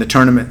thing in the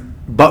tournament.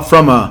 But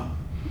from a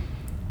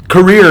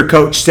career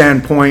coach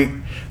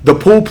standpoint, the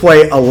pool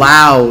play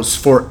allows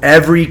for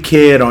every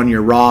kid on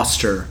your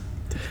roster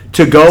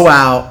to go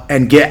out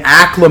and get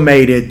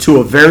acclimated to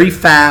a very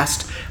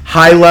fast,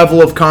 high level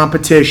of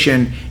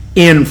competition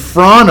in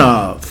front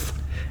of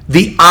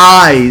the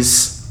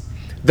eyes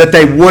that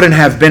they wouldn't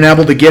have been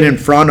able to get in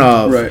front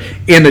of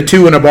in the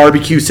 2 and a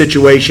barbecue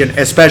situation,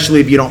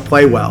 especially if you don't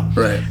play well.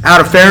 Right. Out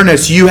of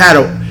fairness,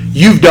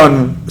 you've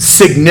done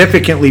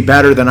significantly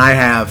better than I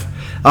have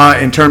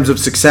in terms of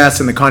success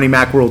in the Connie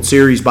Mack World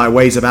Series by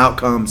ways of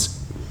outcomes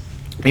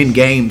in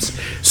games.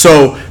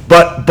 So,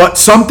 but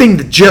something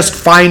that just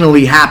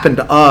finally happened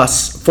to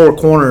us, Four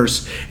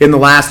Corners, in the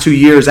last 2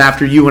 years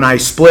after you and I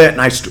split,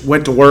 and I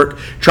went to work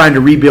trying to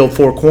rebuild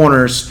Four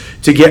Corners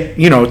to get,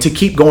 you know, to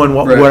keep going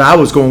what I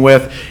was going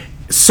with.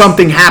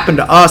 Something happened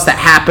to us that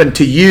happened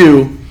to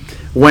you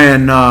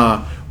when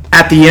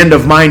at the end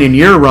of mine and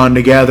your run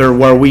together,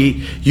 where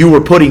you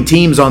were putting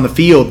teams on the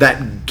field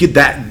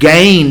that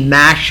gained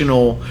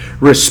national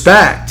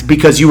respect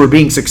because you were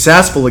being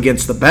successful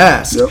against the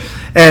best. Yep.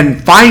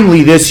 And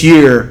finally this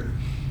year,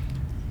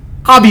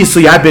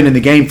 obviously I've been in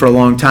the game for a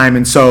long time,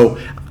 and so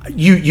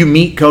you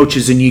meet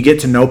coaches and you get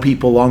to know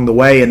people along the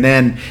way, and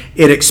then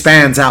it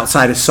expands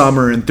outside of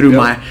summer and through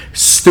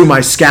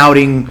my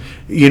scouting,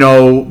 you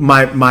know,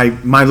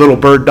 my little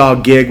bird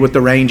dog gig with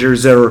the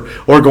Rangers, or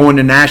going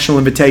to national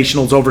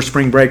invitationals over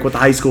spring break with the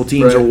high school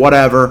teams or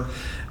whatever.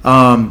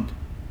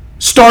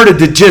 Started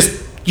to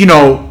just, you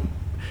know,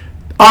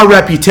 our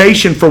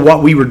reputation for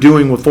what we were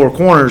doing with Four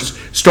Corners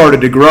started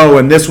to grow,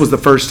 and this was the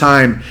first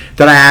time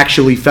that I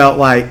actually felt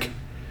like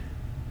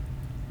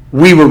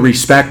we were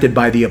respected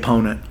by the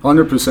opponent.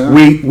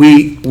 100%.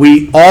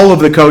 We all of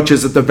the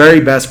coaches at the very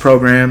best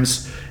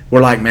programs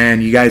were like,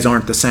 man, you guys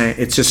aren't the same.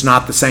 It's just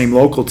not the same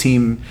local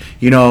team.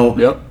 You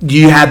know,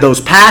 You had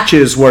those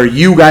patches where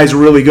you guys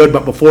were really good,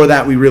 but before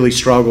that we really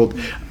struggled.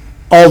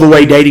 All the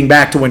way dating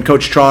back to when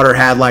Coach Trotter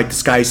had like the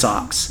Sky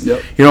Sox.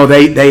 Yep. You know,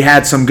 they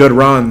had some good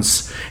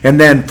runs. And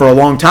then for a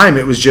long time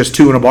it was just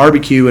 2 and a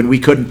barbecue, and we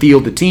couldn't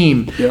field a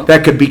team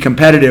that could be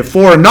competitive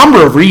for a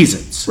number of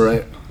reasons.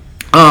 Right.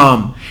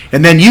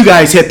 And then you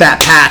guys hit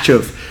that patch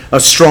of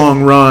a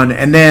strong run,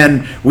 and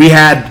then we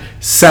had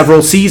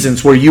several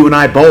seasons where you and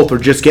I both were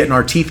just getting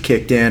our teeth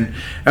kicked in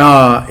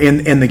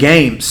the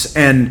games,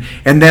 and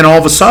then all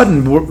of a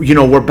sudden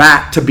we're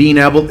back to being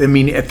able. I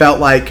mean, it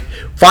felt like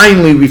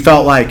finally we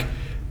felt like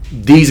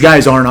these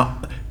guys aren't.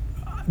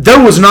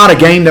 There was not a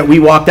game that we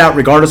walked out,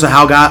 regardless of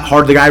how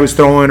hard the guy was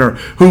throwing or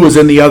who was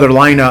in the other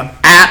lineup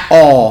at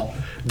all,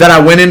 that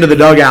I went into the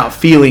dugout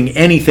feeling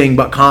anything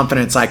but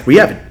confidence. Like we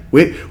have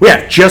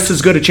just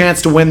as good a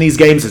chance to win these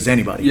games as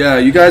anybody. Yeah,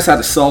 you guys had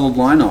a solid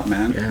lineup,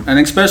 man. Yeah. And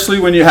especially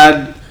when you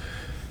had,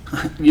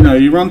 you know,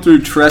 you run through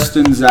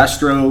Treston,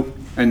 Zastro,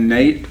 and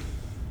Nate.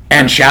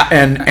 And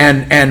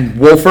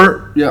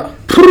Wolfert. Yeah.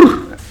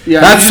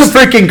 Yeah, that's the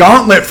freaking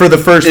gauntlet for the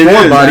first four,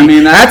 buddy. I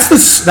mean,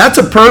 that's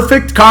a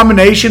perfect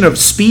combination of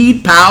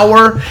speed,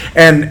 power,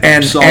 and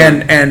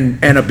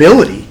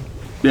ability.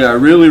 Yeah,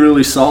 really,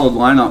 really solid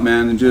lineup,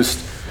 man. And just,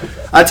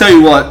 I tell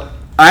you what,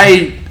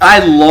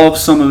 I love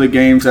some of the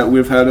games that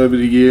we've had over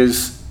the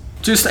years.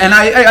 Just, and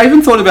I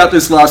even thought about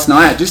this last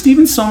night. Just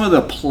even some of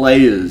the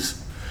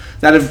players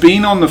that have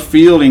been on the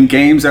field in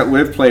games that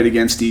we've played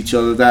against each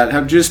other that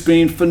have just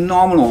been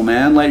phenomenal,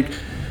 man. Like,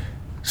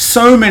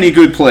 so many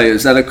good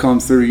players that have come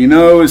through. You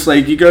know, it's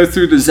like you go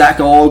through the Zach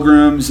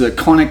Algrams, the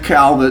Connor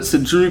Calverts, the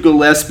Drew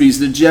Gillespies,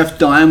 the Jeff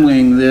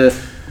Dimling,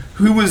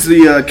 who was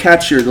the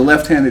catcher, the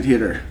left-handed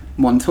hitter,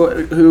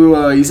 Montoya,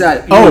 who he's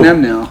at UNM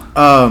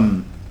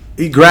now.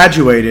 He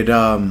graduated.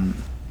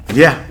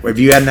 Yeah, if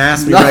you hadn't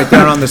asked me right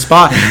there on the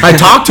spot, I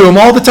talk to him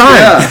all the time.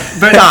 Yeah,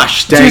 but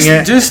gosh, dang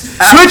it!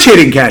 Switch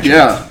hitting catcher.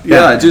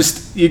 Yeah.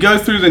 Just you go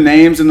through the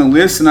names and the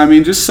list, and I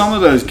mean, just some of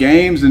those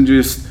games, and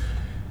just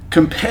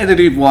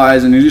competitive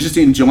wise, and you're just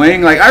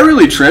enjoying. Like, I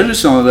really treasure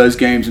some of those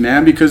games,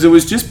 man, because it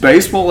was just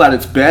baseball at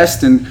its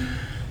best, and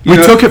we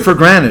took it for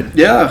granted.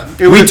 Yeah,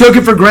 we took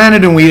it for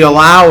granted, and we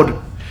allowed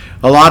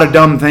a lot of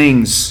dumb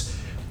things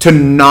to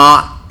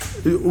not.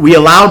 We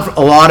allowed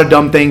a lot of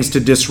dumb things to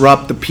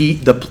disrupt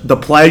the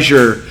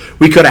pleasure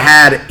we could have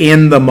had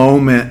in the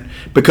moment.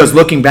 Because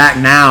looking back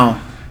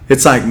now,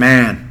 it's like,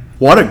 man,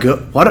 what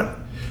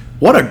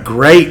a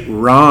great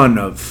run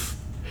of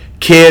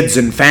kids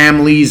and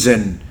families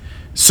and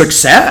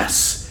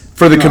success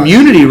for the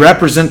community,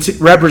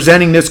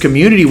 representing this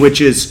community,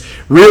 which is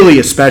really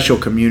a special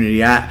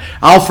community.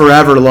 I'll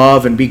forever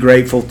love and be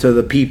grateful to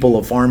the people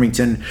of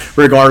Farmington,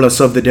 regardless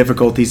of the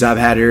difficulties I've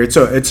had here. It's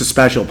a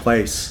special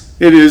place.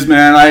 It is,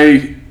 man.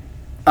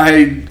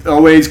 I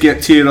always get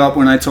teared up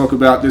when I talk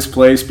about this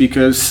place,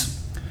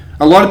 because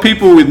a lot of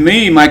people with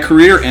me, my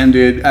career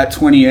ended at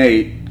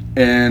 28,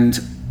 and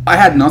I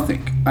had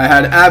nothing. I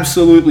had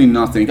absolutely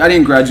nothing. I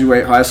didn't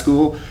graduate high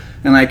school,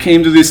 and I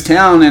came to this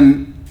town,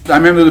 and I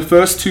remember the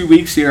first 2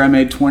 weeks here I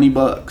made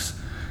 $20.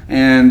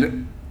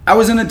 And I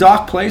was in a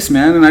dark place,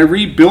 man, and I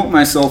rebuilt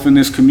myself in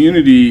this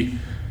community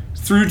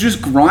through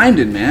just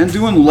grinding, man,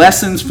 doing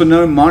lessons for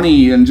no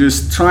money and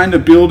just trying to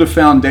build a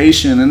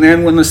foundation. And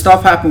then when the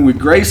stuff happened with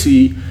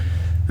Gracie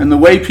and the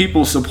way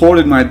people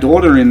supported my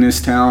daughter in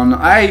this town,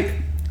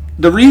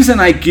 the reason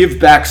I give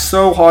back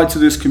so hard to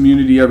this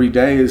community every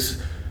day is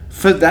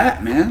for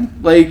that, man.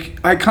 Like,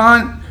 I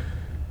can't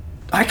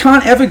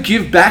ever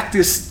give back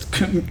this,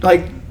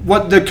 like,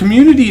 what the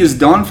community has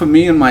done for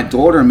me and my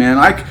daughter, man.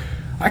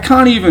 I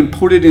can't even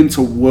put it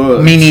into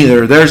words. Me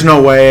neither. There's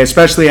no way,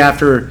 especially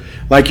after,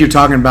 like you're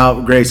talking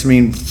about, Grace. I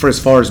mean, for as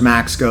far as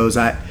Max goes,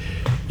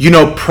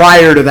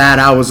 prior to that,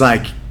 I was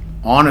like,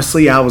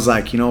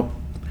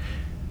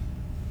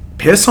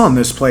 piss on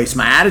this place.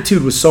 My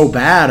attitude was so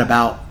bad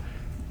about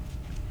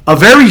a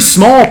very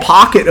small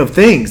pocket of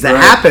things that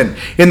happened.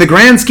 In the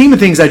grand scheme of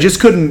things, I just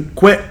couldn't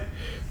quit.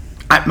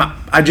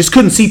 I just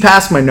couldn't see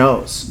past my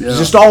nose. Yeah. It was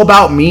just all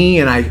about me,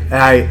 and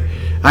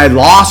I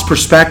lost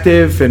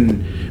perspective.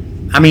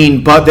 And I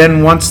mean, but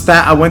then once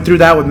that I went through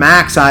that with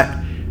Max,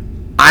 I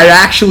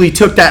actually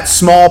took that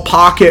small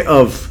pocket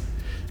of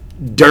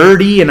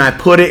dirty and I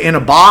put it in a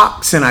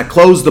box, and I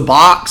closed the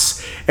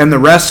box, and the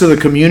rest of the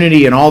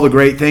community and all the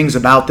great things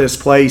about this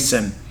place.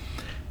 And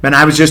man,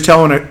 I was just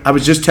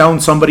telling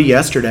somebody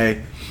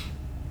yesterday,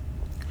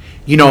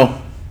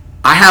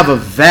 I have a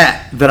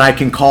vet that I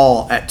can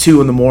call at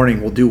 2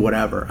 a.m. will do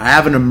whatever. I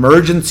have an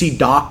emergency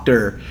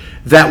doctor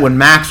that when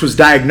Max was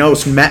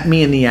diagnosed met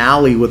me in the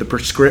alley with a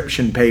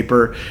prescription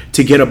paper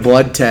to get a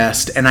blood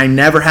test. And I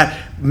never had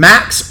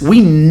Max.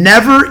 We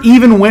never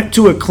even went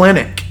to a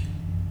clinic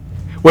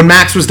when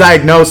Max was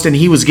diagnosed and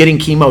he was getting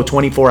chemo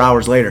 24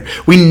 hours later.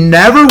 We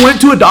never went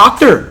to a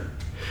doctor.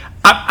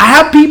 I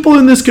have people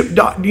in this,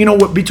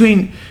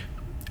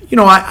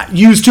 I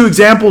use 2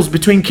 examples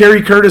between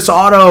Kerry Curtis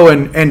Otto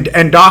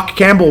and Doc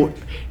Campbell.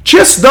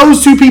 Just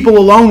those 2 people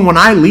alone, when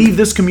I leave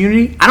this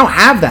community, I don't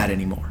have that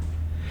anymore.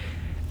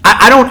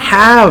 I don't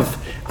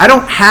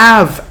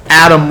have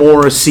Adam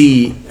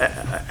Morrissey,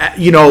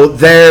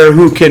 there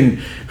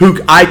who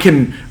I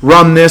can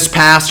run this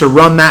past or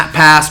run that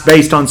past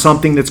based on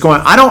something that's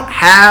going on. I don't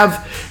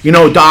have,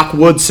 Doc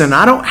Woodson.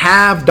 I don't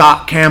have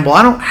Doc Campbell.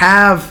 I don't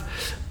have,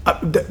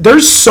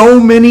 there's so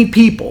many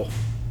people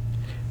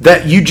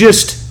that you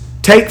just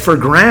take for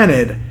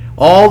granted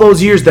all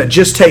those years that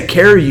just take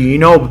care of you.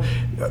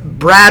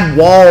 Brad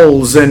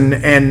Walls and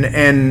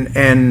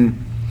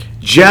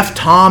Jeff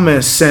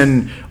Thomas,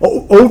 and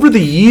over the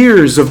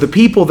years of the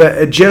people that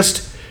had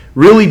just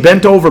really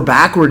bent over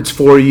backwards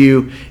for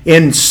you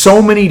in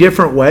so many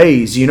different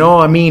ways.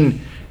 I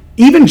mean,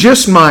 even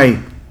just my,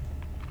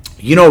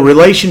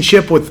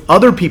 relationship with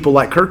other people,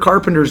 like Kirk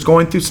Carpenter's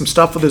going through some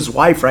stuff with his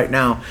wife right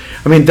now.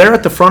 I mean, they're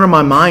at the front of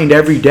my mind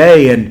every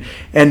day,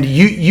 and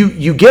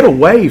you get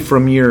away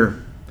from your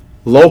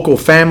local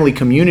family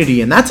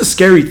community, and that's a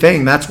scary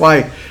thing. That's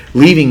why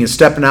leaving is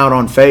stepping out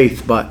on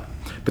faith. But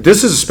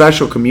this is a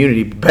special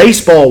community.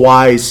 Baseball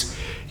wise,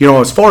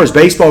 as far as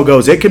baseball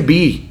goes, it can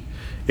be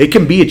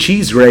a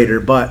cheese grater,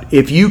 but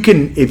if you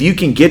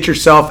can get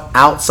yourself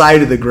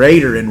outside of the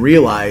grater and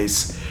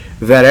realize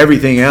that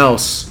everything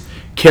else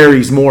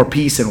carries more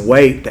peace and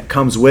weight that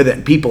comes with it,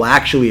 and people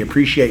actually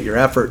appreciate your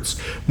efforts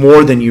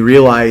more than you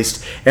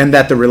realized, and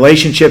that the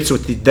relationships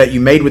that you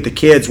made with the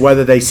kids,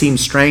 whether they seem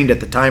strained at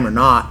the time or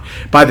not,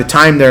 by the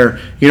time they're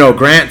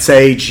Grant's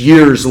age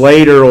years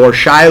later, or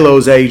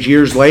Shiloh's age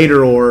years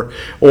later, or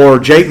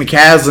Jake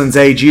McCaslin's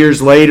age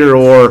years later,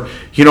 or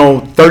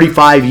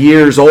 35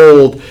 years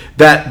old,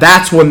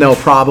 that's when they'll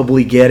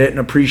probably get it and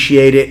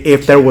appreciate it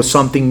if there was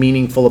something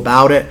meaningful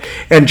about it,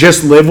 and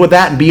just live with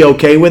that and be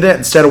okay with it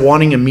instead of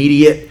wanting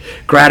immediate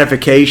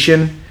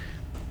gratification.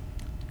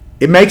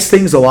 It makes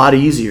things a lot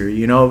easier,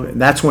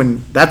 That's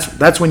when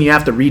you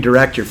have to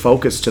redirect your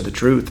focus to the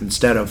truth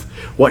instead of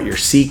what you're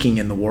seeking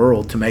in the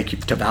world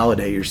to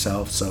validate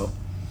yourself. So,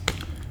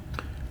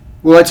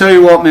 well, I tell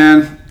you what,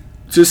 man,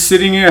 just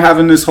sitting here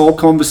having this whole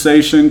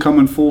conversation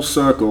coming full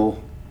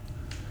circle,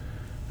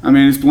 I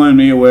mean, it's blown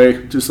me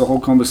away, just the whole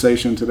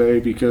conversation today,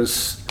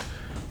 because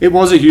it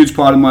was a huge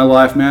part of my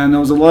life, man. There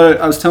was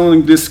I was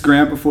telling this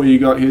Grant before you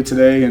got here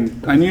today,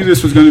 and I knew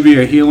this was going to be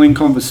a healing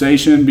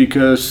conversation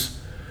because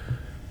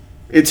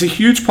it's a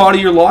huge part of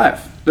your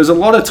life. There's a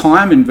lot of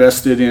time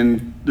invested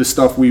in the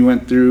stuff we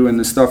went through and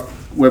the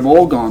stuff we've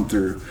all gone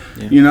through,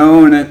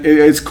 and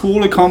it's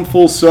cool to come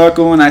full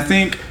circle. And I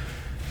think,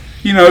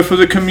 for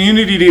the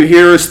community to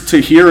hear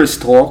us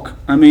talk,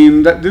 I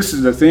mean, this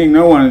is the thing.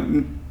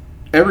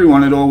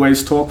 Everyone had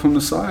always talked from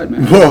the side,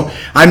 man. Well,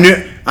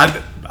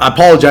 I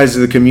apologize to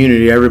the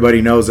community.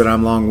 Everybody knows that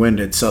I'm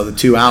long-winded, so the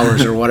 2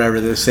 hours or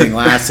whatever this thing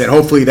lasted,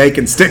 hopefully they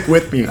can stick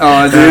with me.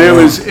 Oh,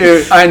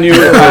 dude, I knew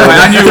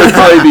it would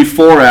probably be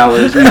 4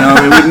 hours. It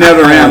would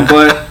never end.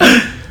 But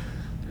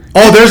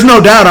there's no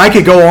doubt I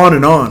could go on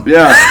and on.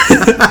 Yeah,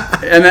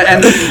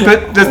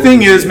 but the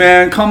thing is,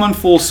 man, coming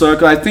full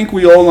circle, I think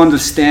we all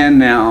understand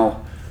now.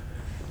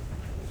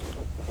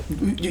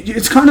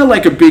 It's kind of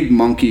like a big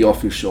monkey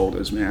off your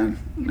shoulders, man.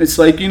 It's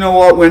like,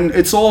 what? When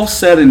it's all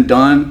said and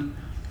done,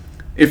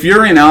 if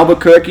you're in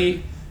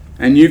Albuquerque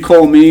and you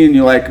call me and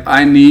you're like,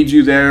 I need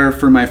you there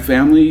for my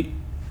family,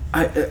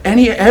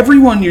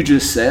 everyone you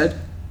just said,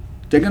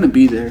 they're going to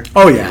be there.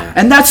 Oh, yeah.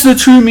 And that's the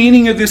true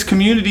meaning of this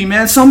community,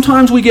 man.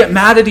 Sometimes we get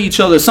mad at each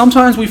other.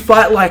 Sometimes we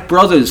fight like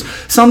brothers.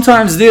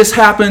 Sometimes this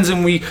happens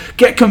and we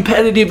get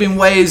competitive in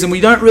ways and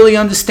we don't really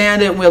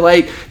understand it. And we're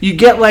like, you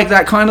get like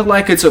that, kind of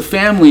like it's a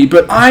family.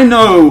 But I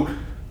know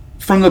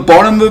from the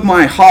bottom of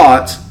my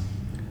heart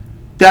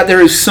that there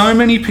is so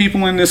many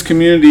people in this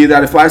community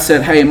that if I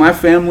said, hey, my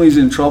family's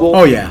in trouble,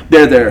 oh, yeah,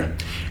 they're there.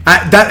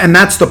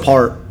 That's the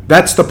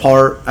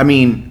part. I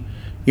mean,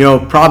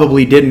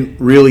 probably didn't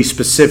really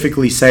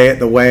specifically say it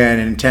the way I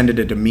intended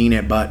to demean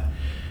it, but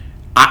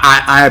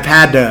I've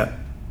had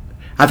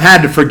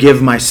to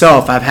forgive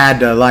myself. I've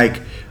had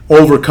to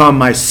overcome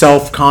my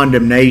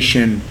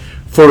self-condemnation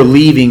for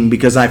leaving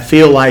because I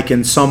feel like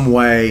in some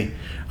way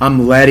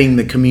I'm letting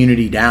the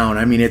community down.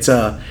 I mean, it's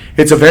a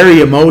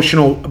very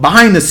emotional,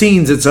 behind the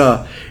scenes. It's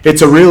a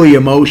really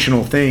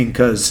emotional thing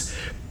because,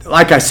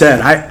 like I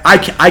said,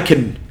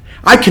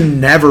 I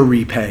can never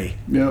repay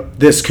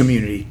this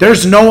community.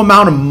 There's no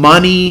amount of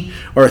money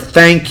or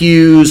thank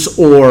yous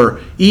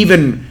or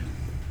even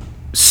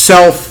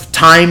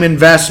time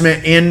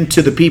investment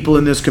into the people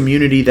in this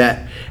community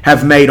that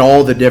have made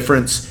all the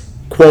difference,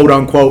 quote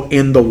unquote,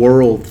 in the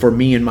world for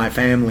me and my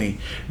family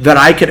that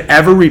I could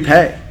ever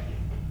repay.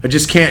 I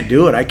just can't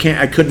do it. I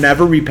could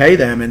never repay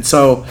them. And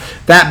so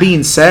that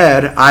being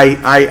said,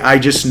 I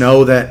just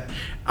know that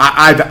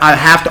I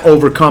have to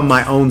overcome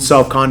my own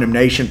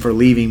self-condemnation for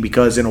leaving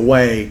because in a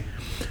way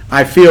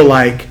I feel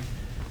like,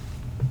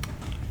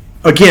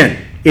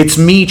 again, it's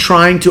me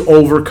trying to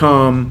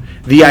overcome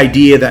the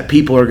idea that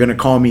people are going to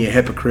call me a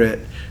hypocrite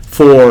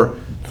for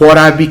what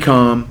I've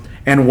become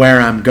and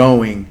where I'm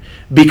going.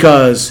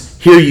 Because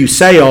here you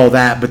say all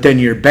that, but then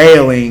you're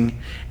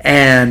bailing,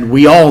 and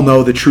we all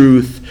know the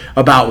truth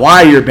about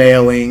why you're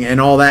bailing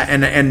and all that.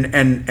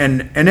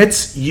 And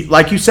it's,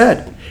 like you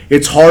said,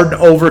 it's hard to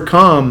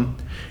overcome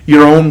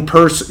your own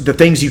the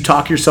things you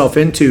talk yourself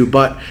into.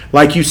 But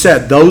like you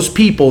said, those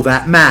people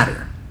that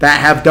matter, that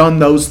have done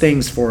those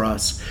things for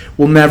us,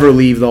 will never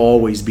leave. They'll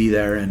always be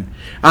there. And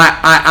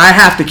I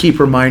have to keep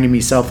reminding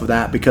myself of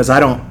that because I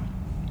don't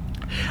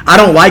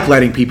like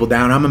letting people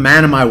down. I'm a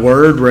man of my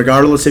word,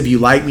 regardless if you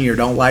like me or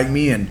don't like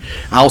me, and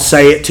I'll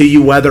say it to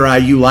you whether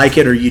you like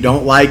it or you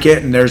don't like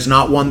it, and there's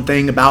not one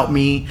thing about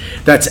me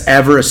that's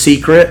ever a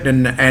secret,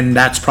 and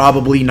that's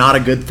probably not a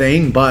good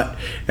thing, but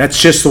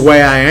that's just the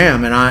way I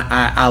am, and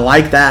I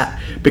like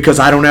that because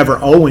I don't ever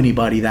owe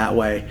anybody that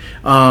way.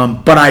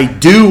 But I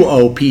do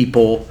owe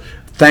people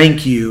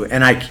thank you,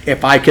 and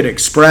if I could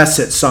express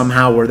it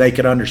somehow where they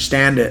could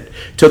understand it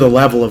to the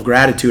level of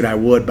gratitude, I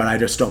would, but I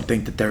just don't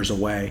think that there's a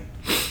way.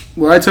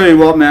 Well, I tell you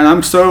what, man,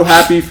 I'm so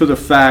happy for the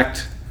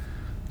fact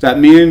that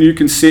me and you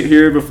can sit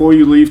here before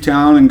you leave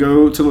town and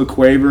go to La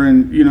Cueva,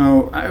 and,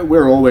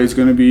 we're always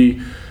going to be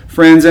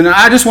friends. And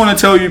I just want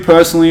to tell you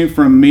personally,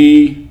 from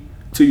me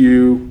to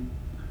you,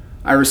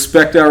 I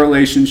respect our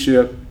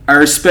relationship. I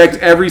respect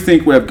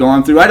everything we've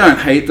gone through. I don't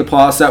hate the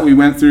past that we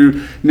went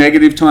through,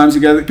 negative times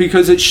together,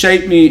 because it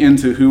shaped me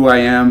into who I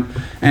am.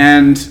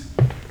 And,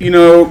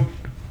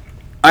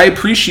 I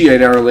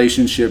appreciate our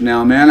relationship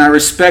now, man. I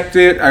respect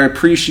it. I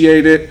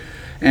appreciate it.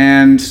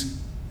 And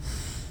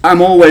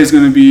I'm always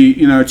going to be,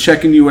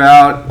 checking you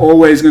out,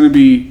 always going to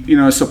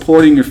be,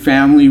 supporting your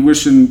family,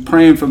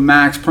 praying for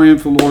Max, praying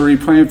for Lori,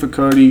 praying for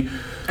Cody.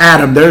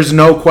 Adam, there's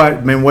no question.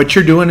 I mean, what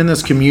you're doing in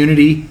this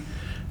community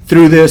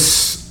through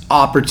this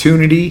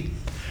opportunity,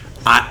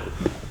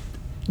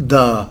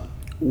 the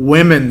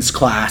women's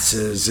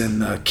classes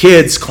and the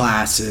kids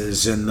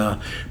classes and the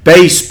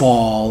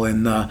baseball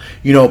and the,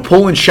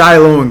 pulling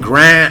Shiloh and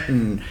Grant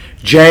and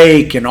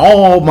Jake and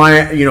all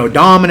my,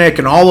 Dominic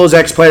and all those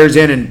ex-players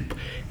in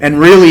and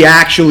really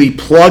actually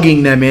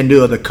plugging them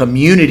into the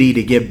community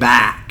to give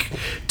back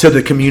to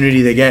the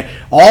community they get.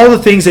 All the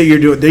things that you're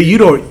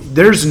doing,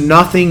 there's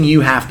nothing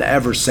you have to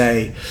ever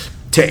say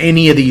to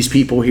any of these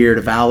people here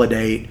to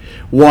validate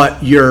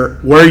where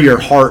your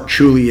heart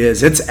truly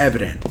is. It's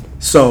evident.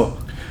 So,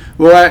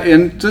 well,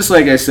 and just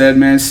like I said,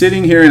 man,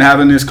 sitting here and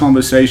having this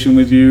conversation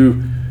with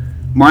you,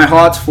 my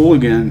heart's full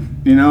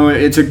again.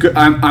 It's a good.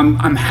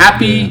 I'm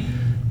happy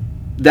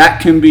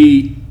that can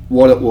be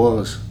what it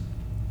was.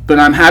 But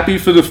I'm happy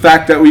for the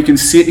fact that we can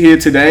sit here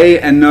today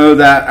and know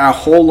that our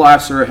whole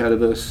lives are ahead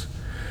of us.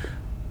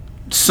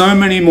 So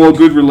many more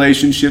good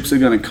relationships are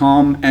going to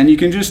come, and you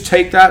can just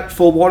take that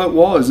for what it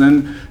was.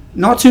 And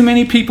not too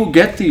many people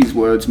get these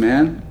words,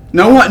 man.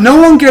 No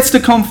one gets to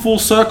come full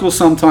circle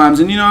sometimes.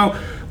 And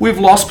we've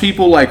lost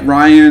people like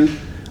Ryan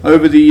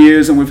over the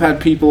years, and we've had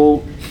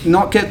people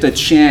not get the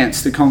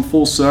chance to come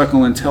full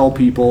circle and tell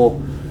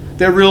people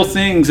their real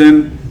things.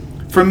 And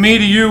from me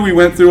to you, we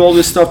went through all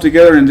this stuff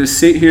together, and to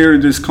sit here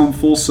and just come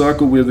full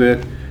circle with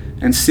it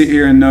and sit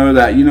here and know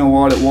that,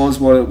 it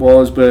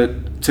was,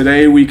 but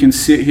today we can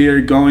sit here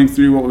going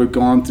through what we've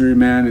gone through,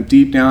 man, and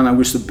deep down, I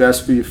wish the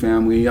best for your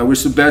family. I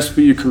wish the best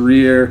for your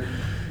career.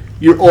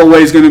 You're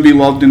always going to be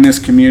loved in this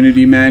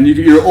community, man.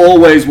 You're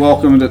always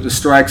welcomed at the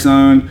strike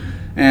zone,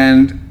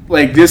 and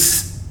like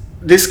this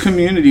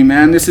community,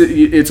 man,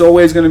 it's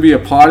always going to be a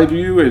part of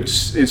you.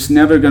 It's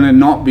never going to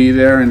not be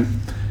there, and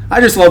I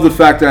just love the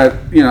fact that,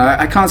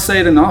 I can't say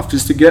it enough,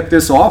 just to get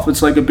this off.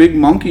 It's like a big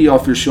monkey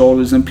off your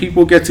shoulders, and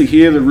people get to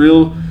hear the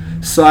real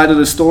side of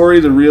the story,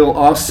 the real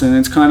us, and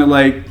it's kind of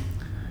like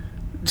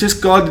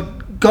just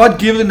God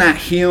given that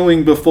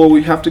healing before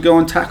we have to go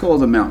and tackle all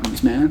the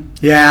mountains, man.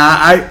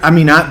 Yeah, I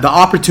mean, the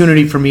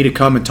opportunity for me to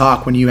come and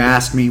talk when you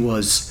asked me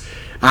was,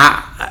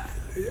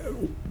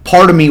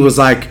 part of me was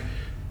like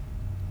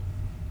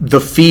the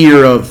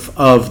fear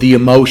of the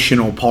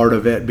emotional part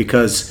of it,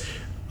 because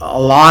a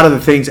lot of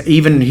the things,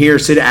 even here,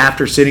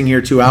 after sitting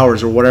here 2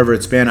 hours or whatever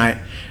it's been, I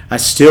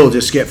still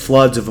just get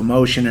floods of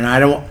emotion, and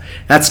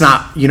that's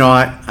not,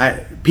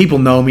 people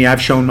know me,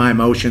 I've shown my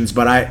emotions,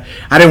 but I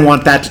didn't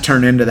want that to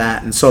turn into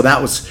that, and so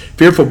that was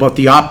fearful, but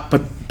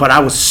I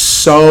was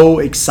so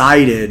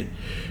excited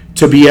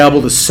to be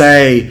able to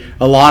say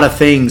a lot of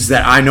things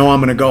that I know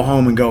I'm going to go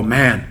home and go,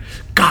 man,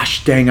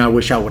 gosh dang, I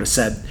wish I would have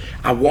said,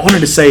 I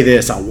wanted to say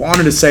this, I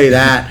wanted to say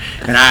that,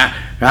 and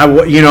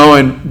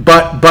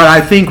but I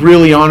think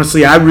really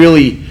honestly,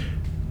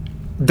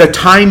 the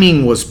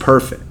timing was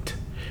perfect.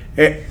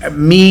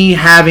 Me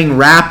having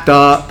wrapped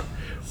up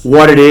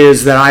what it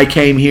is that I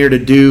came here to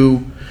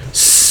do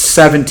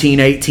 17,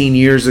 18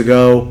 years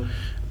ago,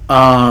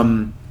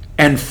 and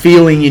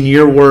feeling, in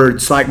your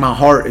words, like my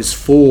heart is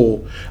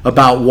full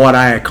about what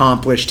I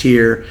accomplished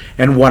here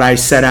and what I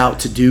set out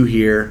to do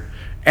here.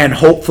 And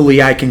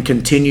hopefully I can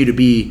continue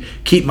to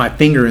keep my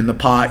finger in the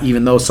pot,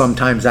 even though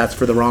sometimes that's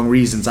for the wrong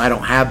reasons. I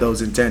don't have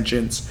those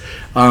intentions.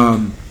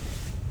 The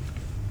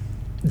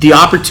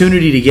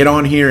opportunity to get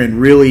on here and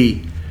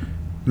really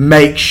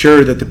make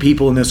sure that the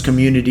people in this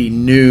community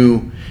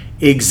knew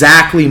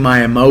exactly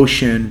my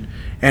emotion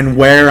and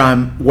where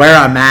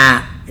I'm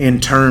at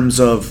in terms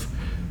of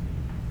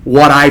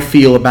what I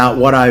feel about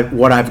what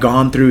I've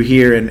gone through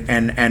here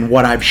and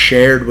what I've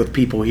shared with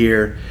people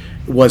here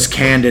was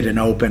candid and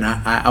open.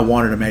 I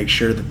wanted to make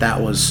sure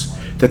that was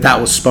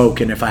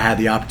spoken if I had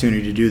the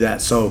opportunity to do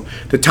that. So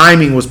the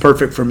timing was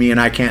perfect for me, and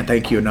I can't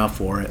thank you enough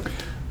for it.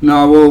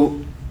 No,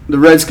 well, the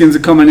Redskins are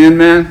coming in,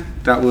 man.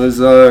 That was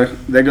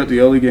they got the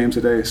early game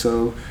today.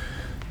 So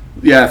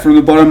yeah, from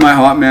the bottom of my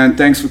heart, man,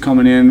 thanks for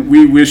coming in.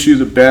 We wish you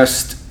the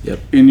best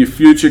in your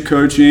future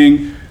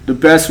coaching, the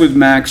best with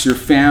Max, your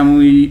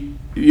family.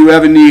 You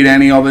ever need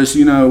any of us,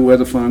 where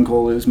the phone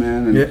call is,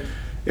 man. And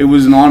it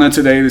was an honor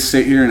today to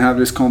sit here and have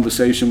this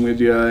conversation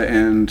with you,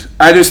 and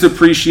I just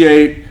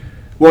appreciate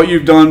what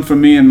you've done for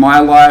me in my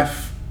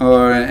life,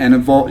 and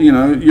evolve.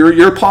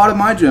 You're a part of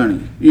my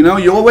journey.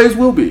 You always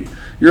will be.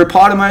 You're a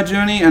part of my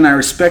journey, and I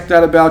respect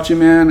that about you,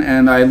 man.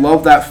 And I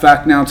love that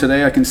fact now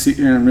today. I can sit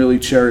here and really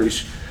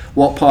cherish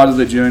what part of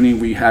the journey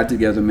we had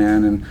together,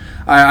 man. And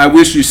I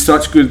wish you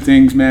such good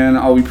things, man.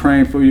 I'll be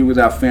praying for you with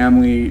our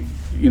family,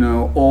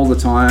 all the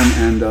time,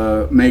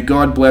 and may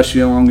God bless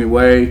you along your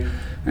way.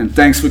 And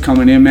thanks for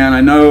coming in, man. I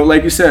know,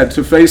 like you said,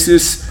 to face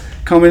this,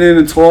 coming in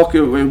and talk,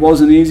 it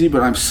wasn't easy,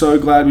 but I'm so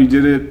glad we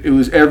did it. It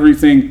was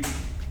everything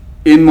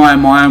in my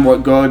mind,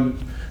 what God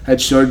had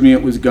showed me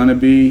it was going to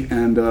be.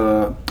 And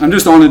I'm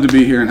just honored to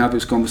be here and have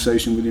this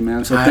conversation with you,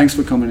 man. So thanks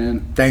for coming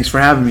in. Thanks for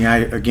having me.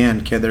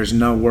 Kid, there's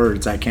no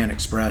words I can't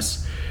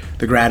express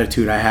the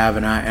gratitude I have,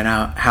 and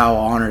how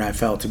honored I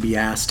felt to be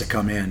asked to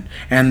come in,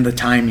 and the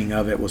timing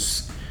of it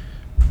was,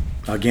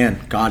 again,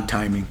 God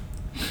timing.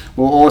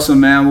 Well, awesome,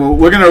 man. Well,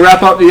 we're going to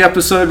wrap up the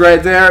episode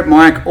right there.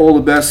 Mike, all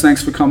the best.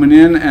 Thanks for coming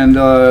in, and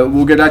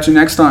we'll get at you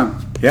next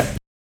time. Yep.